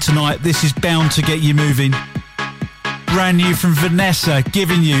a night tonight, this is bound to get you moving. Brand new from Vanessa,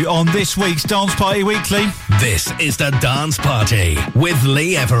 Giving You on this week's Dance Party Weekly. This is the Dance Party with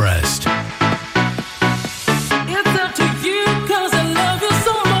Lee Everest. It's up to you 'cause I love you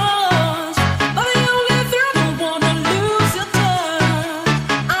so much. But the only thing I don't wanna lose your touch.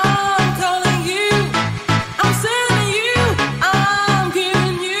 I'm calling you, I'm sending you, I'm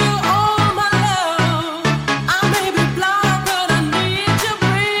giving you all my love. I may be blind, but I need you,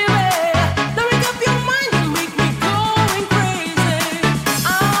 baby. Now make up your mind and make me going crazy.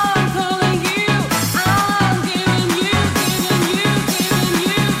 I'm calling you, I'm giving you, giving you, giving you, giving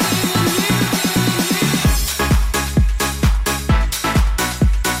you.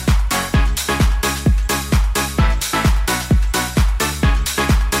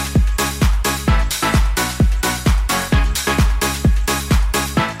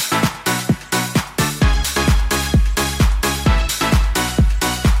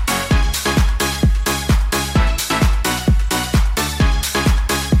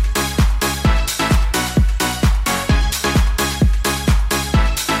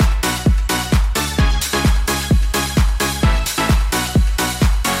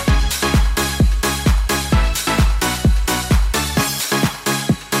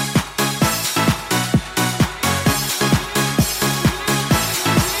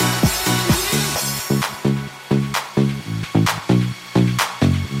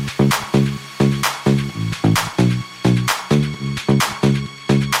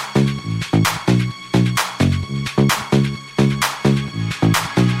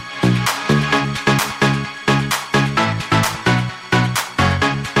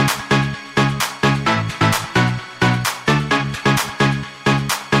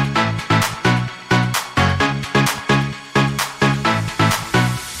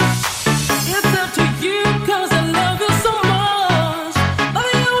 It's up to you 'cause I love you so much. But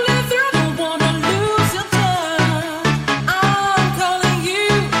the only thing I don't wanna lose your touch. I'm calling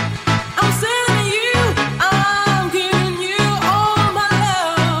you, I'm sending you, I'm giving you all my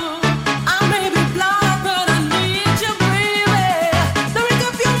love. I may be blind, but I need you, baby. Now make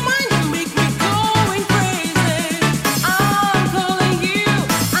up your mind and make me going crazy. I'm calling you,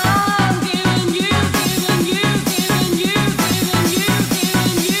 I'm giving you, giving you, giving you, giving you,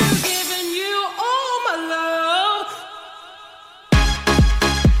 giving you, giving you all my love.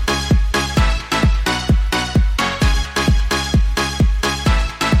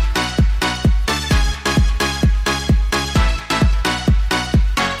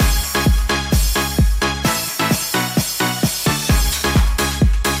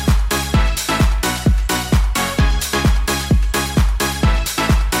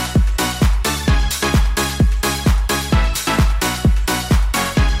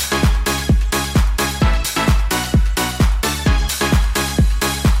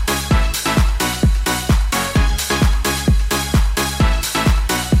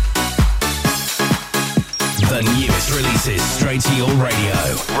 The newest releases straight to your radio.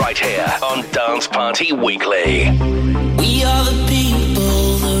 Right here on Dance Party Weekly. We are the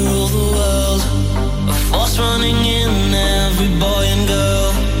people that rule the world. A force running in every boy and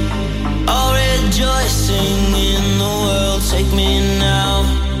girl. All rejoicing in the world. Take me now.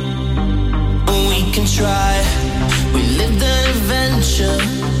 We can try. We lived an adventure.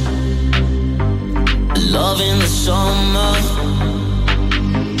 Love in the summer.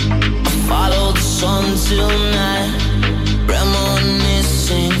 Follow the sun till night,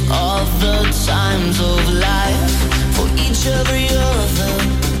 reminiscing of the times of life. For each every other,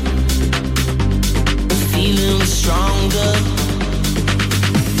 we're feeling stronger.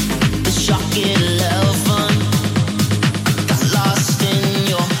 The shock 11 got lost in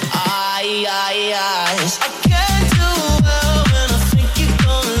your eyes. I can't do well when I think you're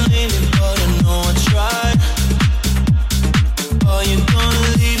gonna leave me, but I know I tried. Are you gonna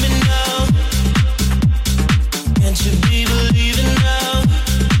leave me now? Can't you be believing now?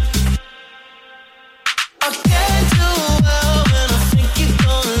 I can't do well when I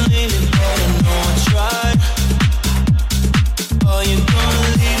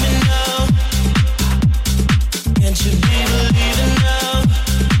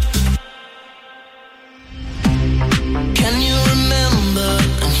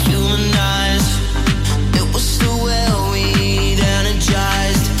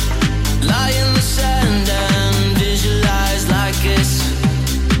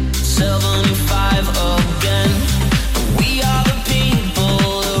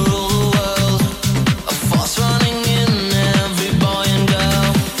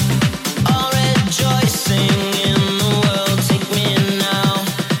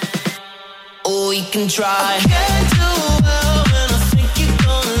try. I can't do well when I think you're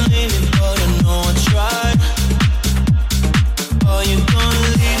gonna leave me, but I know I tried. Are you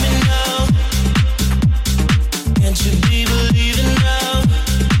gonna leave me now? Can't you be believing now?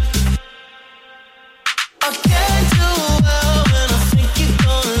 I can't do well when I think you're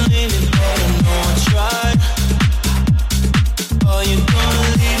gonna leave me, but I know I tried. Are you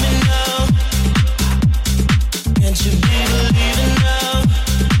gonna leave me now? Can't you be believing now?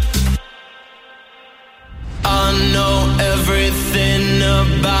 I know everything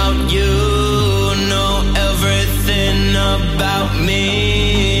about you, know everything about me,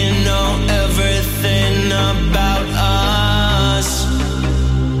 know everything about us.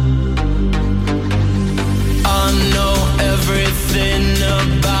 I know everything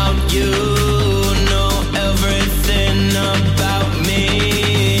about you, know everything about me,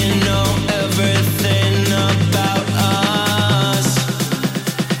 know everything about us.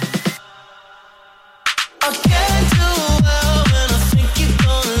 I can't do well when I think you're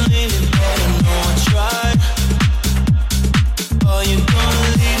gonna leave me, but I know I tried. Are you gonna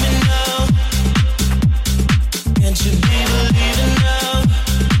leave me now? Can't you be believing now?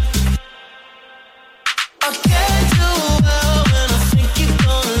 I can't do well when I think you're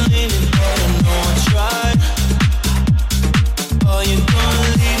gonna leave me, but I know I tried. Are you gonna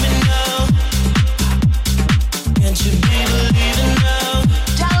leave me now? Can't you be believing now?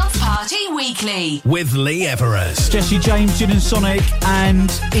 Dance Party Weekly. With Lee Everest. Jesse James, Gin and Sonic, and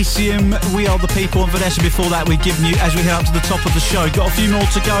Isium, We Are the People, and Vanessa. Before that, we've given you, as we head up to the top of the show, got a few more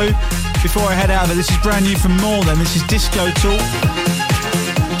to go before I head out of it. This is brand new from More Than. This is Disco Talk.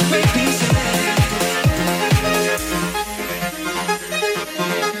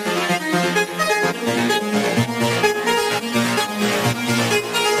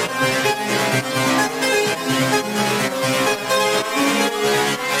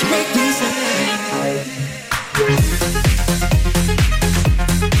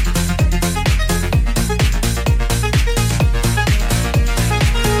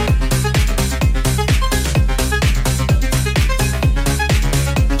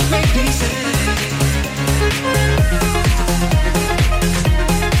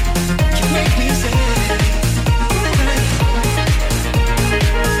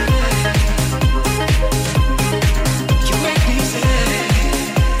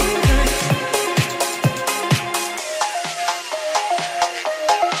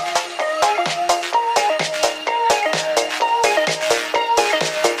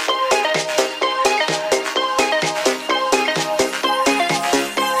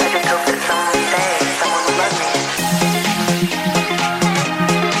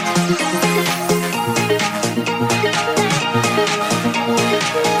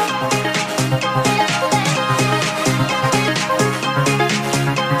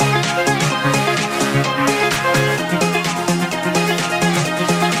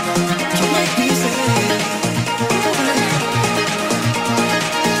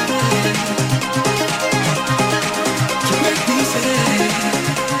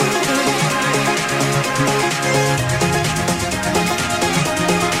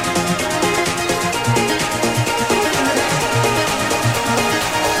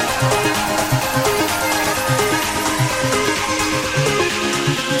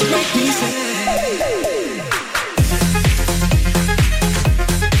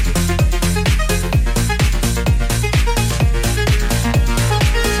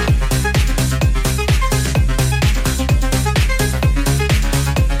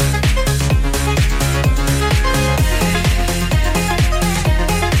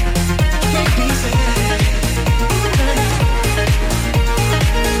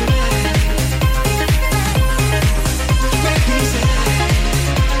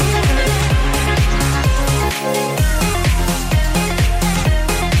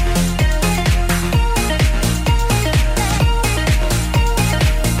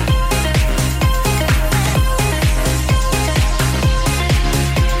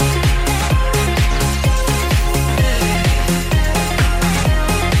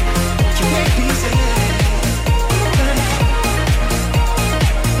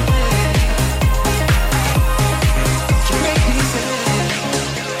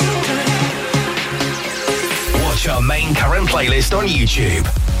 Playlist on YouTube.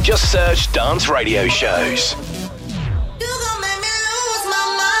 Just search Dance Radio Shows.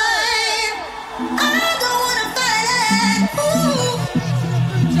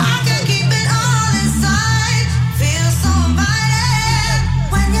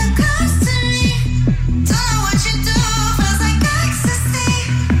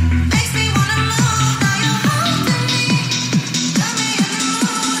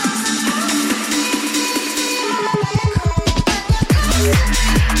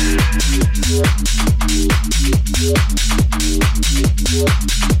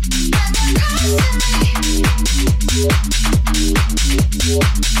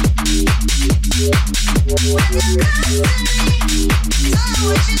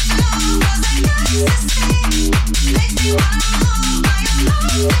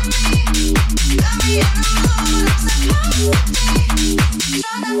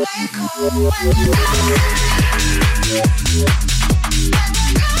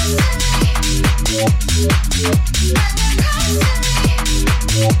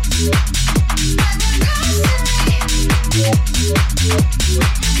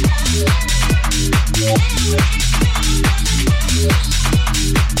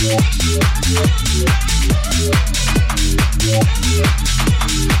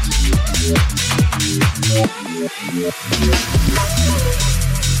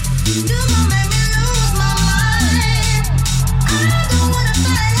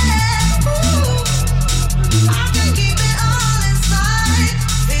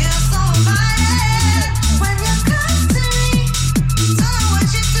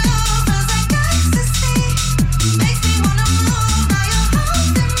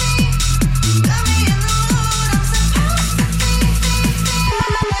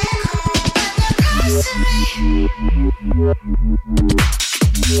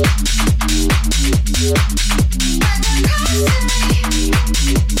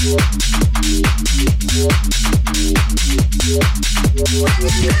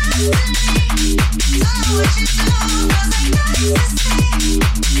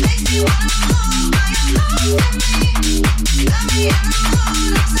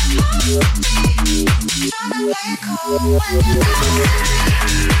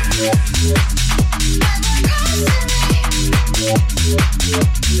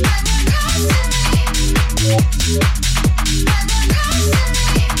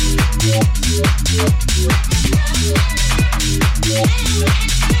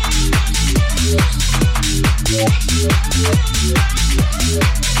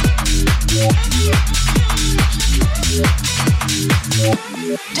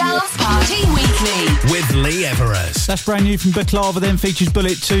 Dance Party Weekly with Lee Everest. That's brand new from Baklava, then features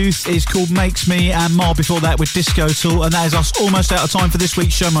Bullet Tooth. It's called Makes Me, and more before that with Disco Tool. And that is us almost out of time for this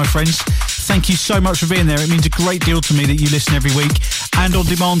week's show, my friends. Thank you so much for being there. It means a great deal to me that you listen every week. And on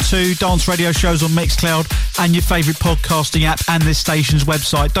demand too, dance radio shows on Mixcloud and your favourite podcasting app and this station's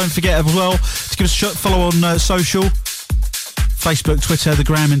website. Don't forget as well to give us a follow on social. Facebook, Twitter, the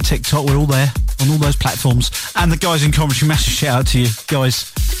Gram and TikTok. We're all there on all those platforms. And the guys in Coventry, massive shout out to you guys.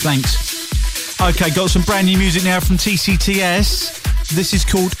 Thanks. Okay, got some brand new music now from TCTS. This is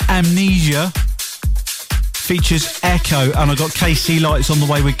called Amnesia. Features Echo, and I've got KC Lights on the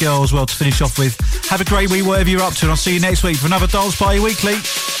way with Girl as well to finish off with. Have a great week, whatever you're up to, and I'll see you next week for another Dance Party Weekly.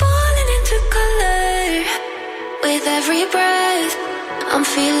 Falling into colour with every breath. I'm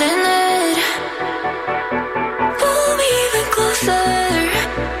feeling it. Pull me even closer.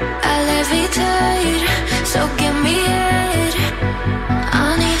 I levitate, so give me it.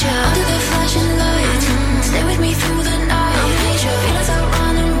 I need you under the flashing lights. Stay with me through the night. I need you. Feelings are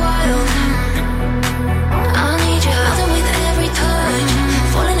running wild. I need you. Nothing with every touch.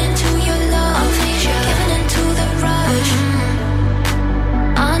 Falling into your love. I need you. Giving into the rush.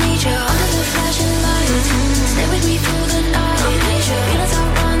 I need you under the flashing lights. Stay with me through the night. I need you. Feelings are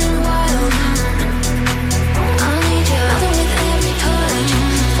running wild. I need you. Nothing with every touch.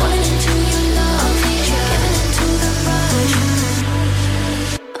 Falling into your love. I need you. Giving into the rush.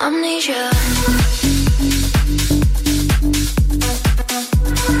 Amnesia.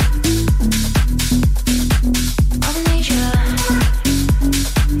 Amnesia.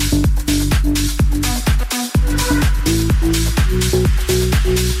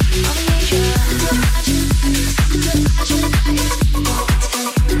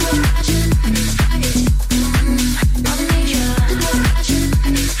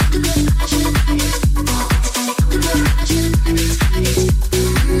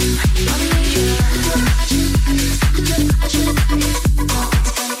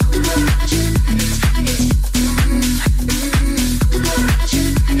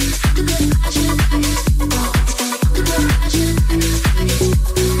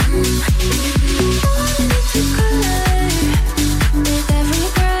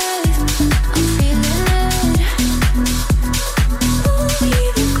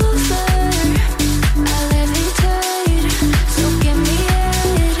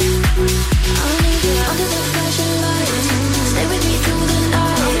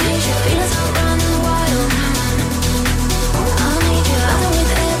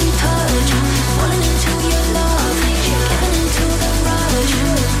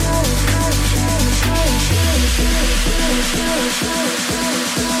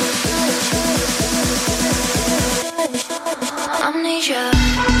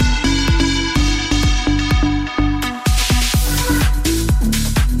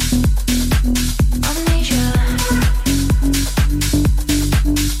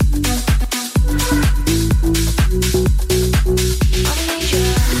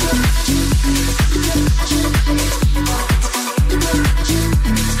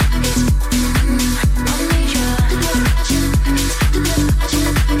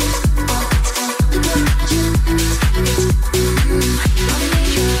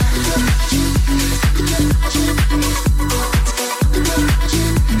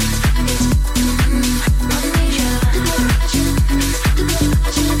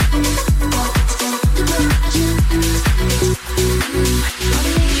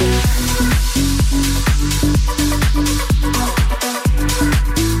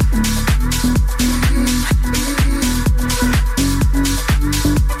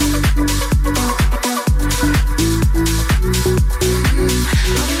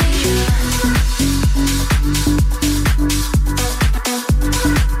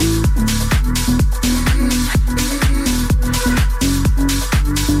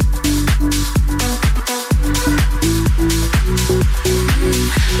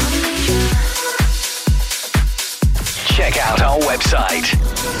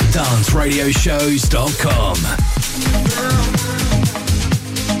 DanceRadioShows.com.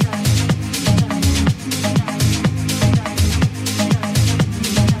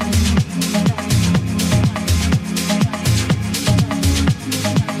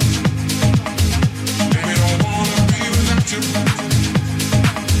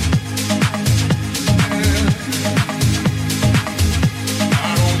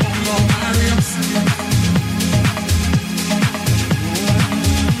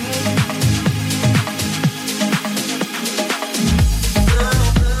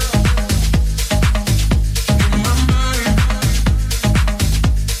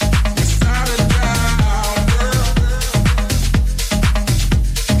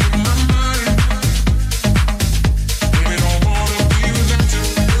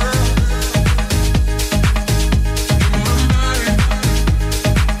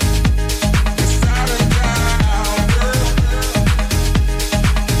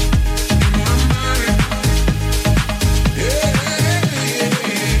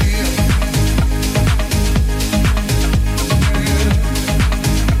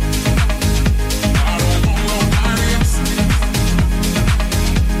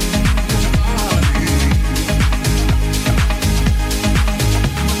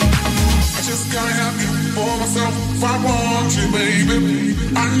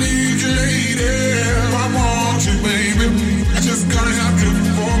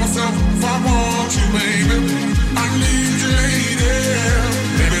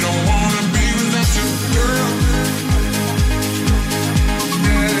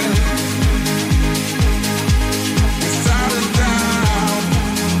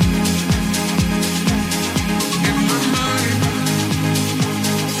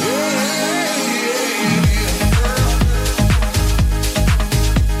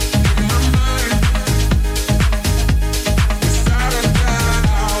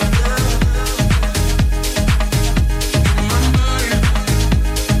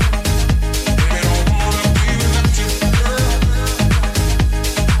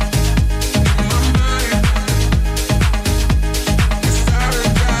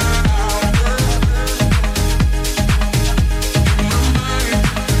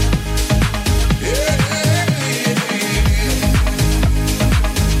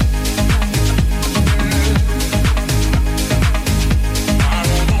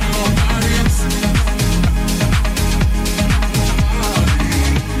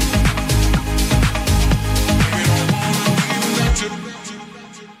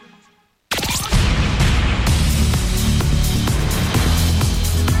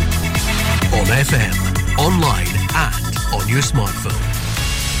 FM, online and on your smartphone.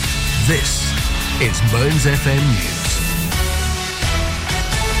 This is Mearns FM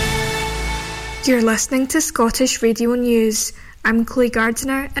News. You're listening to Scottish Radio News. I'm Chloe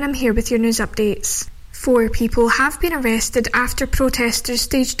Gardiner and I'm here with your news updates. 4 people have been arrested after protesters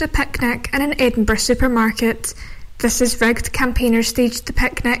staged a picnic in an Edinburgh supermarket. This is rigged. Campaigners staged the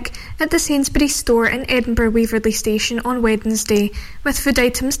picnic at the Sainsbury's store in Edinburgh Waverley Station on Wednesday, with food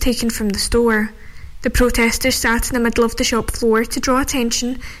items taken from the store. The protesters sat in the middle of the shop floor to draw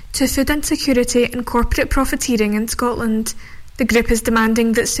attention to food insecurity and corporate profiteering in Scotland. The group is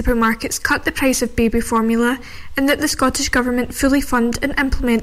demanding that supermarkets cut the price of baby formula and that the Scottish Government fully fund and implement